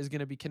character is going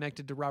to be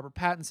connected to Robert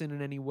Pattinson in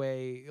any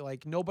way.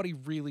 Like, nobody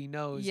really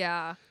knows.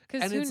 Yeah,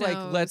 because And who it's knows?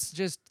 like, let's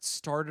just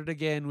start it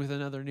again with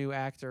another new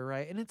actor,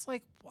 right? And it's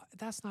like,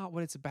 that's not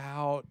what it's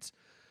about.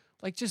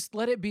 Like, just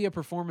let it be a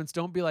performance.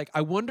 Don't be like,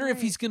 I wonder if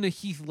Right. he's going to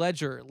Heath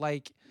Ledger.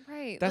 Like,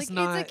 right. that's like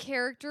not- it's a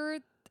character.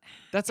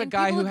 that's a and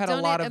guy people who have had a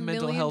done lot it of a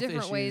mental million health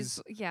different issues.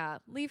 ways. Yeah,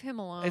 leave him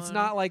alone. It's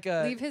not like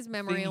a leave his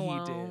memory thing he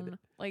alone. did.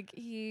 Like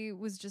he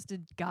was just a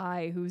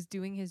guy who was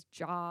doing his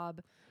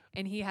job,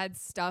 and he had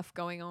stuff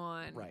going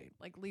on. Right.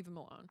 Like leave him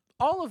alone.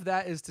 All of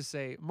that is to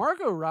say,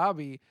 Margot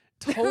Robbie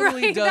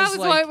totally right. does That was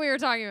like what we were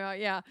talking about.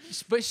 Yeah.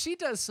 but she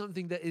does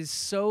something that is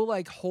so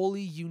like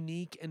wholly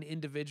unique and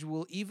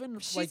individual, even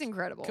She's like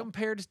incredible.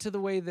 compared to the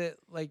way that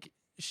like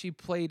she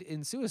played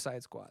in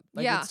Suicide Squad.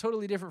 Like Yeah. it's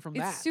totally different from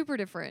It's that. super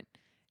different.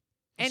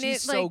 And she's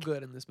it so like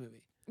good in this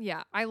movie.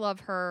 yeah, I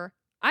love her.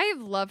 I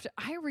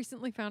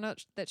recently found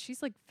out that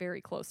she's like very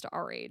close to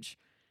our age.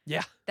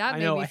 Yeah, That I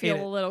made know, me I hate feel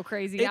it. a little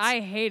crazy. It's I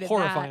hated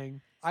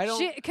horrifying. I that.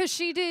 don't. Because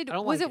she did. I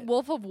don't Was like it it.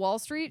 Wolf of Wall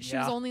Street? She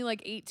was Yeah. only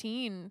like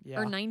 18 Yeah.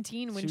 or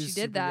 19 when she she was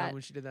did super young that.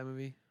 when she did that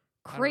movie.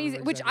 I don't Crazy.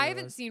 remember Which exactly I what it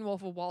haven't was. seen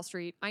Wolf of Wall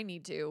Street. I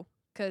need to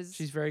because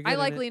She's very good. I in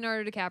like it.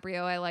 Leonardo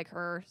DiCaprio. I like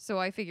her, so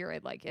I figure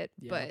I'd like it.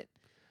 Yeah. But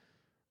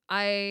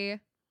I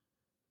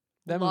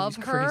That love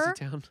movie's her.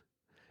 Crazy Town.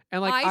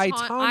 And like I,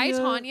 Tonya,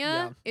 Tonya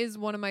yeah. is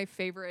one of my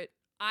favorite.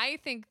 I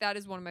think that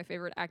is one of my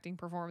favorite acting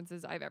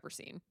performances I've ever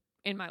seen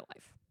in my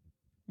life.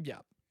 Yeah.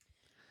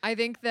 I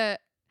think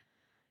that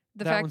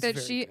the That fact one's that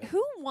very she good.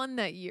 who won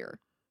that year,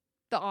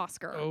 the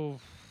Oscar. Oh.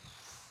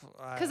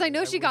 Because I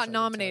know she wish I got could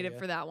tell nominated ya.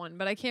 for that one,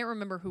 but I can't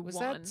remember who Was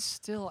won. that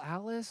still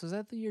Alice? Was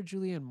that the year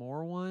Julianne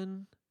Moore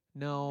won?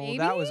 No,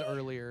 that was Maybe?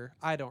 earlier.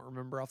 I don't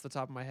remember off the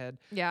top of my head.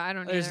 Yeah, I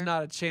don't know. There's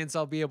not a chance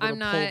I'll be able I'm to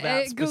not- pull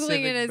that Googling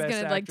specific it is Best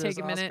gonna, like, Actress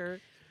take a minute. Oscar.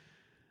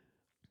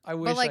 I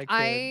wish But like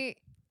I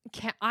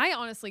I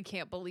honestly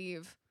can't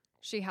believe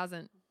she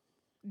hasn't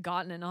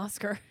gotten an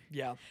Oscar. could.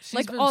 Yeah, she's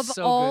like been of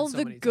so all good so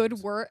the many good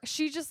times. work,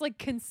 she just like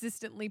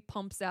consistently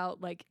pumps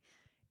out like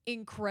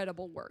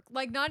incredible work.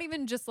 Like not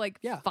even just like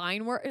Yeah.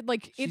 fine work.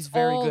 Like She's it's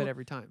very all good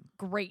every time.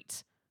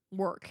 great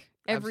work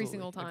every Absolutely.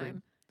 single time.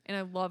 Agreed. And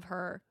I love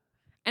her.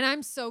 And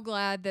I'm so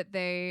glad that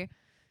because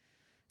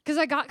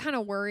I got kind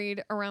of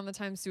worried around the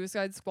time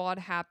Suicide Squad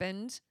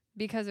happened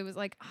because it was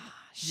like,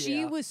 she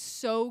Yeah. was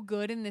so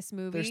good in this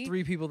movie. There's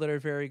 3 people that are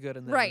very good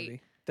in that Right.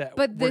 movie. That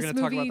but we're this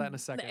gonna movie, talk about that in a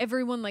second.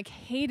 everyone like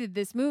hated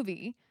this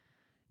movie.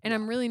 And Yeah.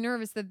 I'm really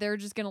nervous that they're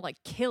just going to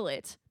like kill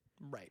it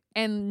Right.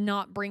 and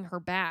not bring her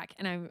back.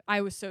 And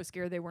I was so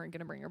scared they weren't going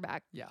to bring her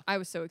back. Yeah. I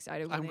was so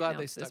excited when I'm they glad they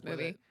announced stuck this with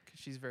movie. it because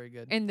she's very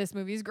good. And this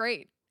movie is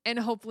great. And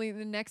hopefully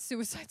the next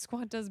Suicide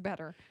Squad does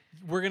better.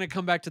 We're gonna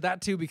come back to that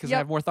too because I Yep.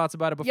 have more thoughts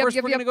about it. But Yep, first,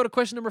 yep, we're yep. gonna go to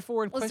question number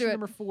 4. And Let's question do it.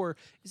 number 4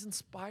 is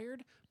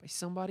inspired by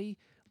somebody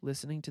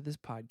listening to this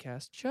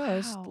podcast,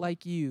 just Wow.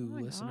 like you, Oh my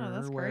God, listener,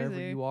 that's wherever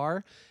crazy. you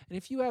are. And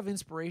if you have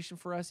inspiration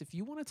for us, if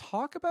you want to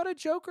talk about a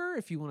Joker,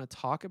 if you want to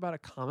talk about a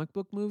comic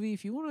book movie,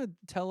 if you want to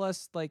tell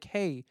us like,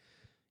 hey,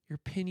 your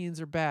opinions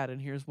are bad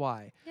and here's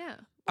why. Yeah.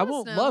 I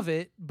won't love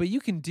it, but you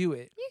can do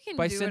it You can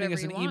by do sending whatever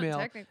us you an want, email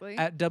technically.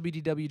 at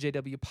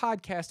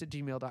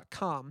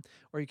wdwjwpodcast@gmail.com,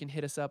 or you can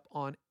hit us up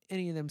on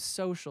any of them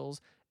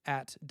socials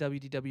at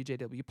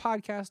WDWJW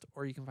Podcast,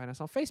 or you can find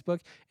us on Facebook.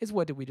 It's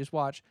What Did We Just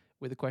Watch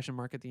with a question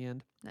mark at the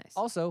end. Nice.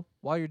 Also,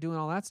 while you're doing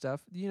all that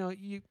stuff,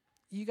 you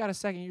got a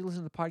second, you're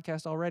listening to the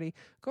podcast already,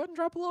 go ahead and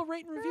drop a little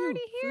rate and We're review already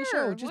for the here.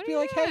 show. Just What be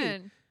are you like,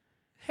 doing?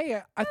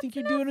 hey, I think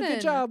you're doing a good nothing.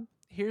 job.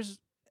 Here's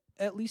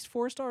at least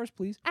 4 stars,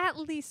 please. At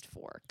least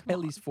 4. Come At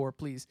on. least 4,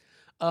 please.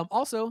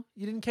 Also,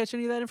 you didn't catch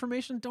any of that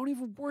information? Don't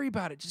even worry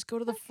about it. Just go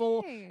to the full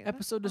Okay, that's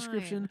episode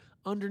description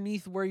fine.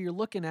 underneath where you're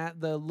looking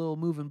at the little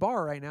moving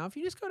bar right now. If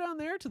you just go down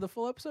there to the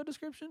full episode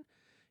description,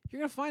 you're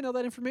going to find all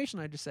that information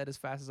I just said as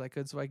fast as I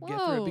could so I can get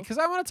through it, Whoa. because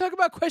I want to talk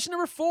about question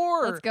number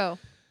 4. Let's go.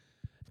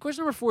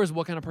 Question number 4 is,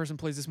 what kind of person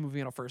plays this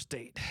movie on a first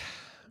date?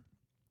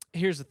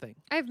 Here's the thing.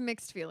 I have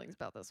mixed feelings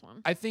about this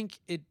one. I think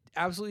it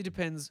absolutely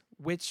depends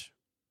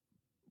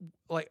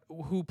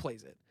who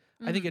plays it.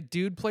 I think Mhm. a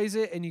dude plays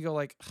it and you go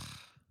like,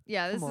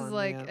 Yeah, this come is on,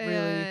 like, man,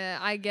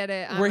 really? I get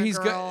it. I'm where a he's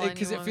girl and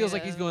because you it want feels me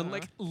like he's to- going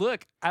like,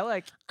 look, I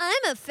like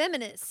I'm a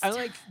feminist.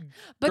 but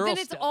But girl then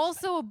it's stuff.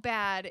 also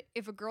bad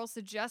if a girl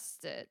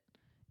suggests it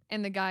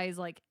and the guy is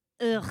like,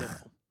 ugh, No.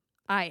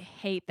 I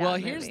hate that Well,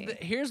 movie.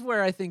 here's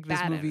where I think this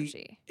Bad movie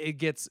energy. it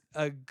gets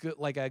a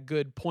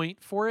good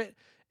point for it,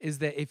 is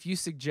that if you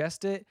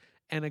suggest it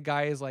and a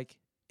guy is like,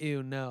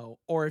 ew, no,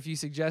 or if you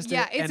suggest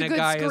Yeah, it it's and a a good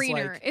guy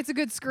screener. is like It's a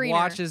good screener.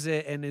 watches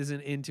it and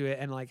isn't into it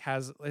and like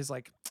is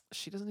like,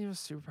 she doesn't even have a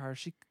superpower,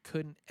 she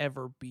couldn't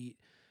ever beat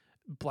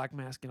Black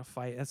Mask in a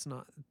fight, that's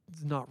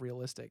not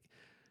realistic,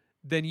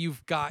 then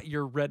you've got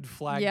your red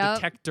flag Yep.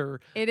 detector.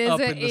 It is up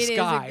a in the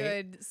sky.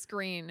 a good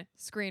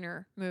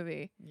screener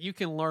movie. You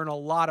can learn a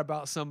lot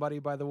about somebody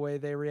by the way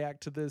they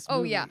react to this Oh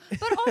movie. yeah,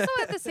 but also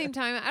at the same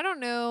time, I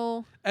don't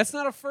know. That's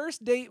not a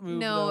first date movie.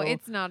 No, though.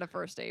 it's not a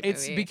first date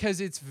It's movie.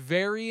 because it's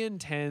very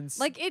intense.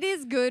 Like it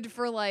is good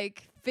for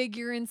like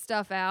figuring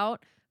stuff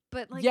out,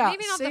 but like yeah,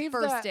 maybe not the save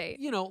first that, date.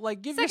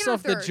 Like give Second or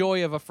yourself the third.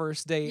 joy of a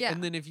first date, Yeah.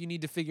 and then if you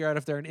need to figure out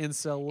if they're an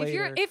incel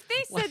later, If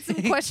they said some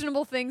like-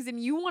 questionable things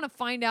and you want to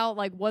find out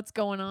like what's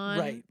going on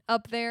Right.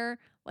 up there,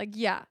 like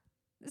yeah,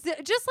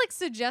 just like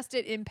suggest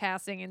it in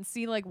passing and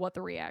see like what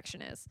the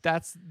reaction is.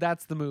 that's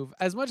the move.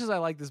 As much as I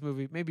like this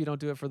movie, maybe don't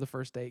do it for the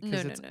first date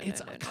because No, it's no, no, it's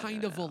no, no,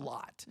 kind no, of no. a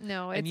lot,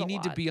 No, it's and you a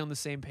need to lot. be on the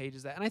same page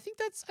as that. And I think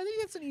that's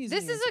an easy.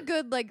 This is answer. a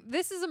good like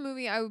this is a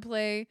movie I would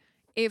play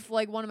if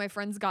like one of my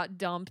friends got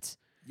dumped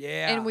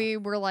yeah, and we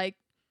were like,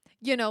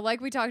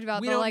 like we talked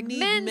about We the don't like need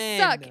men men.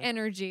 suck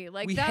energy.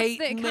 Like We that's hate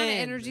the kind of men.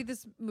 energy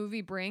this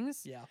movie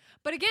brings. yeah.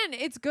 But again,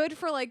 it's good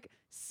for like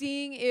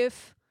seeing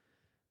if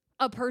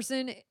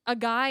a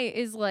guy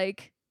is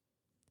like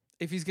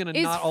If he's gonna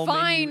is not all men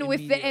you fine with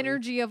the immediately.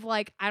 energy of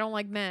like I don't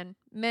like men.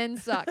 Men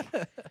suck.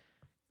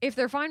 If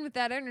they're fine with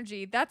that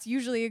energy, that's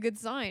usually a good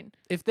sign.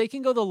 If they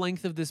can go the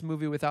length of this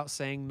movie without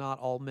saying not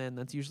all men,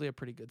 that's usually a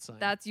pretty good sign.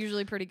 That's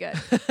usually pretty good.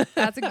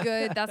 That's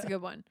a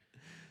good one.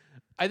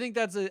 I think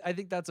that's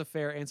a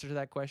fair answer to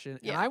that question.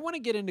 Yeah. And I want to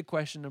get into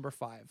question number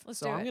 5. Let's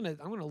so do I'm it.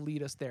 gonna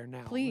lead us there now.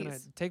 I'm gonna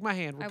Please. take my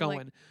hand. We're I would going.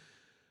 like-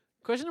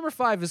 Question number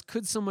 5 is,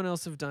 could someone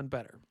else have done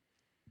better?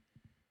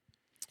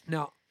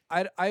 Now,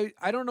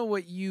 I don't know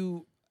what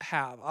you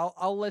have.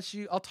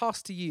 I'll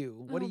toss to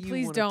you. What Oh, do you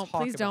please wanna don't.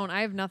 talk Please don't. about?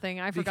 I have nothing.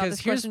 I forgot Because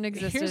this question here's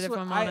existed if what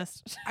I'm I-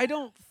 honest. I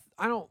don't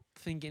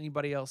think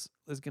anybody else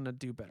is gonna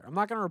do better. I'm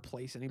not gonna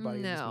replace anybody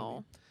in this movie.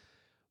 No.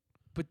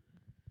 But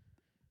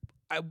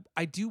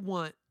I do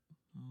want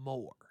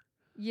more.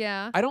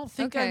 Yeah. I don't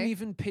think I'm Okay.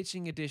 even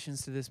pitching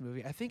additions to this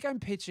movie. I think I'm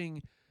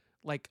pitching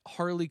like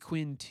Harley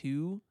Quinn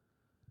 2,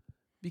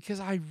 because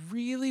I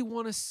really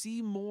want to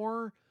see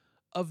more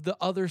of the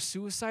other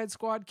Suicide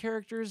Squad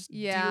characters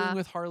Yeah. dealing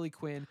with Harley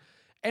Quinn.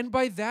 And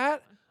by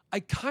that,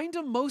 I kind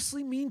of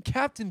mostly mean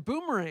Captain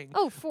Boomerang.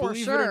 Oh, for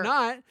Believe sure. it or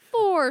not,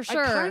 For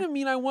sure. I kind of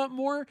mean I want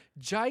more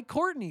Jai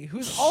Courtney,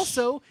 who's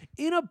also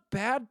in a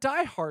bad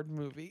Die Hard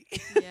movie.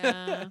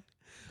 Yeah.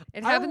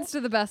 It I happens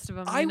to the best of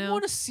them. I you know?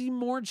 want to see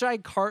more Jai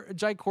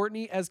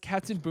Courtney as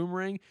Captain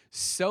Boomerang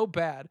so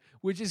bad,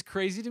 which is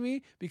crazy to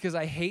me because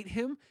I hate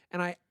him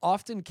and I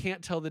often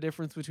can't tell the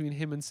difference between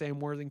him and Sam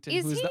Worthington,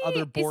 Is who's he, the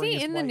other boringest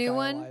is he in the white new guy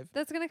one alive.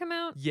 that's gonna come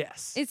out?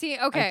 Yes. Is he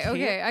okay? can't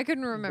Okay, I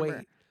couldn't remember.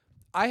 Wait.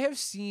 I have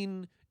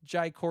seen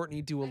Jai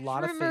Courtney do a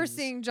lot I of remember things.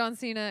 seeing John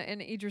Cena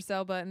and Idris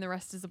Elba, and the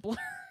rest is a blur,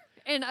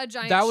 and a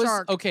giant That was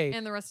shark. okay.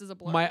 And the rest is a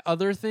blur. My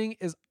other thing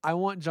is I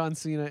want John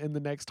Cena in the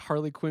next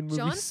Harley Quinn movie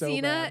John so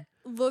Cena bad.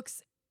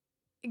 looks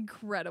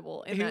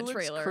incredible in He that looks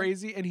trailer.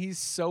 crazy and he's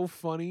so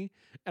funny,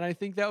 and I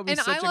think that would be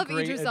And such I a love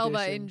great Idris Elba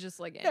addition. in just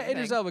like Yeah, anything.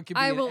 Idris Elba could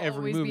be I in will every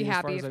always movie be as far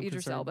happy as if I'm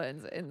Idris concerned. Elba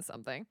is in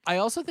something. I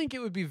also think it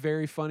would be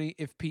very funny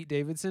if Pete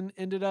Davidson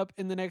ended up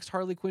in the next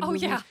Harley Quinn Oh,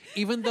 movie. yeah.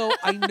 Even though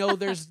I know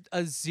there's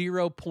a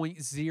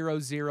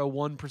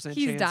 0.001%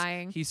 He's chance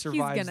dying. he He's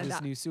survives gonna this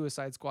die. new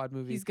Suicide Squad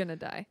movie. He's gonna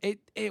die.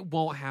 It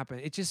won't happen.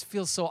 It just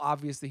feels so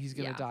obvious that he's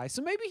gonna Yeah. die.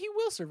 So maybe he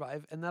will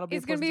survive, and that'll be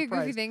It's a gonna be a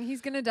pleasant goofy surprise. thing.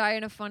 He's gonna die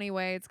in a funny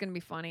way. It's gonna be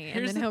funny, Here's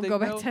and the then he'll thing, go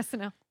back though. to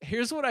SNL.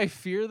 Here's what I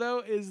fear though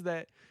is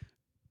that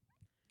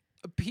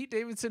Pete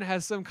Davidson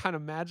has some kind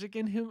of magic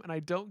in him, and I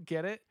don't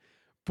get it.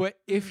 But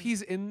if Mm.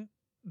 he's in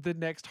the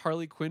next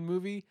Harley Quinn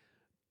movie,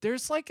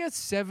 there's like a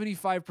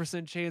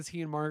 75% chance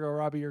he and Margot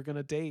Robbie are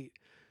gonna date.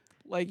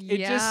 Like it just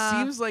Yeah.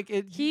 seems like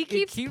it. He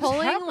it keeps pulling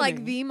like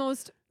happening. the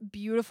most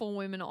beautiful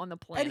women on the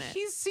planet. And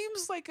he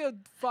seems like a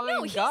fine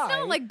no, he's guy.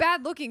 not like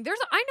bad looking.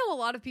 I know a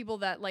lot of people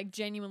that like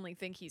genuinely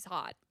think he's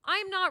hot.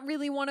 I'm not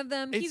really one of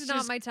them. It's He's not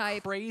just my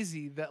type.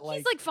 Crazy that like.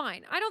 He's like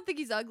fine. I don't think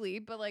he's ugly,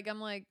 but like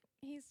I'm like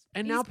he's.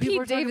 and he's now people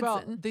Pete are talking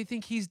Davidson. about they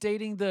think he's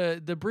dating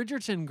the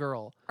Bridgerton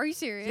girl. Are you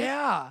serious?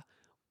 Yeah.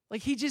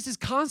 Like he just is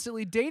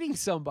constantly dating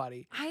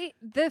somebody.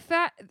 But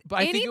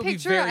I any think it would be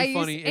picture very I used,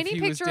 funny if any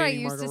he was picture I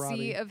dating used to Margot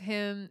see Robbie. of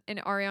him and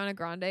Ariana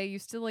Grande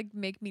used to like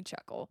make me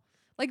chuckle.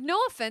 Like no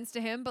offense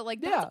to him, but like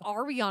Yeah. that's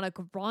Ariana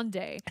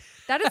Grande.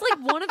 That is like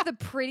one of the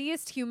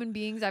prettiest human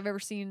beings I've ever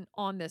seen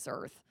on this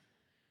earth.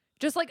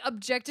 Just like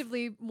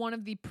objectively one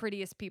of the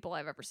prettiest people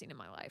I've ever seen in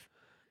my life.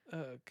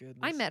 Oh goodness.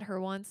 I met her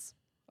once.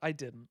 I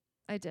didn't.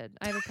 I did.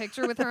 I have a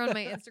picture with her on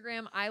my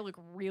Instagram. I look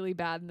really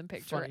bad in the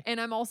picture. Funny.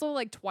 And I'm also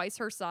like twice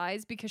her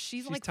size because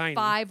she's like tiny.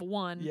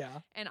 5'1". Yeah.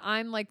 And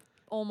I'm like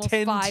almost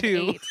 10'2".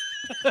 5'8".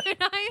 And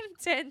I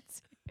am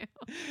 10'2".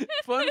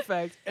 Fun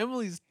fact: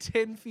 Emily's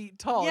 10 feet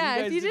tall. Yeah,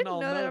 you guys if you didn't didn't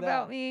all know that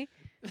about me,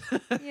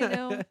 you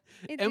know,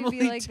 it do Emily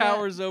be like that.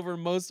 towers over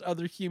most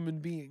other human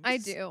beings. I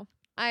do.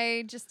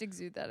 I just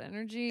exude that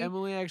energy.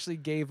 Emily actually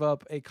gave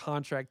up a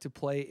contract to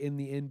play in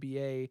the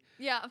NBA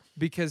Yeah.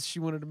 because she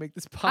wanted to make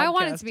this podcast. I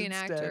wanted to be an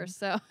instead. actor,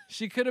 so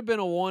She could have been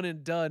a one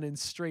and done and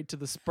straight to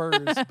the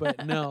Spurs,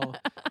 but no.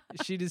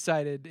 She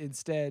decided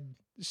instead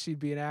she'd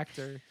be an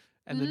actor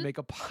and then Mhm. make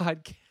a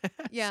podcast.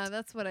 yeah,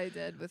 that's what I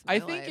did with my I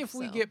think life, if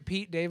we so. get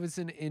Pete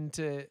Davidson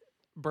into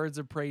Birds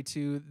of Prey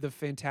 2, the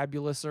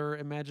fantabulouser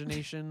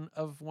imagination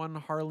of one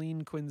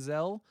Harleen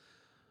Quinzel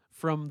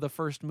from the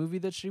first movie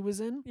that she was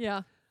in,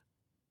 Yeah.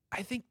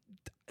 I think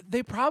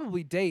they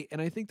probably date,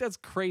 and I think that's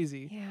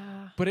crazy.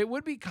 Yeah. But it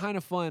would be kind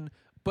of fun.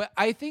 But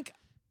I think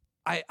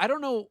I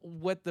don't know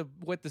what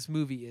this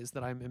movie is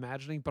that I'm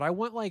imagining, but I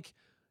want like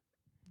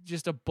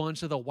just a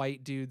bunch of the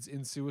white dudes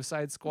in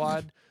Suicide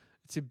Squad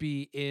to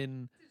be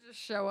in Just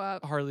show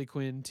up. Harley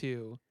Quinn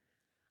too.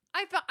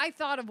 I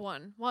thought of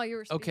one while you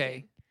were speaking.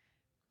 Okay.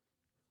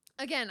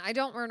 Again, I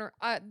don't want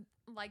to.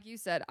 Like you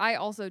said, I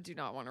also do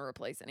not want to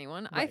replace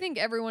anyone. I Right. think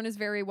everyone is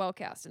very well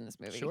cast in this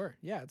movie. Sure.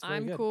 Yeah, it's very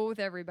I'm good. cool with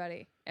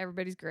everybody.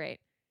 Everybody's great.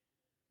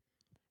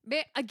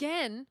 But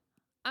again,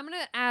 I'm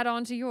gonna add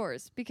on to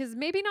yours because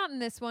maybe not in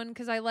this one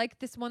because I like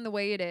this one the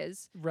way it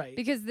is. Right.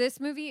 Because this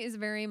movie is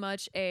very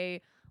much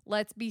a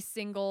let's be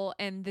single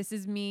and this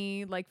is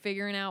me like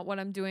figuring out what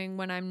I'm doing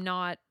when I'm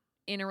not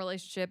in a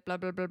relationship. Blah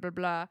blah blah blah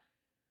blah.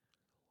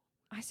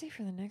 I say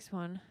for the next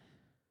one.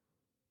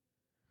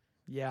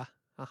 Yeah.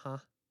 Uh-huh.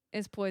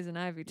 It's Poison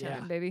Ivy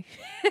time, Yeah. baby.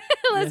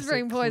 Let's Yes,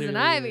 bring it Poison clearly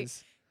Ivy.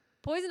 is.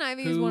 Poison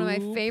Ivy is one of my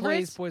Who favorites.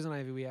 plays Poison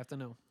Ivy? We have to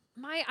know.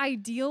 My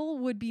ideal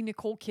would be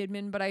Nicole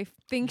Kidman, but I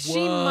think she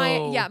might.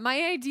 Whoa. Yeah,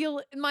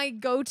 my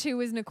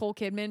go-to is Nicole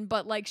Kidman,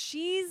 but like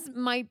she's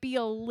might be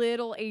a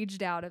little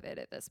aged out of it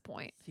at this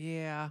point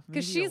Yeah.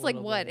 because maybe a she's like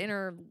little what bit. in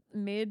her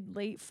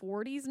late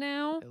 40s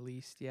now. At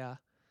least, yeah.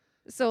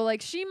 So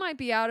like she might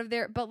be out of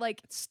there, but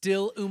like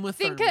Still Uma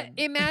think Thurman.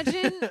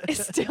 imagine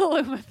it's still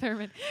Uma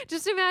Thurman.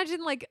 Just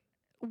imagine like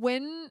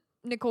when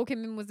Nicole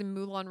Kidman was in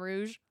Moulin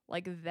Rouge,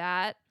 like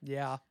that.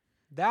 Yeah.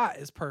 That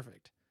is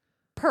perfect.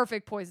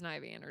 Perfect Poison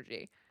Ivy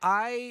energy.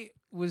 I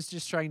was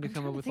just trying to I'm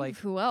come trying up to with think like of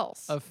who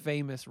else? a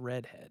famous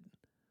redhead.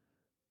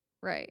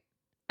 Right.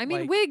 I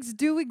mean, like- wigs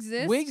do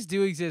exist. Wigs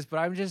do exist, but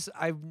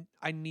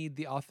I need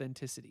the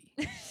authenticity.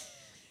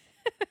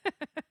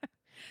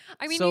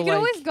 I mean, So, you can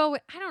always like- go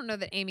with, I don't know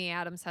that Amy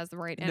Adams has the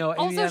right No, Amy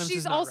also, Adams she's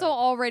is not also right.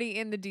 already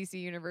in the DC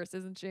universe,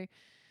 isn't she?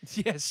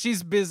 Yes,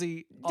 she's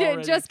busy.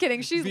 already Just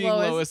kidding. She's being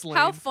Lois. Lois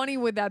How Lane. funny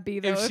would that be,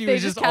 though, If if she they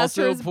was just just cast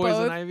her also as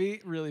Poison both?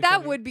 Ivy, really That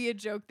funny. would be a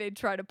joke they'd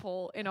try to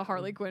pull in a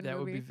Harley Quinn That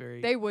movie. would be very.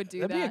 They would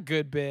do That'd be a that.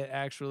 good bit,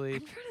 actually.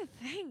 I'm trying to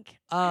think.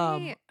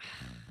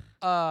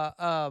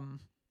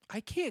 I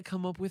can't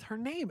come up with her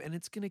name, and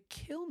it's gonna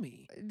kill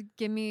me.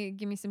 Give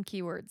me some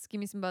keywords. Give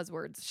me some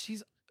buzzwords.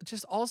 She's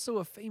just also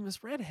a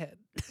famous redhead.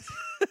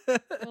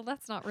 Well,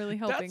 that's not really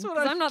helping That's what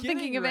because I'm not getting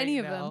thinking of right any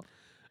of now.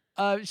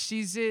 them.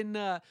 She's in.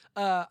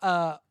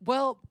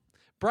 Well,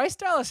 Bryce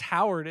Dallas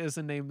Howard is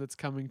a name that's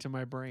coming to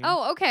my brain.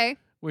 Oh, okay.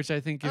 which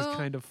I think is Oh.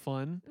 kind of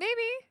fun. Maybe.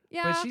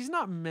 Yeah. But she's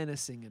not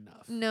menacing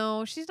enough.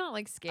 No, she's not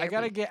like scary. I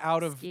gotta get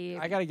out of. Scary.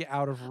 I gotta get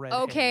out of red.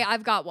 Okay,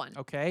 I've got one.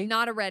 Okay.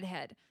 Not a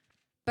redhead,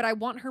 but I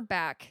want her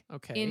back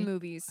Okay. in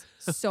movies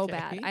so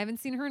bad. Okay. I haven't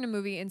seen her in a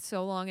movie in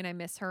so long, and I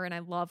miss her, and I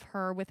love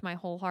her with my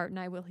whole heart, and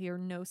I will hear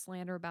no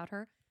slander about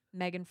her.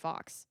 Megan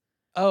Fox,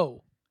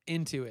 Oh,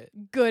 into it.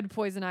 good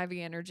Poison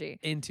Ivy energy,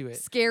 Into it.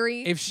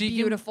 scary, If she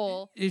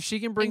beautiful. If she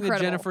can bring Incredible.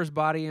 the Jennifer's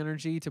body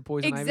energy to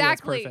Poison Ivy,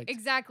 Exactly, that's perfect.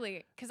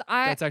 exactly. Because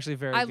That's actually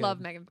very I good. love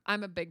Megan.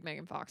 I'm a big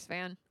Megan Fox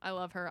fan. I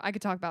love her. I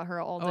could talk about her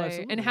all Oh, day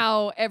absolutely. and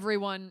how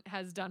everyone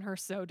has done her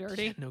so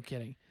dirty. No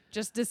kidding.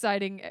 Just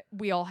deciding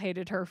we all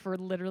hated her for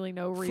literally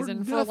no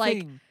reason for for like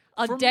nothing.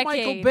 a for decade.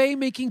 Michael Bay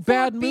making for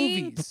bad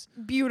being movies.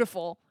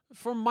 Beautiful.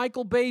 For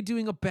Michael Bay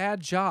doing a bad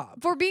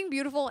job. For being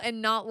beautiful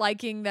and not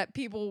liking that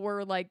people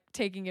were like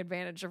taking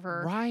advantage of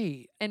her.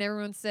 Right. And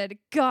everyone said,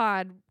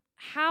 God,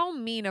 How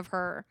mean of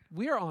her.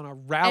 We are on a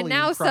rally. And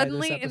now cry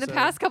suddenly, this in the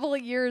past couple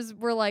of years,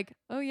 we're like,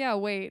 oh yeah,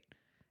 wait.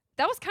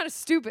 That was kind of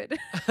stupid.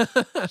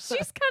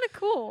 She's kind of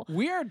cool.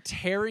 We are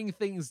tearing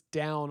things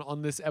down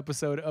on this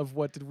episode of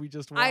What Did We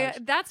Just Watch?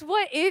 That's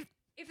what if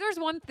there's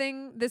one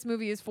thing this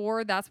movie is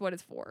for, that's what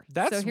it's for.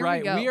 That's so here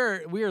right. We go.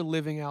 We are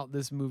living out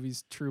this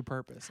movie's true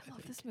purpose. I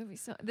love this movie.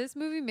 This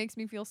movie makes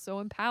me feel so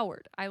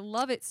empowered. I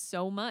love it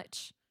so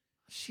much.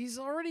 She's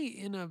already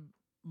in a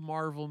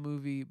Marvel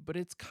movie, but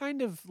it's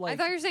kind of like I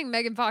thought you were saying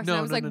Megan Fox, and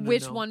I was like,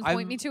 which one?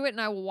 Point me to it,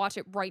 and I will watch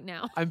it right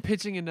now. I'm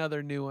pitching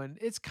another new one.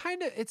 It's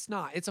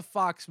not. It's a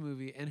Fox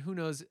movie, and who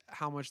knows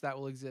how much that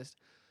will exist.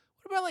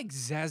 What about like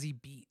Zazie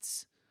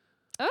Beetz?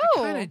 Oh,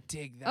 I kind of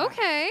dig that.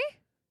 Okay.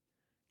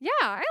 Yeah,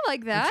 I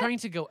like that. I'm trying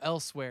to go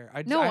elsewhere. I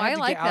had to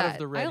like get out that. of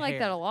the red I like hair.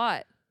 that a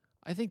lot.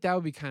 I think that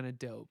would be kind of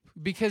dope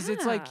because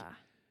it's like Yeah.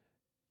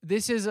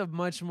 this is a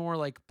much more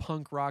like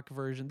punk rock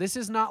version. This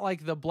is not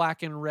like the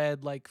black and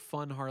red like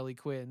fun Harley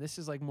Quinn. This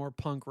is like more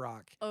punk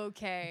rock. I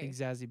Okay. think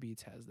Zazie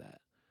Beetz has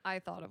that. I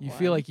thought of You one.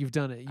 feel like you've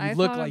done it. You I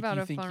look thought like about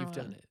you a think fun you've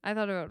done one. it. I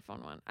thought about a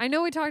fun one. I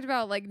know we talked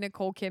about like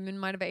Nicole Kidman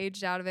might have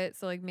aged out of it,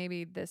 so like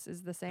maybe this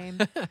is the same.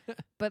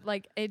 But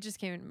like it just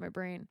came into my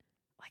brain.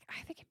 Like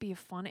I think it'd be a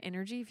fun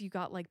energy if you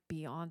got like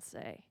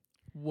Beyonce.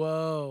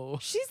 Whoa.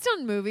 She's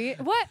done movie.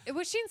 What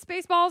was she in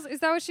Spaceballs? Is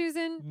that what she was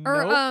in?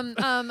 Or Nope.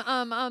 the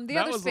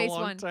That other was a space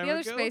long one. time The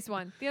other ago. space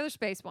one. The other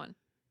space one.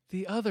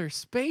 The other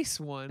space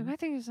Am one. I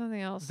thinking of something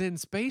else? Then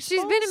Space.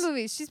 She's been in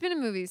movies. She's been in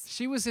movies.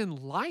 She was in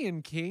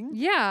Lion King.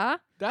 Yeah.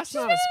 That's She's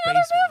not been a space in other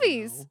one,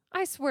 movies. though.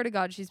 I swear to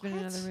God, she's been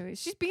in What? other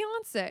movies. She's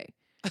Beyonce.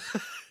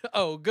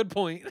 Oh, good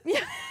point. Yeah.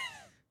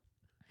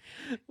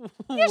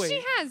 Yes, Wait,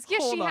 she has.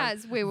 Yes, hold she on.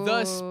 has. Wait, wait, The wait,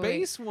 wait,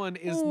 space one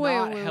is Wait,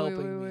 not wait, wait, helping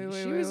wait, me.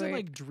 wait, She wait, was in wait.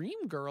 like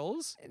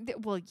Dreamgirls.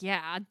 Well,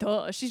 yeah,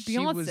 duh. She's She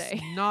was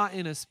Beyonce. not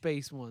in a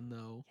space one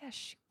though. Yes,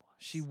 she was.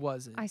 She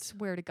wasn't. I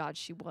swear to God,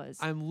 she was.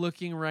 I'm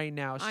looking right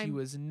now. She I'm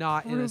was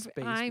not in a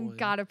space I'm one.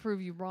 gotta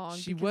prove you wrong.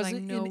 She because I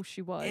wasn't know in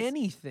she was.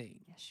 Anything.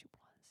 Yes, she was.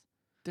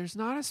 There's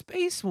not a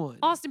space one.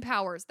 Austin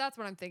Powers. That's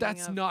what I'm thinking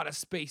That's of. not a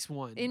space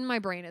one. In my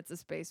brain, it's a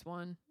space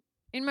one.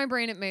 In my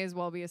brain, it may as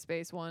well be a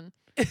space one.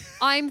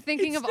 I'm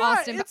thinking It's of not.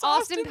 Austin. It's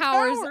Austin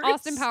Powers. Powers.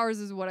 Austin Powers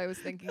is what I was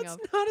thinking That's of.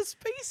 not a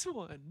space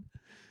one.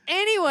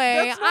 Anyway,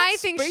 That's not I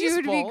think she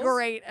would be Spaceballs.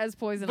 great as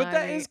Poison But Ivy.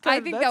 that is I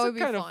think that's that a would be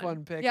kind fun. of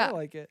fun pick. Yeah. I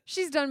like it.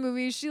 She's done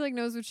movies. She like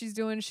knows what she's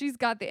doing. She's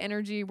got the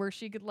energy where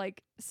she could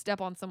like step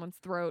on someone's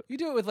throat. You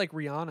do it with like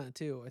Rihanna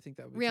too. I think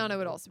that would be Rihanna kinda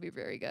would dope. also be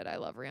very good. I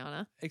love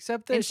Rihanna.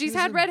 Except that And she she's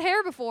was had in- red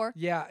hair before.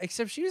 Yeah,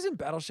 except she was in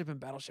Battleship, and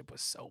Battleship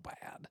was so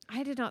bad.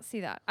 I did not see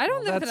that. I don't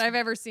Well, know that that's- I've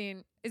ever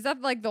seen. Is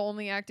that like the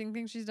only acting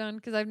thing she's done?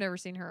 Because I've never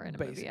seen her in a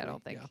movie. I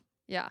don't think. Basically,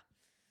 Yeah.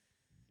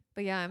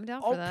 But yeah, I'm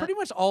down All, for that. pretty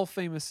much all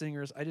famous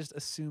singers, I just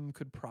assume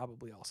could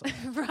probably also. act.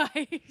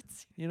 Right.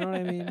 You know what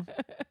I mean?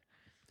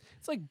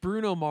 It's like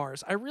Bruno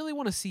Mars. I really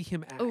want to see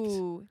him act.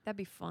 Ooh, that'd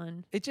be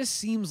fun. It just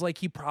seems like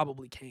he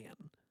probably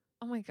can.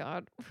 Oh my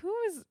God. Who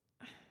is.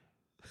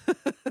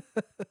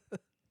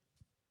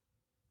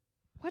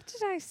 What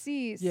did I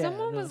see? Yeah,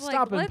 Someone no, was like,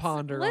 stop and let's,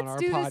 ponder on let's our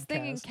do this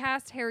thing and podcast."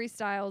 cast Harry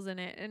Styles in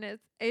it. And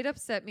it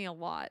upset me a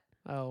lot.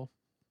 Oh.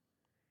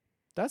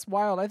 That's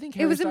wild. I think It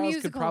Harry was a Styles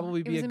musical. could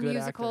probably it be was a a good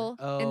musical.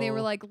 actor. Oh. And they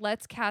were like,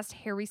 let's cast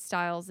Harry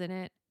Styles in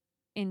it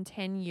in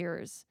 10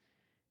 years.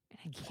 And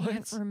I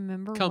can't What?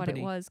 remember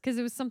Company. what it was because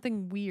it was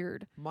something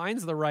weird.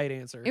 Mine's the right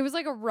answer. It was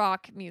like a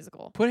rock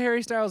musical. Put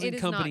Harry Styles It in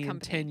is not Company in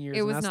Company. 10 years, It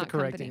and was that's the not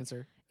correct Company.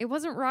 answer. It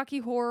wasn't Rocky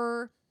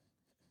Horror.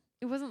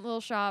 It wasn't Little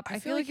Shop. I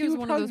feel like he it was would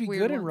one probably of those be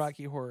weird good ones. in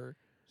Rocky Horror.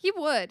 He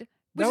would, That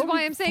which is would why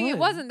be I'm saying it fun.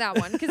 wasn't that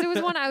one because it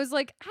was one I was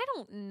like, I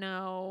don't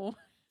know.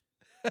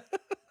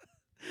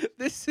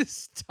 This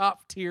is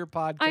top tier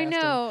podcasting. I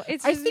know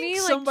it's I just think me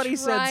like somebody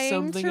said trying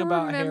something to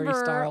about Harry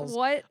remember Styles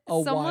what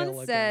a someone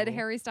while said ago.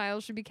 Harry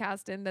Styles should be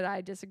cast in that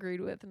I disagreed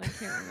with, and I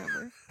can't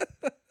remember.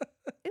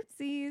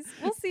 Oopsies.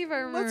 We'll see if I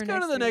remember. Let's go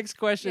to the week. next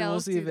question. Yeah, We'll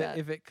let's see do if that.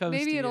 it comes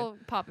Maybe to it'll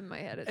pop in my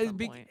head at you. some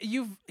point.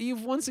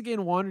 You've once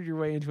again wandered your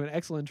way into an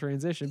excellent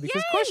transition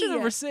because question Yay!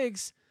 number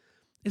 6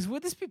 is,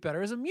 would this be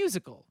better as a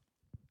musical?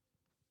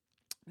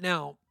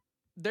 Now,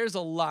 there's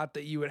a lot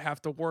that you would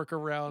have to work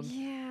around.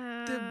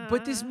 Yeah.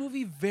 But this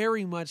movie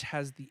very much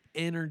has the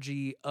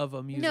energy of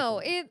a musical.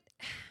 No,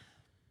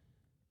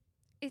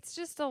 it's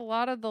just a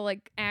lot of the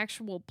like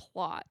actual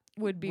plot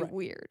would be Right.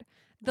 weird.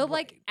 The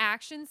like Right.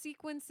 action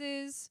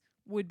sequences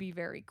would be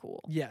very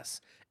cool.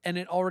 Yes, and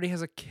it already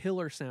has a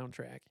killer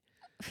soundtrack.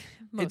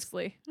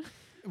 Mostly.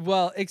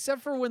 Well,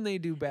 except for when they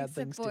do bad Except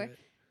things to for- it.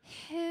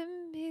 Hit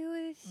me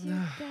with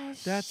your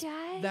best That's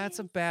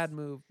a shot. bad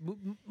move.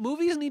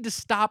 Movies need to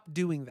stop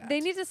doing that. They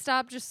need to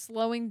stop just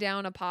slowing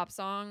down a pop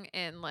song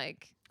and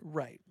like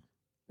right.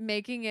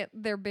 making it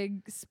their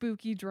big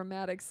spooky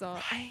dramatic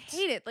song. I Right.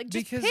 hate it. Like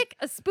just Because pick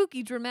a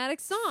spooky dramatic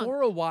song.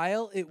 For a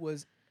while, it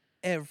was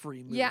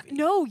every movie. Yeah.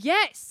 No.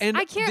 Yes. And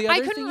I can't. the I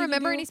other couldn't thing you can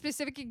remember do- any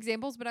specific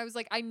examples, but I was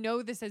like, I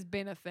know this has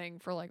been a thing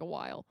for like a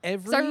while.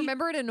 Every So I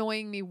remember it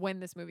annoying me when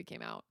this movie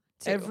came out.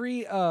 Too.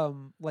 every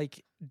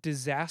like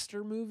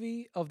disaster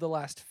movie of the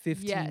last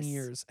 15 Yes.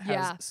 years has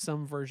Yeah.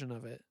 some version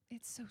of it.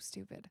 It's so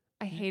stupid.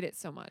 I hate it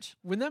so much.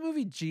 When that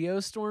movie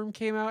Geostorm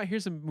came out,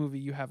 here's a movie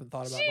you haven't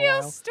thought about in a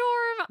while.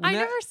 Geostorm. When I that-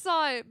 never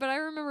saw it, but I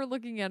remember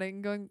looking at it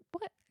and going,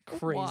 "What?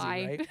 Crazy,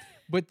 Why?" right?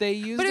 But they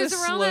used But it a was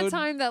around slowed, that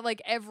time that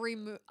like every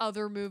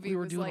other movie We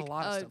were was doing a like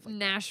lot of a stuff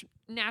like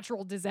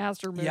natural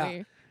disaster movie.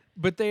 Yeah.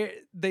 But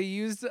they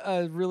used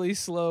a really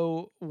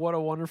slow "What a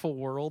Wonderful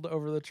World"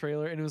 over the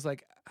trailer, and it was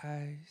like,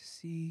 I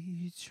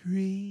see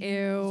trees.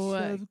 Ew.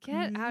 of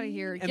Get out of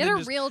here. green," and Get then a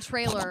just real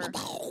trailer.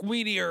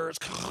 meteors.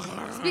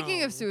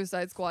 Speaking of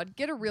Suicide Squad,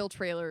 get a real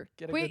trailer.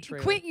 Get a quit, good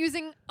trailer. Quit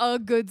using a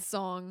good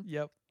song.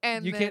 Yep.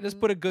 And You can't just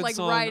then, put a good like,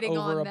 song riding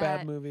over on a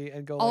bad that. movie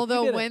and go. Like,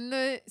 Although "We did it." when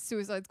the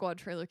Suicide Squad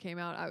trailer came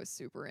out, I was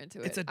super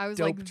into it. It's a I was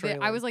dope like, I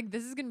trailer. was like,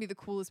 this is gonna be the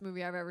coolest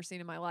movie I've ever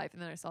seen in my life.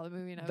 And then I saw the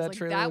movie and I was That like,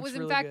 trailer that looks was in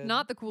really fact good.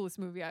 not the coolest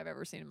movie I've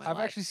ever seen in my I've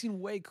life. actually seen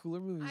way cooler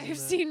movies. than I've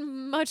that.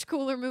 seen much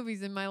cooler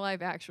movies in my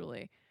life,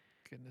 actually.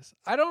 Goodness,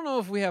 I don't know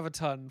if we have a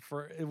ton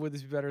for would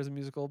this be better as a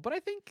musical, but I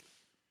think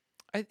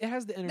it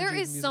has the energy. There of a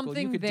is musical. You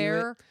something could do it.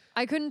 there.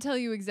 I couldn't tell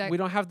you exactly. We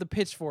don't have the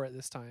pitch for it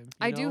this time.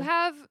 I you do know?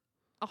 have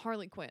a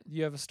Harley Quinn,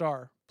 You have a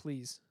star,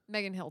 please.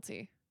 Megan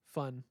Hilty.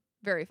 Fun.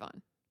 Very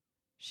fun.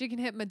 She can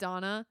hit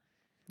Madonna.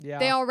 Yeah.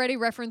 They already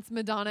reference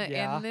Madonna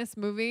Yeah. in this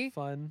movie.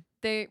 Fun.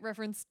 They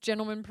reference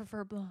Gentlemen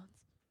Prefer Blondes.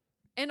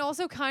 And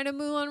also kind of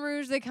Moulin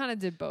Rouge. They kind of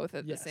did both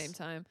at Yes. the same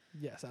time.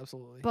 Yes,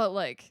 absolutely. But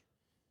like,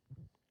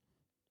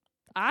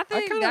 I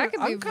think I'm that could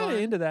be kind of fun.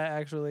 into that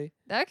actually.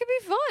 That could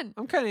be fun.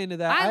 I'm kind of into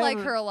that. I like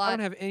haven't- her a I lot. don't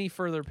have any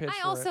further pitch.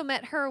 I for also it.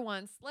 met her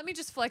once. Let me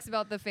just flex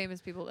about the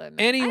famous people that I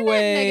met. I Anyway.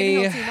 met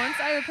Megan Hilty once.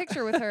 I have a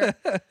picture with her.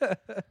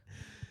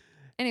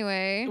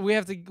 Anyway. we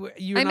have to.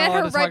 You I are not met allowed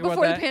her to right talk about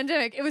before the that.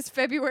 pandemic. It was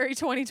February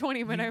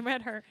 2020 when I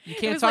met her. You It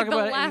can't was talk like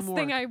about the it last anymore.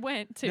 thing I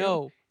went to.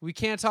 No, we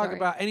can't talk Sorry.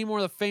 about any more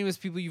of the famous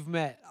people you've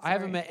met. I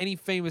haven't Sorry. met any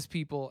famous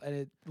people, and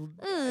it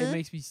Mm.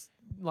 makes me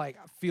like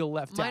feel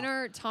left Mine out.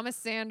 are Thomas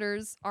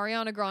Sanders,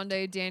 Ariana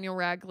Grande, Daniel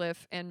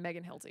Radcliffe, and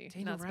Megan Hilty. And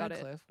Daniel that's about it.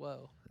 Radcliffe.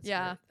 Whoa. That's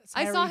Yeah. great. That's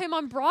I saw Harry- him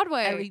on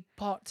Broadway. Harry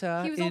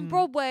Potter. He was in, on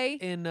Broadway.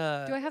 In Do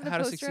I have the How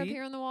to poster up Succeed?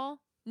 here on the wall?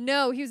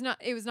 No, he was not.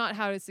 It was not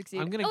How to Succeed.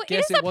 I'm gonna oh,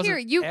 guess it is it up here.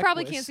 wasn't You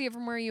probably Equus. can't see it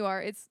from where you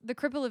are. It's The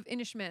Cripple of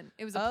Inishmin.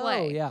 It was a Oh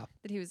play yeah.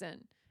 that he was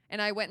in.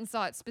 And I went and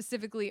saw it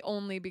specifically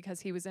only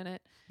because he was in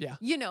it. Yeah.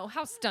 You know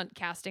how stunt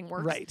casting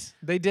works. Right.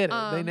 They did it. They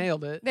Um,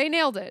 nailed it. They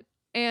nailed it.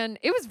 And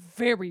it was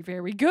very,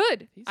 very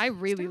good. He's I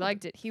really talented.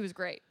 liked it. He was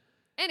great.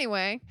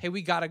 Anyway, Hey,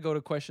 we gotta go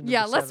to question number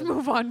yeah, let's 7.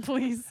 move on,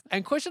 please.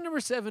 And question number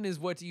 7 is,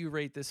 what do you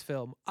rate this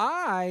film?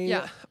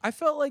 I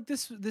felt like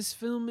this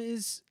film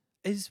is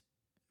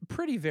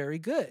pretty very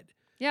good.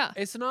 Yeah.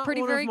 It's not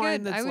Pretty one very of mine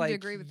good. that's I would like,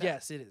 agree with that.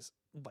 yes, it is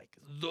like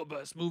the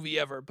best movie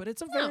ever, but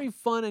it's a No. very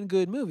fun and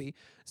good movie.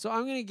 So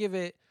I'm gonna give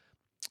it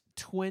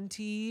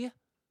 24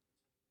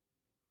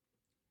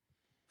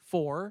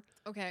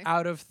 Okay.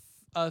 out of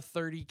a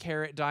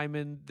 30-carat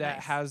diamond that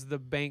Nice. has the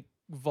bank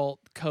vault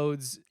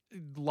codes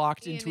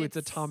locked In into its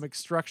its- atomic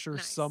structure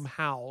Nice.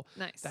 somehow.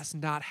 Nice. That's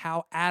not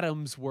how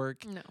atoms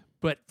work, no.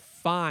 but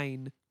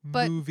fine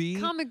But movie.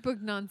 comic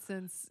book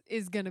nonsense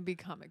is going to be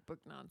comic book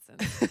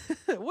nonsense.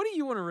 What do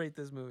you want to rate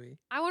this movie?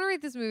 I want to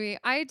rate this movie.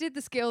 I did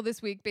the scale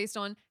this week based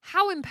on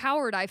how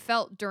empowered I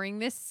felt during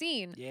this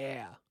scene.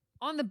 Yeah.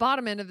 On the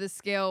bottom end of this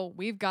scale,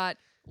 we've got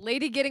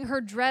lady getting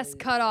her dress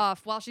cut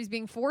off while she's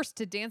being forced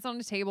to dance on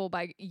a table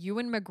by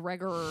Ewan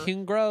McGregor.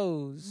 King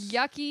Grows.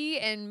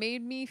 Yucky and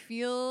made me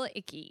feel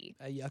icky.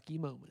 A yucky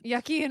moment.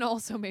 Yucky and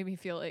also made me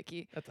feel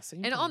icky. At the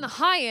same And time. on the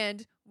high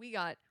end, we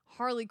got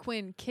Harley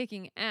Quinn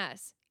kicking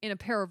ass in a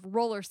pair of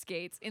roller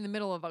skates in the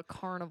middle of a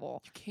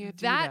carnival. You can't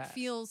do That that.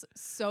 feels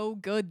so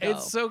good, though.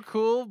 It's so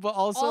cool, but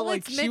also All like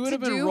it's she meant would to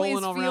have been do rolling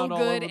is around feel all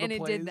good, over the and it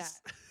place. did that.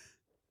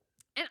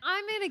 And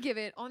I'm going to give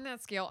it, on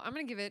that scale, I'm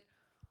going to give it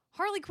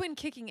Harley Quinn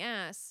kicking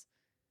ass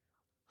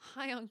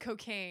high on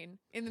cocaine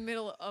in the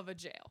middle of a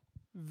jail.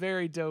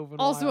 Very dope. And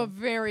Also a wild.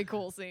 very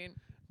cool scene.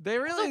 They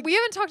really. Also, we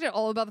haven't talked at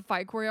all about the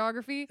fight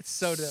choreography. It's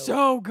so dope.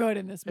 So good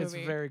in this It's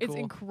movie. very It's cool.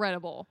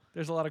 incredible.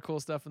 There's a lot of cool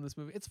stuff in this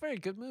movie. It's a very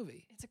good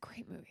movie. It's a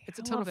great movie. It's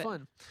a I ton love of it.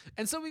 fun.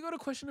 And so we go to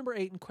question number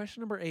 8, and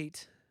question number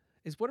 8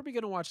 is, what are we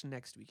going to watch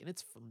next week? And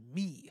it's for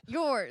me.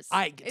 Yours.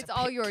 I get It's to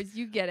all pick. yours.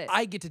 You get it.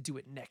 I get to do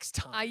it next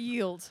time. I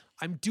yield.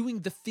 I'm doing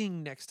the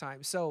thing next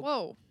time. So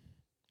Whoa.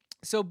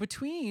 so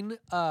between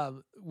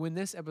when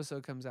this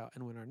episode comes out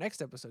and when our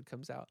next episode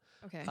comes out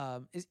Okay.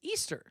 is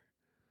Easter.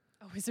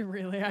 Oh, is it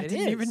really? I It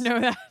didn't even is.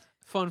 know that.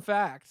 Fun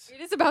fact.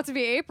 It is about to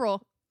be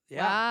April.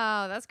 Yeah.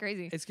 Wow, that's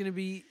crazy. It's gonna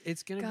be.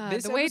 God,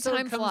 This the way episode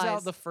time comes flies.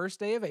 out the first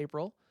day of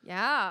April,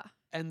 Yeah.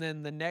 and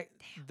then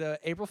the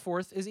April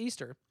 4th is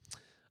Easter.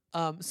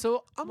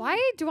 So I'm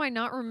Why do I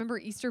not remember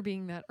Easter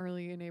being that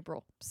early in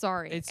April?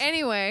 Sorry. It's-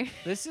 Anyway.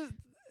 This is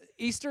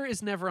Easter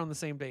is never on the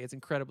same day. It's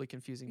incredibly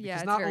confusing Yeah,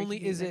 because it's not very only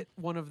is confusing. it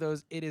one of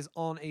those, it is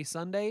on a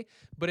Sunday,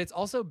 but it's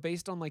also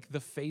based on like the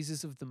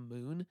phases of the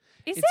moon.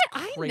 Is It's it?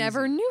 I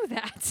never crazy. knew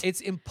that. It's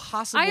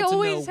impossible I to know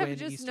always have when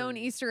just Easter known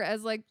is. Easter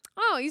as like,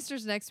 oh,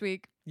 Easter's next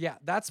week. Yeah,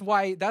 that's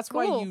why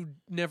Cool. you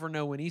never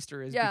know when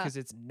Easter is Yeah. because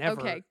it's never.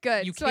 Okay,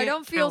 good. You So I can't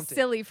don't feel count it.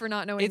 silly for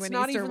not knowing It's when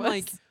not Easter even was.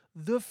 like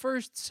the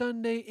first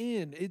Sunday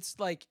in. It's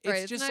like it's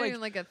Right, it's just not like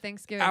even like a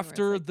Thanksgiving where it's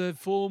after like, the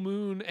full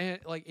moon, and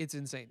like it's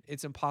insane.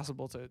 It's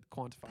impossible to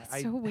quantify. that's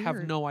I so weird.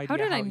 have no idea How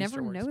did I Easter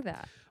never works. know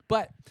that?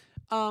 But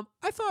I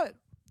thought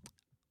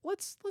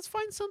let's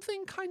find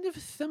something kind of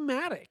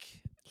thematic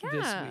Yeah.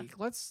 this week.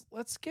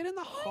 Let's get in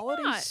the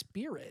holiday not?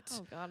 spirit.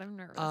 Oh God, I'm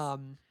nervous. I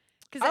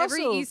Because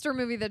every also- Easter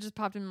movie that just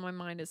popped into my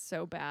mind is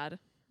so bad.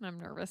 I'm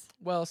nervous.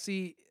 Well,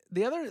 see,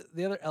 the other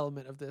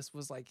element of this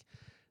was like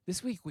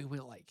this week we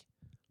went like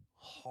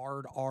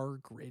hard R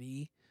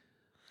gritty.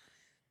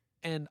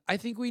 And I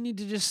think we need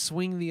to just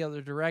swing the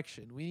other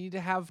direction. We need to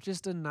have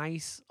just a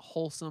nice,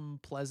 wholesome,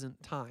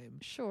 pleasant time.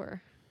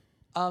 Sure.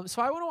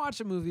 So I want to watch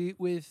a movie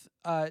with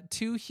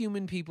two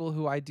human people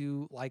who I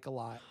do like a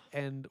lot,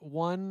 and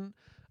one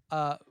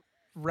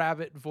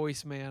rabbit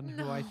voice man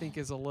who I think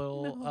is a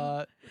little No.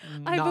 not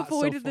I've so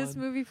avoided this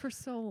fun. movie for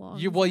so long.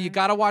 You Zach.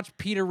 got to watch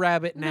Peter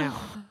Rabbit No.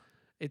 now.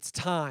 It's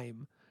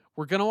time.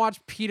 We're gonna watch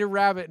Peter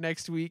Rabbit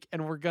next week,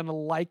 and we're gonna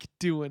like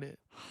doing it.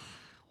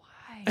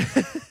 Why?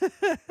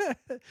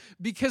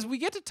 Because we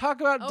get to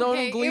talk about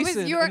Donald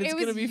Gleason, and it's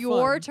gonna be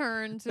your fun.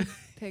 turn to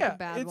pick Yeah, a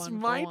bad it's one. for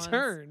my once.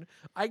 turn.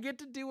 I get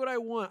to do what I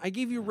want. I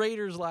gave you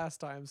Raiders last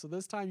time, so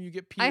this time you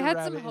get Peter I had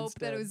Rabbit some hope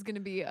that instead. it was going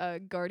to be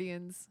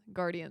Guardians,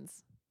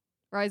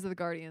 Rise of the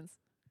Guardians.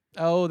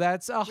 Oh,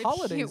 that's a With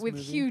holidays Hugh, with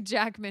movie. Hugh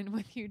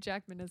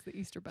Jackman, as the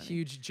Easter Bunny.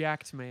 Huge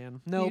jacked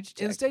man. No, Huge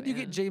jacked instead you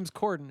get man. James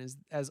Corden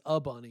as a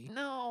bunny.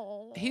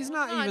 No, He's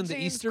not even the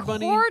James Easter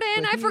Bunny, Corden.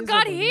 but I he is a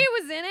forgot bunny. he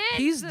was in it.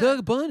 He's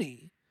the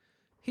bunny.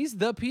 He's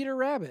the Peter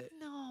Rabbit.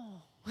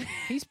 no.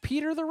 He's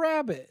Peter the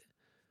Rabbit.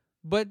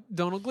 But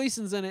Donald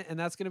Gleason's in it, and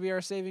that's going to be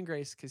our saving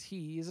grace because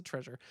he is a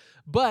treasure.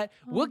 But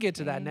we'll get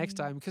to that next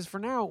Okay. time because for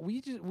now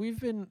we've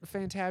been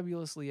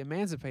fantabulously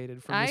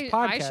emancipated from this I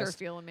podcast. sure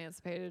feel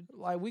emancipated.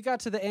 Like we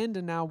got to the end,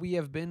 and now we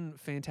have been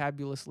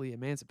fantabulously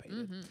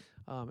emancipated.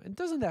 Mhm. And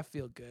doesn't that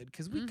feel good?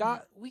 Because we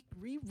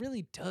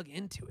really dug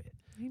into it.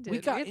 We did. We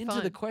got had into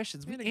fun. the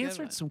questions. We We had a good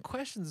answered one. some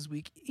questions this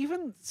week,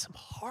 even some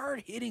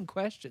hard hitting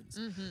questions.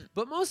 Mhm.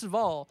 But most of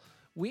all,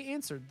 we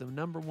answered the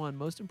number one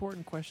most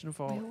important question of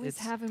all. We always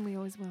have and we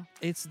always will.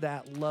 It's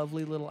that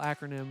lovely little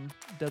acronym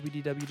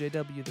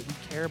WDWJW that we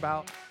care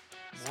about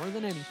more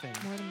than anything.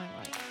 More than my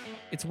life.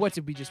 It's what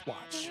did we just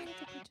watch?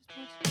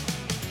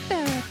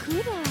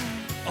 Barracuda.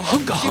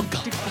 Hunka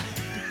hunka.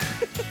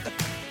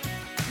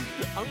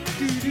 I'm gonna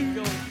just keep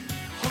going.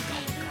 Hunka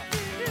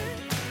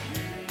hunka.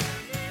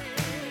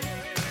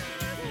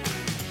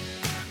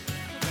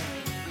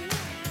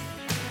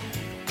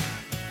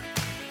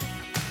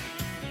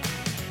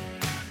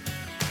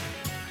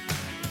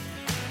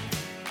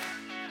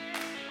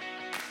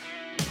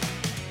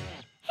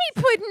 Hey,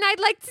 Puddin', I'd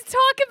like to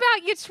talk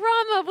about your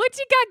trauma. What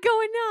you got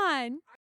going on?